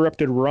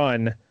uninterrupted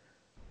run,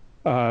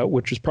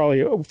 which was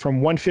probably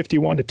from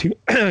 151 to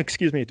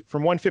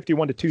from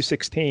 151 to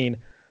 216.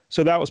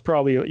 So that was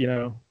probably,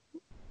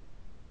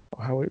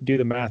 how we do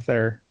the math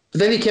there.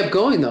 But then he kept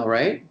going though,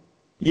 right?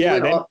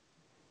 Yeah.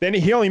 Then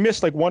he only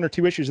missed like 1 or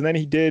 2 issues, and then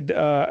he did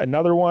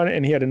another one,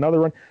 and he had another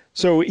one.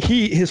 So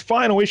his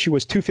final issue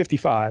was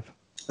 255.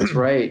 That's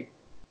right.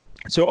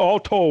 So all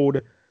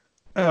told,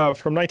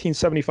 from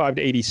 1975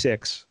 to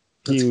 86.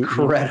 That's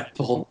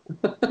incredible.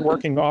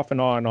 Working off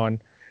and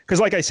on. Because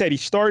like I said, he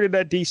started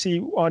at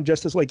DC on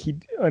Justice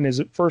League on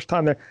his first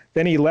time there.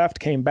 Then he left,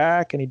 came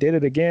back, and he did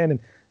it again. And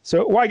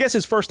so, I guess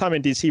his first time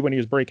in DC when he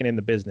was breaking in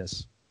the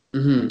business.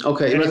 Mm-hmm.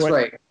 Okay, that's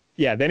right.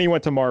 Yeah, then he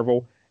went to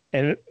Marvel.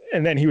 And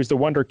then he was the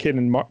Wonder Kid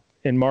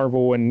in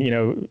Marvel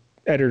and,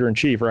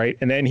 editor-in-chief, right?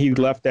 And then he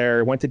left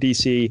there, went to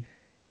DC,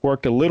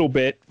 worked a little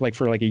bit, like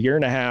for like a year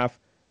and a half,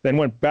 then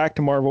went back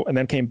to Marvel, and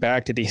then came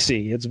back to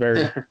DC. It's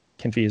very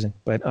confusing.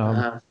 But,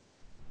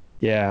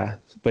 yeah.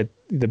 But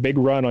the big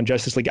run on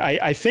Justice League,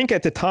 I think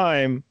at the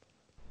time,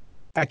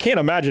 I can't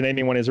imagine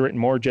anyone has written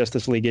more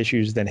Justice League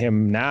issues than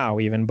him now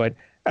even. But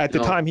at the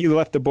time he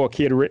left the book,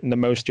 he had written the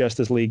most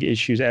Justice League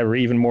issues ever,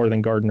 even more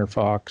than Gardner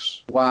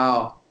Fox.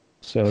 Wow.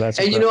 So that's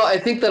I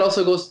think that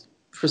also goes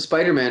for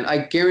Spider-Man.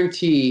 I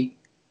guarantee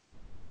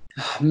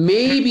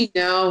maybe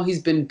now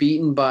he's been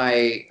beaten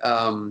by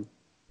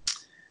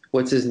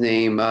what's his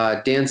name,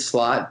 Dan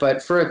Slott,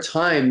 but for a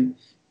time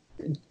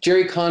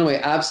Jerry Conway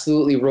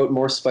absolutely wrote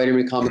more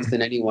Spider-Man comics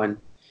than anyone,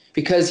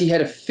 because he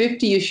had a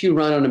 50-issue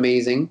run on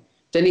Amazing,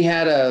 then he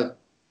had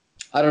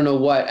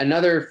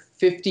another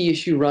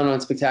 50-issue run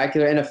on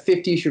Spectacular, and a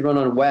 50-issue run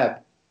on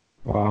Web.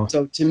 Wow.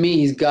 So to me,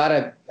 he's got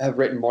to have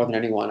written more than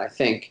anyone, I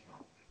think.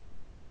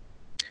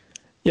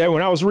 Yeah,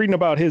 when I was reading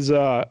about his,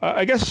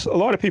 I guess a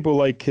lot of people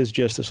like his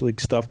Justice League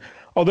stuff.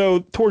 Although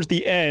towards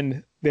the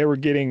end, they were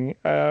getting,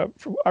 I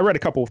read a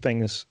couple of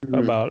things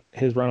about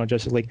his run on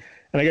Justice League.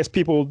 And I guess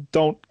people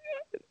don't,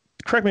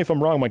 correct me if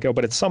I'm wrong, Michael,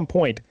 but at some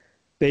point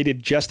they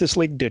did Justice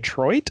League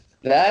Detroit.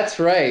 That's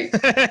right.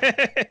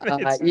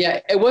 Yeah,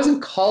 it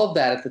wasn't called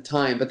that at the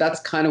time, but that's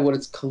kind of what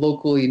it's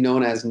colloquially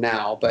known as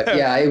now. But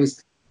yeah, it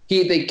was,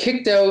 they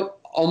kicked out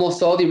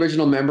almost all the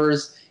original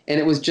members, and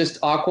it was just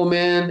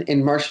Aquaman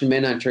and Martian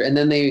Manhunter. And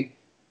then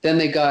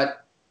they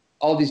got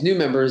all these new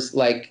members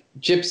like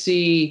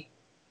Gypsy,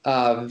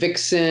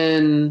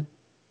 Vixen,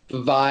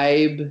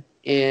 Vibe,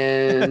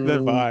 and The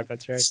Vibe,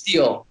 that's right.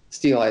 Steel,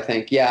 I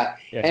think. Yeah.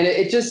 And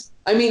it just,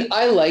 I mean,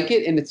 I like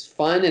it and it's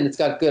fun and it's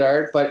got good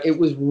art, but it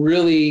was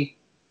really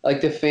like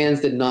the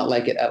fans did not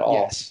like it at all.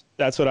 Yes,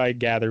 that's what I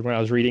gathered when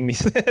I was reading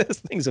these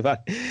things about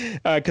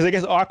it. Because I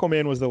guess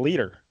Aquaman was the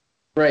leader.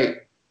 Right.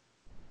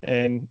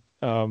 And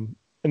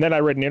then I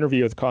read an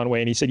interview with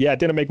Conway and he said, yeah, it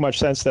didn't make much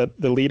sense that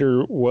the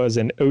leader was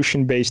an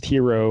ocean-based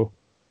hero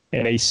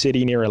in a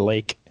city near a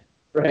lake.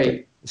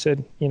 Right. He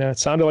said, it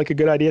sounded like a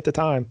good idea at the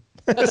time.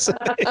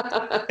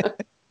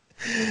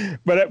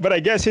 But I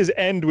guess his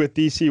end with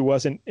DC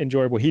wasn't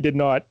enjoyable. He did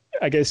not.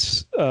 I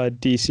guess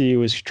DC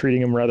was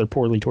treating him rather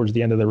poorly towards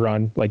the end of the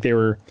run. Like they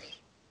were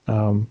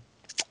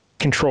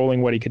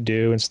controlling what he could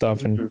do and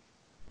stuff. And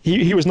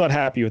he was not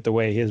happy with the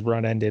way his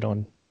run ended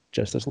on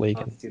Justice League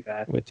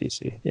with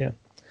DC. Yeah.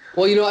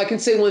 Well, I can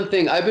say one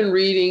thing. I've been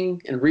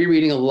reading and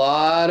rereading a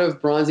lot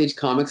of Bronze Age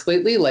comics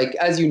lately. Like,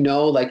 as you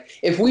know, like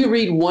if we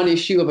read one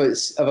issue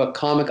of a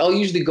comic, I'll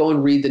usually go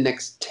and read the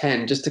next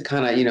 10 just to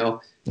kind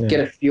of, get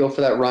a feel for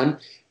that run.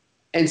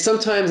 And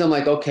sometimes I'm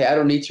like, okay, I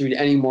don't need to read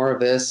any more of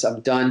this. I'm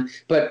done.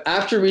 But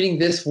after reading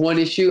this one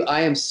issue,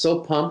 I am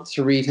so pumped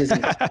to read his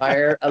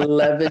entire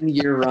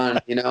 11-year run.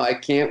 I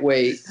can't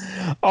wait.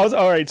 All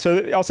right.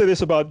 So I'll say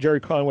this about Jerry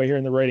Conway here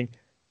in the writing.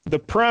 The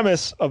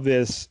premise of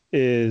this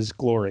is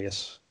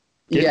glorious.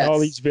 Getting all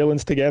these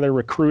villains together,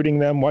 recruiting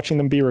them, watching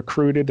them be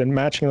recruited and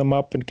matching them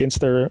up against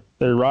their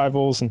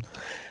rivals. And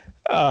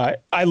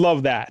I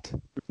love that.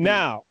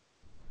 Now,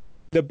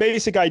 the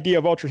basic idea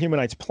of Ultra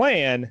Humanite's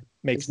plan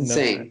makes no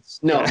sense.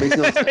 No, it makes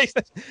no sense.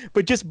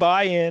 But just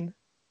buy in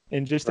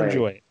and just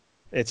enjoy it.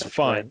 It's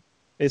fun. Right.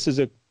 This is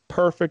a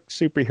perfect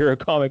superhero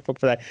comic book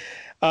for that.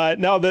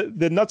 Now,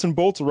 the nuts and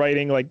bolts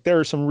writing, like there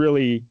are some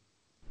really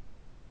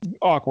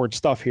awkward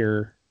stuff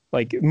here.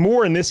 Like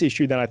more in this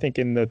issue than I think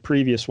in the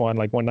previous one,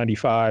 like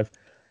 195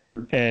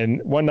 and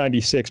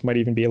 196 might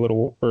even be a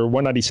little, or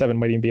 197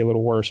 might even be a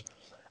little worse.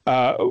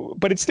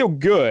 But it's still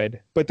good.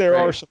 But there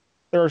are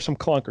some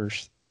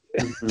clunkers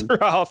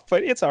throughout.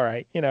 But it's all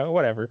right,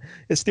 whatever.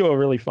 It's still a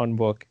really fun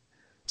book,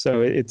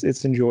 so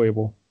it's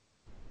enjoyable.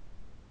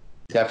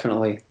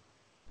 Definitely.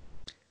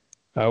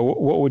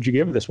 What would you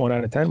give this 1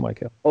 out of 10,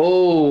 Michael?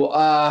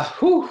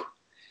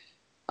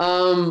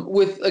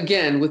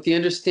 With the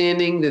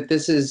understanding that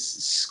this is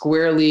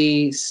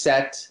squarely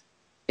set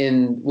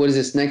in, what is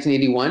this,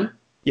 1981?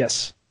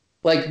 Yes.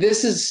 Like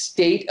this is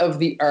state of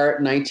the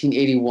art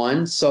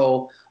 1981.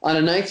 So on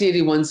a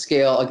 1981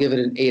 scale, I'll give it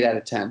an 8 out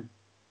of 10.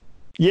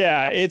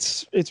 Yeah,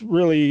 it's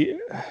really,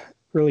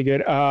 really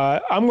good.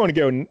 I'm going to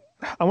go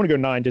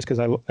 9 just because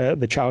I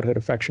the childhood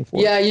affection for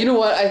it. Yeah, you know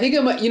what? I think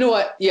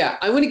Yeah,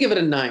 I'm going to give it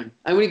a 9.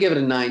 I'm going to give it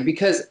a 9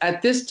 because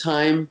at this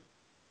time,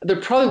 there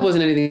probably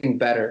wasn't anything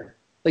better.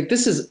 Like,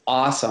 this is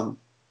awesome.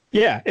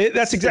 Yeah,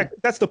 that's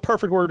the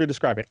perfect word to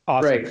describe it.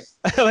 Awesome.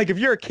 Right. Like, if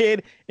you're a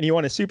kid and you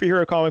want a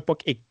superhero comic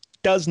book, it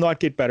does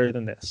not get better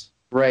than this.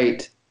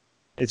 Right.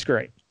 It's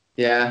great.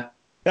 Yeah.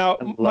 Now,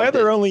 my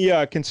other only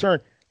concern,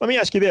 let me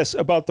ask you this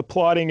about the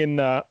plotting and,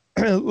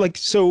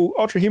 so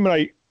Ultra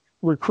Humanite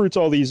recruits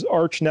all these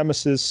arch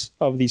nemesis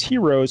of these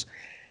heroes.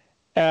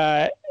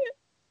 But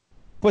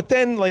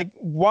then,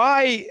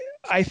 why?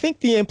 I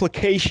think the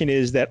implication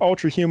is that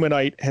Ultra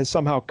Humanite has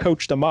somehow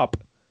coached them up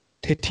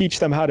to teach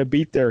them how to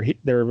beat their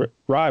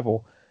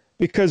rival,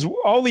 because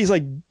all these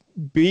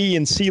B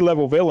and C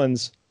level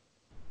villains,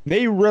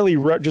 they really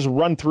just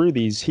run through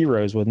these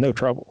heroes with no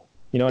trouble.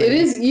 You know what I mean?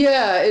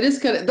 It is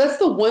kind of, that's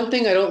the one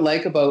thing I don't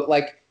like about,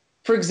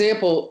 for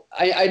example,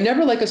 I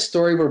never like a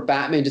story where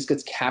Batman just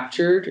gets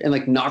captured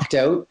and knocked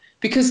out,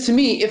 because to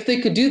me, if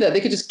they could do that, they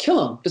could just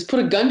kill him, just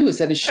put a gun to his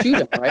head and shoot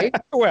him, right?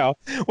 well,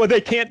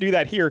 they can't do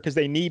that here because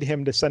they need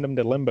him to send him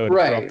to Limbo to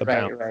put up the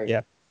bounce. Right.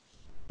 Yeah.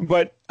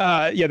 But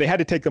they had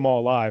to take them all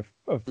alive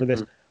for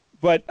this.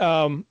 But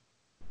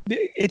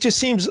it just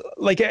seems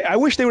like I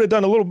wish they would have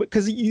done a little bit,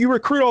 because you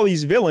recruit all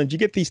these villains, you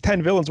get these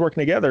 10 villains working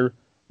together,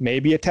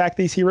 maybe attack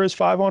these heroes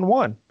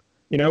 5-on-1.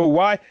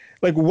 Why?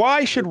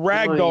 Why should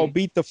Ragdoll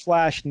beat the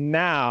Flash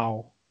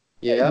now?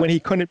 Yeah. When he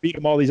couldn't beat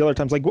him all these other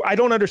times? I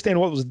don't understand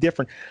what was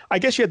different. I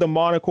guess you had the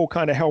Monocle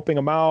kind of helping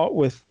him out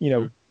with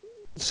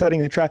setting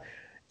the trap.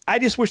 I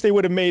just wish they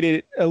would have made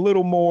it a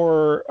little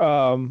more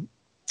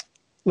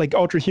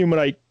Ultra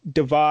Humanite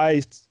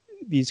devised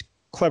these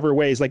clever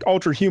ways.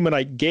 Ultra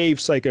Humanite gave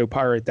Psycho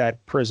Pirate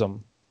that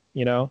prism,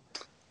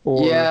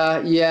 Or,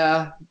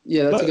 yeah,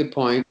 that's a good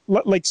point.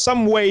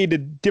 Some way to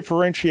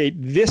differentiate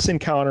this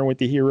encounter with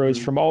the heroes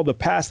from all the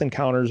past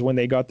encounters when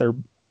they got their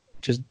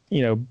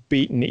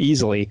beaten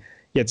easily.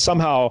 Yet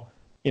somehow,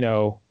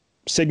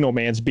 Signal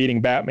Man's beating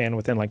Batman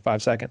within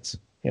 5 seconds.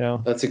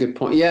 That's a good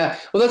point. Yeah,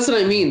 well, that's what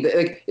I mean.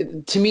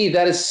 To me,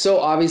 that is so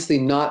obviously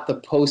not the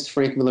post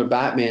Frank Miller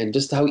Batman.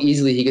 Just how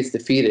easily he gets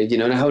defeated,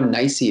 and how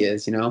nice he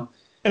is, And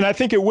I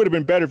think it would have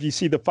been better if you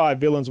see the 5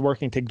 villains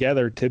working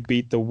together to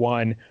beat the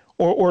one,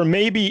 or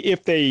maybe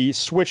if they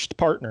switched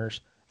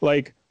partners.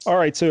 all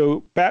right,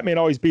 so Batman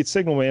always beats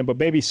Signal Man, but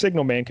maybe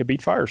Signal Man could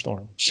beat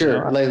Firestorm.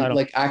 Sure,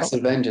 like Acts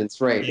of Vengeance,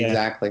 right? Yeah.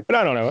 Exactly. But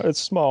I don't know. It's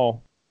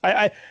small.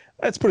 I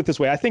let's put it this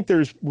way. I think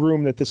there's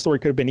room that the story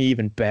could have been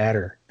even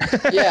better.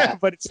 Yeah,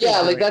 but it's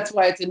like that's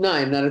why it's a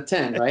 9, not a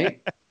 10,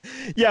 right?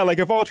 Yeah, like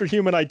if Ultra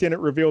Human I didn't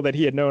reveal that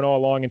he had known all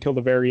along until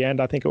the very end,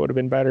 I think it would have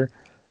been better.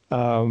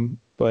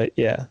 But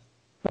yeah,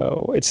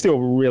 it's still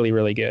really,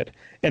 really good.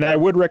 And I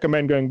would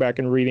recommend going back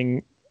and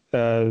reading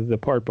the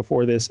part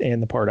before this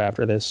and the part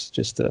after this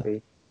just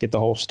to get the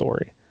whole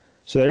story.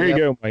 So there you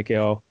go,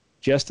 Michael.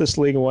 Justice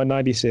League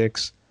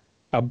 196,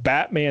 a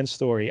Batman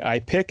story. I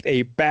picked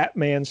a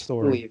Batman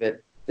story. Believe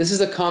it. This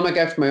is a comic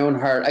after my own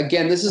heart.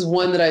 Again, this is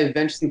one that I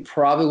eventually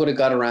probably would have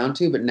got around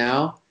to, but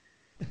now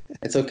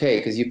it's okay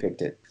because you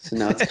picked it. So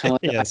now it's kind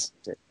of like yes. I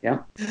picked it. Yeah.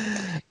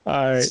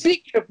 All right.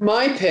 Speaking of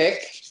my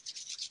pick,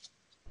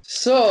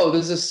 so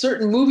there's a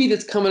certain movie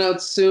that's coming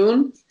out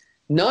soon.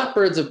 Not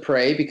Birds of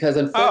Prey, because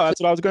unfortunately... Oh,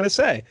 that's what I was going to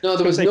say. No,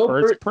 there was no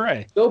Birds of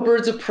Prey. No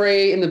Birds of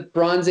Prey in the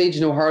Bronze Age,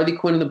 no Harley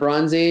Quinn in the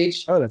Bronze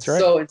Age. Oh, that's right.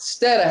 So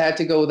instead, I had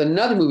to go with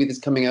another movie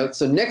that's coming out.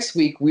 So next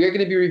week, we are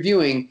going to be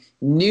reviewing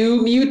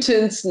New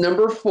Mutants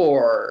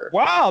 #4.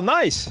 Wow,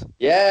 nice.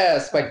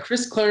 Yes, by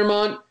Chris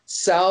Claremont,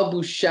 Sal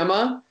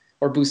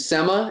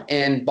Buscema,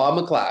 and Bob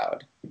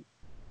McLeod.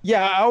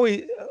 Yeah,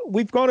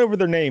 we've gone over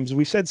their names.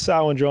 We said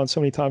Sal and John so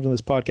many times on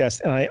this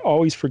podcast, and I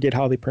always forget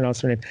how they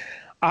pronounce their name.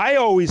 I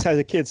always, as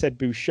a kid, said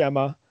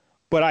Buscema,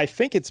 but I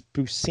think it's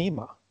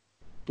Buscema.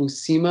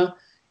 Buscema?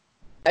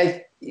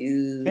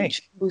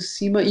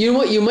 Buscema? You know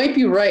what? You might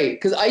be right,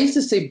 because I used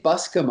to say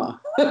Buscema.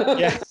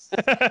 Yeah.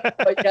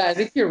 But yeah, I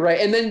think you're right.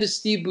 And then to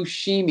Steve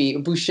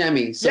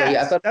Buscemi. So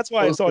yeah, I thought that's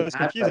why it's always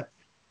confusing.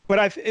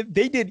 But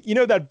they did,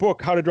 that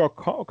book, How to Draw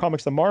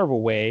Comics the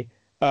Marvel Way,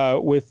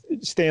 with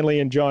Stan Lee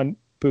and John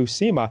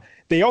Buscema.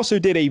 They also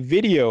did a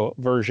video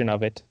version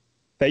of it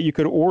that you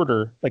could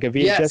order, like a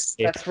VHS. Yes,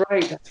 that's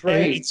right.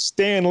 And it's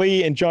Stan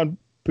Lee and John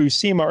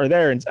Buscema are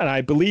there, and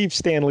I believe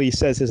Stan Lee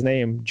says his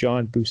name,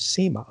 John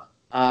Buscema.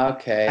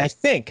 Okay. I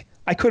think.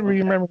 I couldn't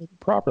remember it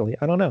properly.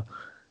 I don't know.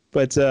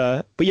 But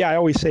yeah, I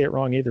always say it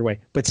wrong either way.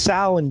 But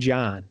Sal and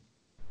John,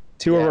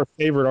 two of our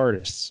favorite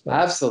artists.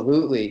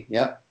 Absolutely.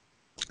 Yep.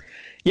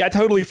 Yeah, I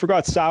totally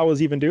forgot Sal was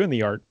even doing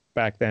the art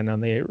back then on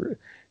the,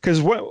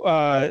 because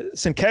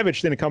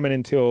Sienkiewicz didn't come in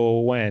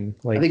until when?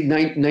 I think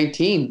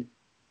 19.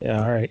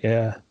 Yeah. All right.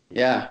 Yeah.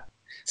 Yeah.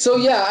 So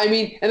yeah, I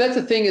mean, and that's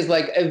the thing is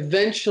like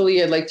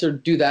eventually I'd like to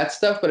do that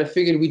stuff, but I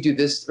figured we'd do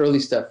this early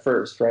stuff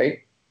first, right?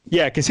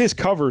 Yeah, because his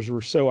covers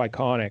were so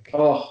iconic.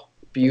 Oh,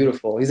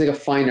 beautiful. He's like a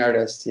fine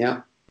artist.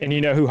 Yeah. And you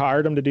know who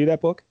hired him to do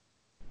that book?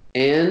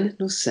 Ann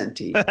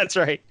Nocenti. That's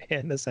right.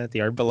 Ann Nocenti,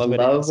 our beloved.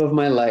 Love of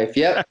my life.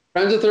 Yep.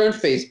 Friends with her on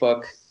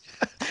Facebook.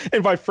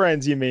 And by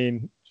friends, you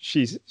mean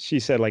she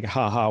said like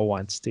haha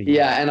once to you.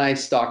 Yeah, and I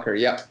stalk her.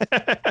 Yep.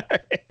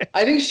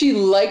 I think she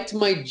liked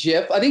my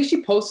GIF. I think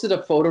she posted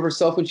a photo of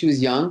herself when she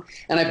was young,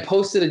 and I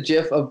posted a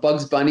GIF of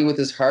Bugs Bunny with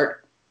his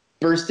heart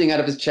bursting out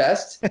of his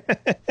chest,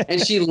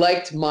 and she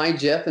liked my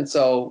GIF, and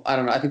so I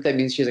don't know. I think that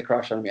means she has a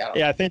crush on me.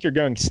 I think you're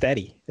going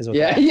steady. Is what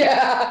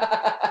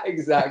yeah,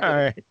 exactly. All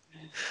right.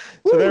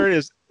 So there it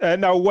is.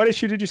 Now, what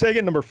issue did you say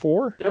again?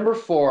 #4?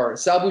 #4.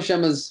 Sal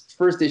Buscema's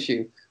first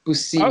issue.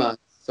 Buscema.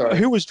 Sorry.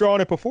 Who was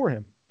drawing it before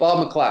him?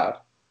 Bob McLeod.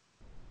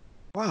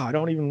 Wow, I'm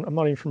not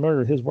even familiar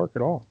with his work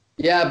at all.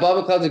 Yeah,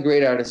 Bob McLeod's a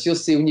great artist. You'll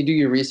see when you do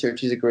your research,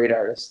 he's a great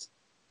artist.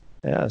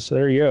 Yeah, so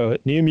there you go.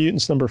 New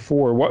Mutants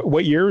 #4.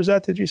 What year was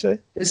that, did you say?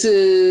 This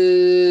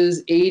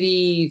is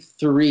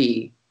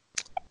 83.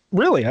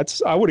 Really?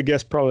 I would have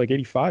guessed probably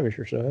like 85-ish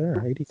or so.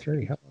 Yeah,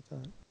 83. How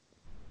about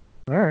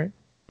that? All right.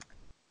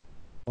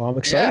 Well, I'm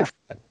excited for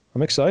that.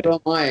 I'm excited.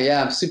 So am I.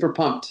 Yeah, I'm super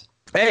pumped.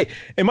 Hey,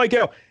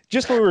 Michael,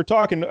 just when we were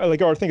talking, I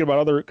was thinking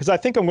about because I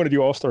think I'm going to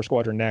do All-Star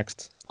Squadron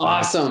next.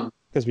 Awesome.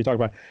 Because we talked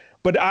about it.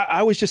 But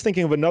I was just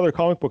thinking of another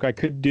comic book I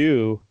could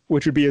do,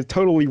 which would be a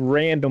totally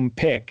random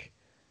pick.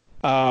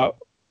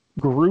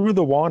 Gru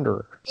the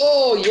Wanderer.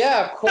 Oh,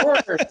 yeah, of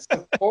course.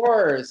 Of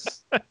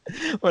course.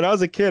 When I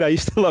was a kid, I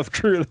used to love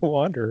Gru the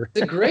Wanderer.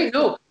 It's a great,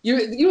 you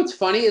know what's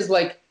funny is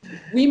like,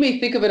 we may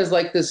think of it as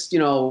like this,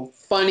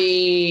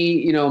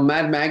 funny,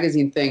 Mad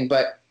Magazine thing,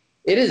 but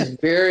it is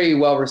very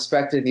well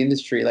respected in the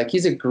industry. Like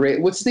he's a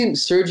great, what's his name?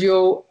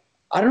 Sergio,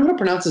 I don't know how to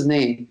pronounce his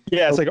name.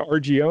 Yeah, it's like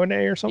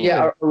Argione or something.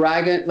 Yeah,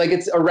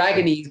 it's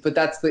Aragonese, but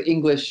that's the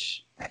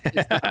English.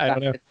 I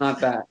don't know. It's not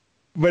that.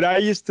 But I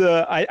used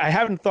to, I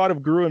haven't thought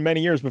of Gru in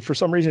many years, but for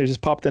some reason it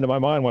just popped into my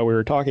mind while we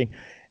were talking.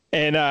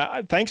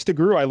 And thanks to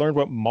Gru, I learned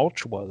what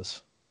mulch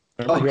was.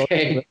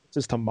 Okay.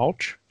 Just to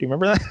mulch. Do you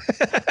remember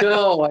that?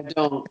 No, I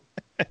don't.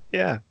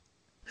 Yeah.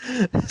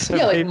 So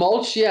yeah, like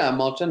mulch. Yeah,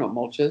 mulch. I know what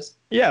mulch is.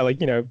 Yeah,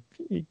 like,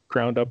 you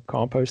ground up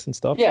compost and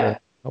stuff. Yeah.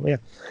 Yeah.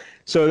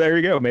 So there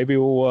you go. Maybe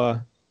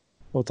we'll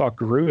talk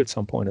Gru at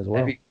some point as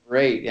well. That'd be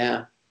great.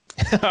 Yeah.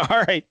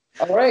 All right.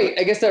 All right.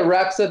 I guess that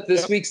wraps up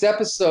this week's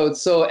episode.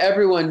 So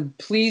everyone,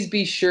 please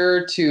be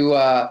sure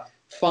to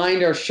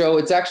find our show.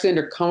 It's actually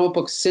under Comic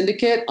Book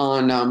Syndicate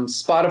on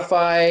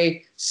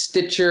Spotify,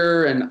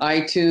 Stitcher and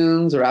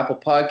iTunes or Apple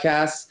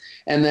Podcasts.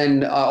 And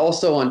then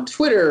also on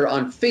Twitter,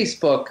 on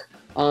Facebook,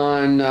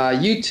 on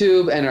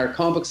YouTube, and our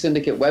Comic Book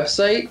Syndicate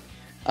website.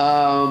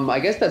 I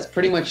guess that's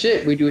pretty much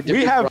it. We do a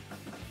different.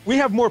 We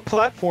have more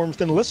platforms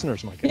than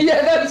listeners, Mike.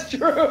 Yeah, that's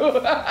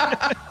true.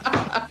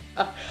 I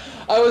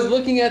was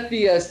looking at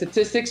the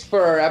statistics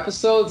for our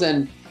episodes,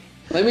 and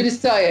let me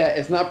just tell you,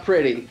 it's not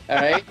pretty. All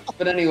right,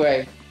 but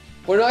anyway,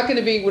 we're not going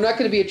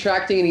to be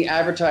attracting any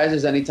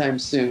advertisers anytime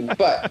soon.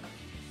 But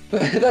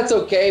that's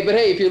okay. But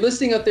hey, if you're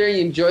listening out there and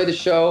you enjoy the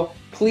show,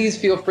 please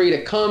feel free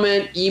to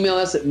comment, email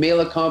us at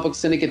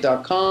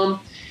mail@comicbooksyndicate.com.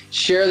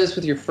 Share this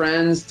with your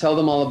friends. Tell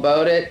them all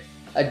about it.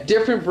 A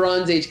different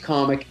Bronze Age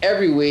comic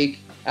every week.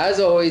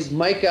 As always,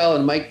 Mike L.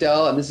 and Mike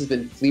Dell, and this has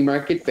been Flea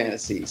Market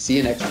Fantasy. See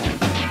you next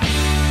time.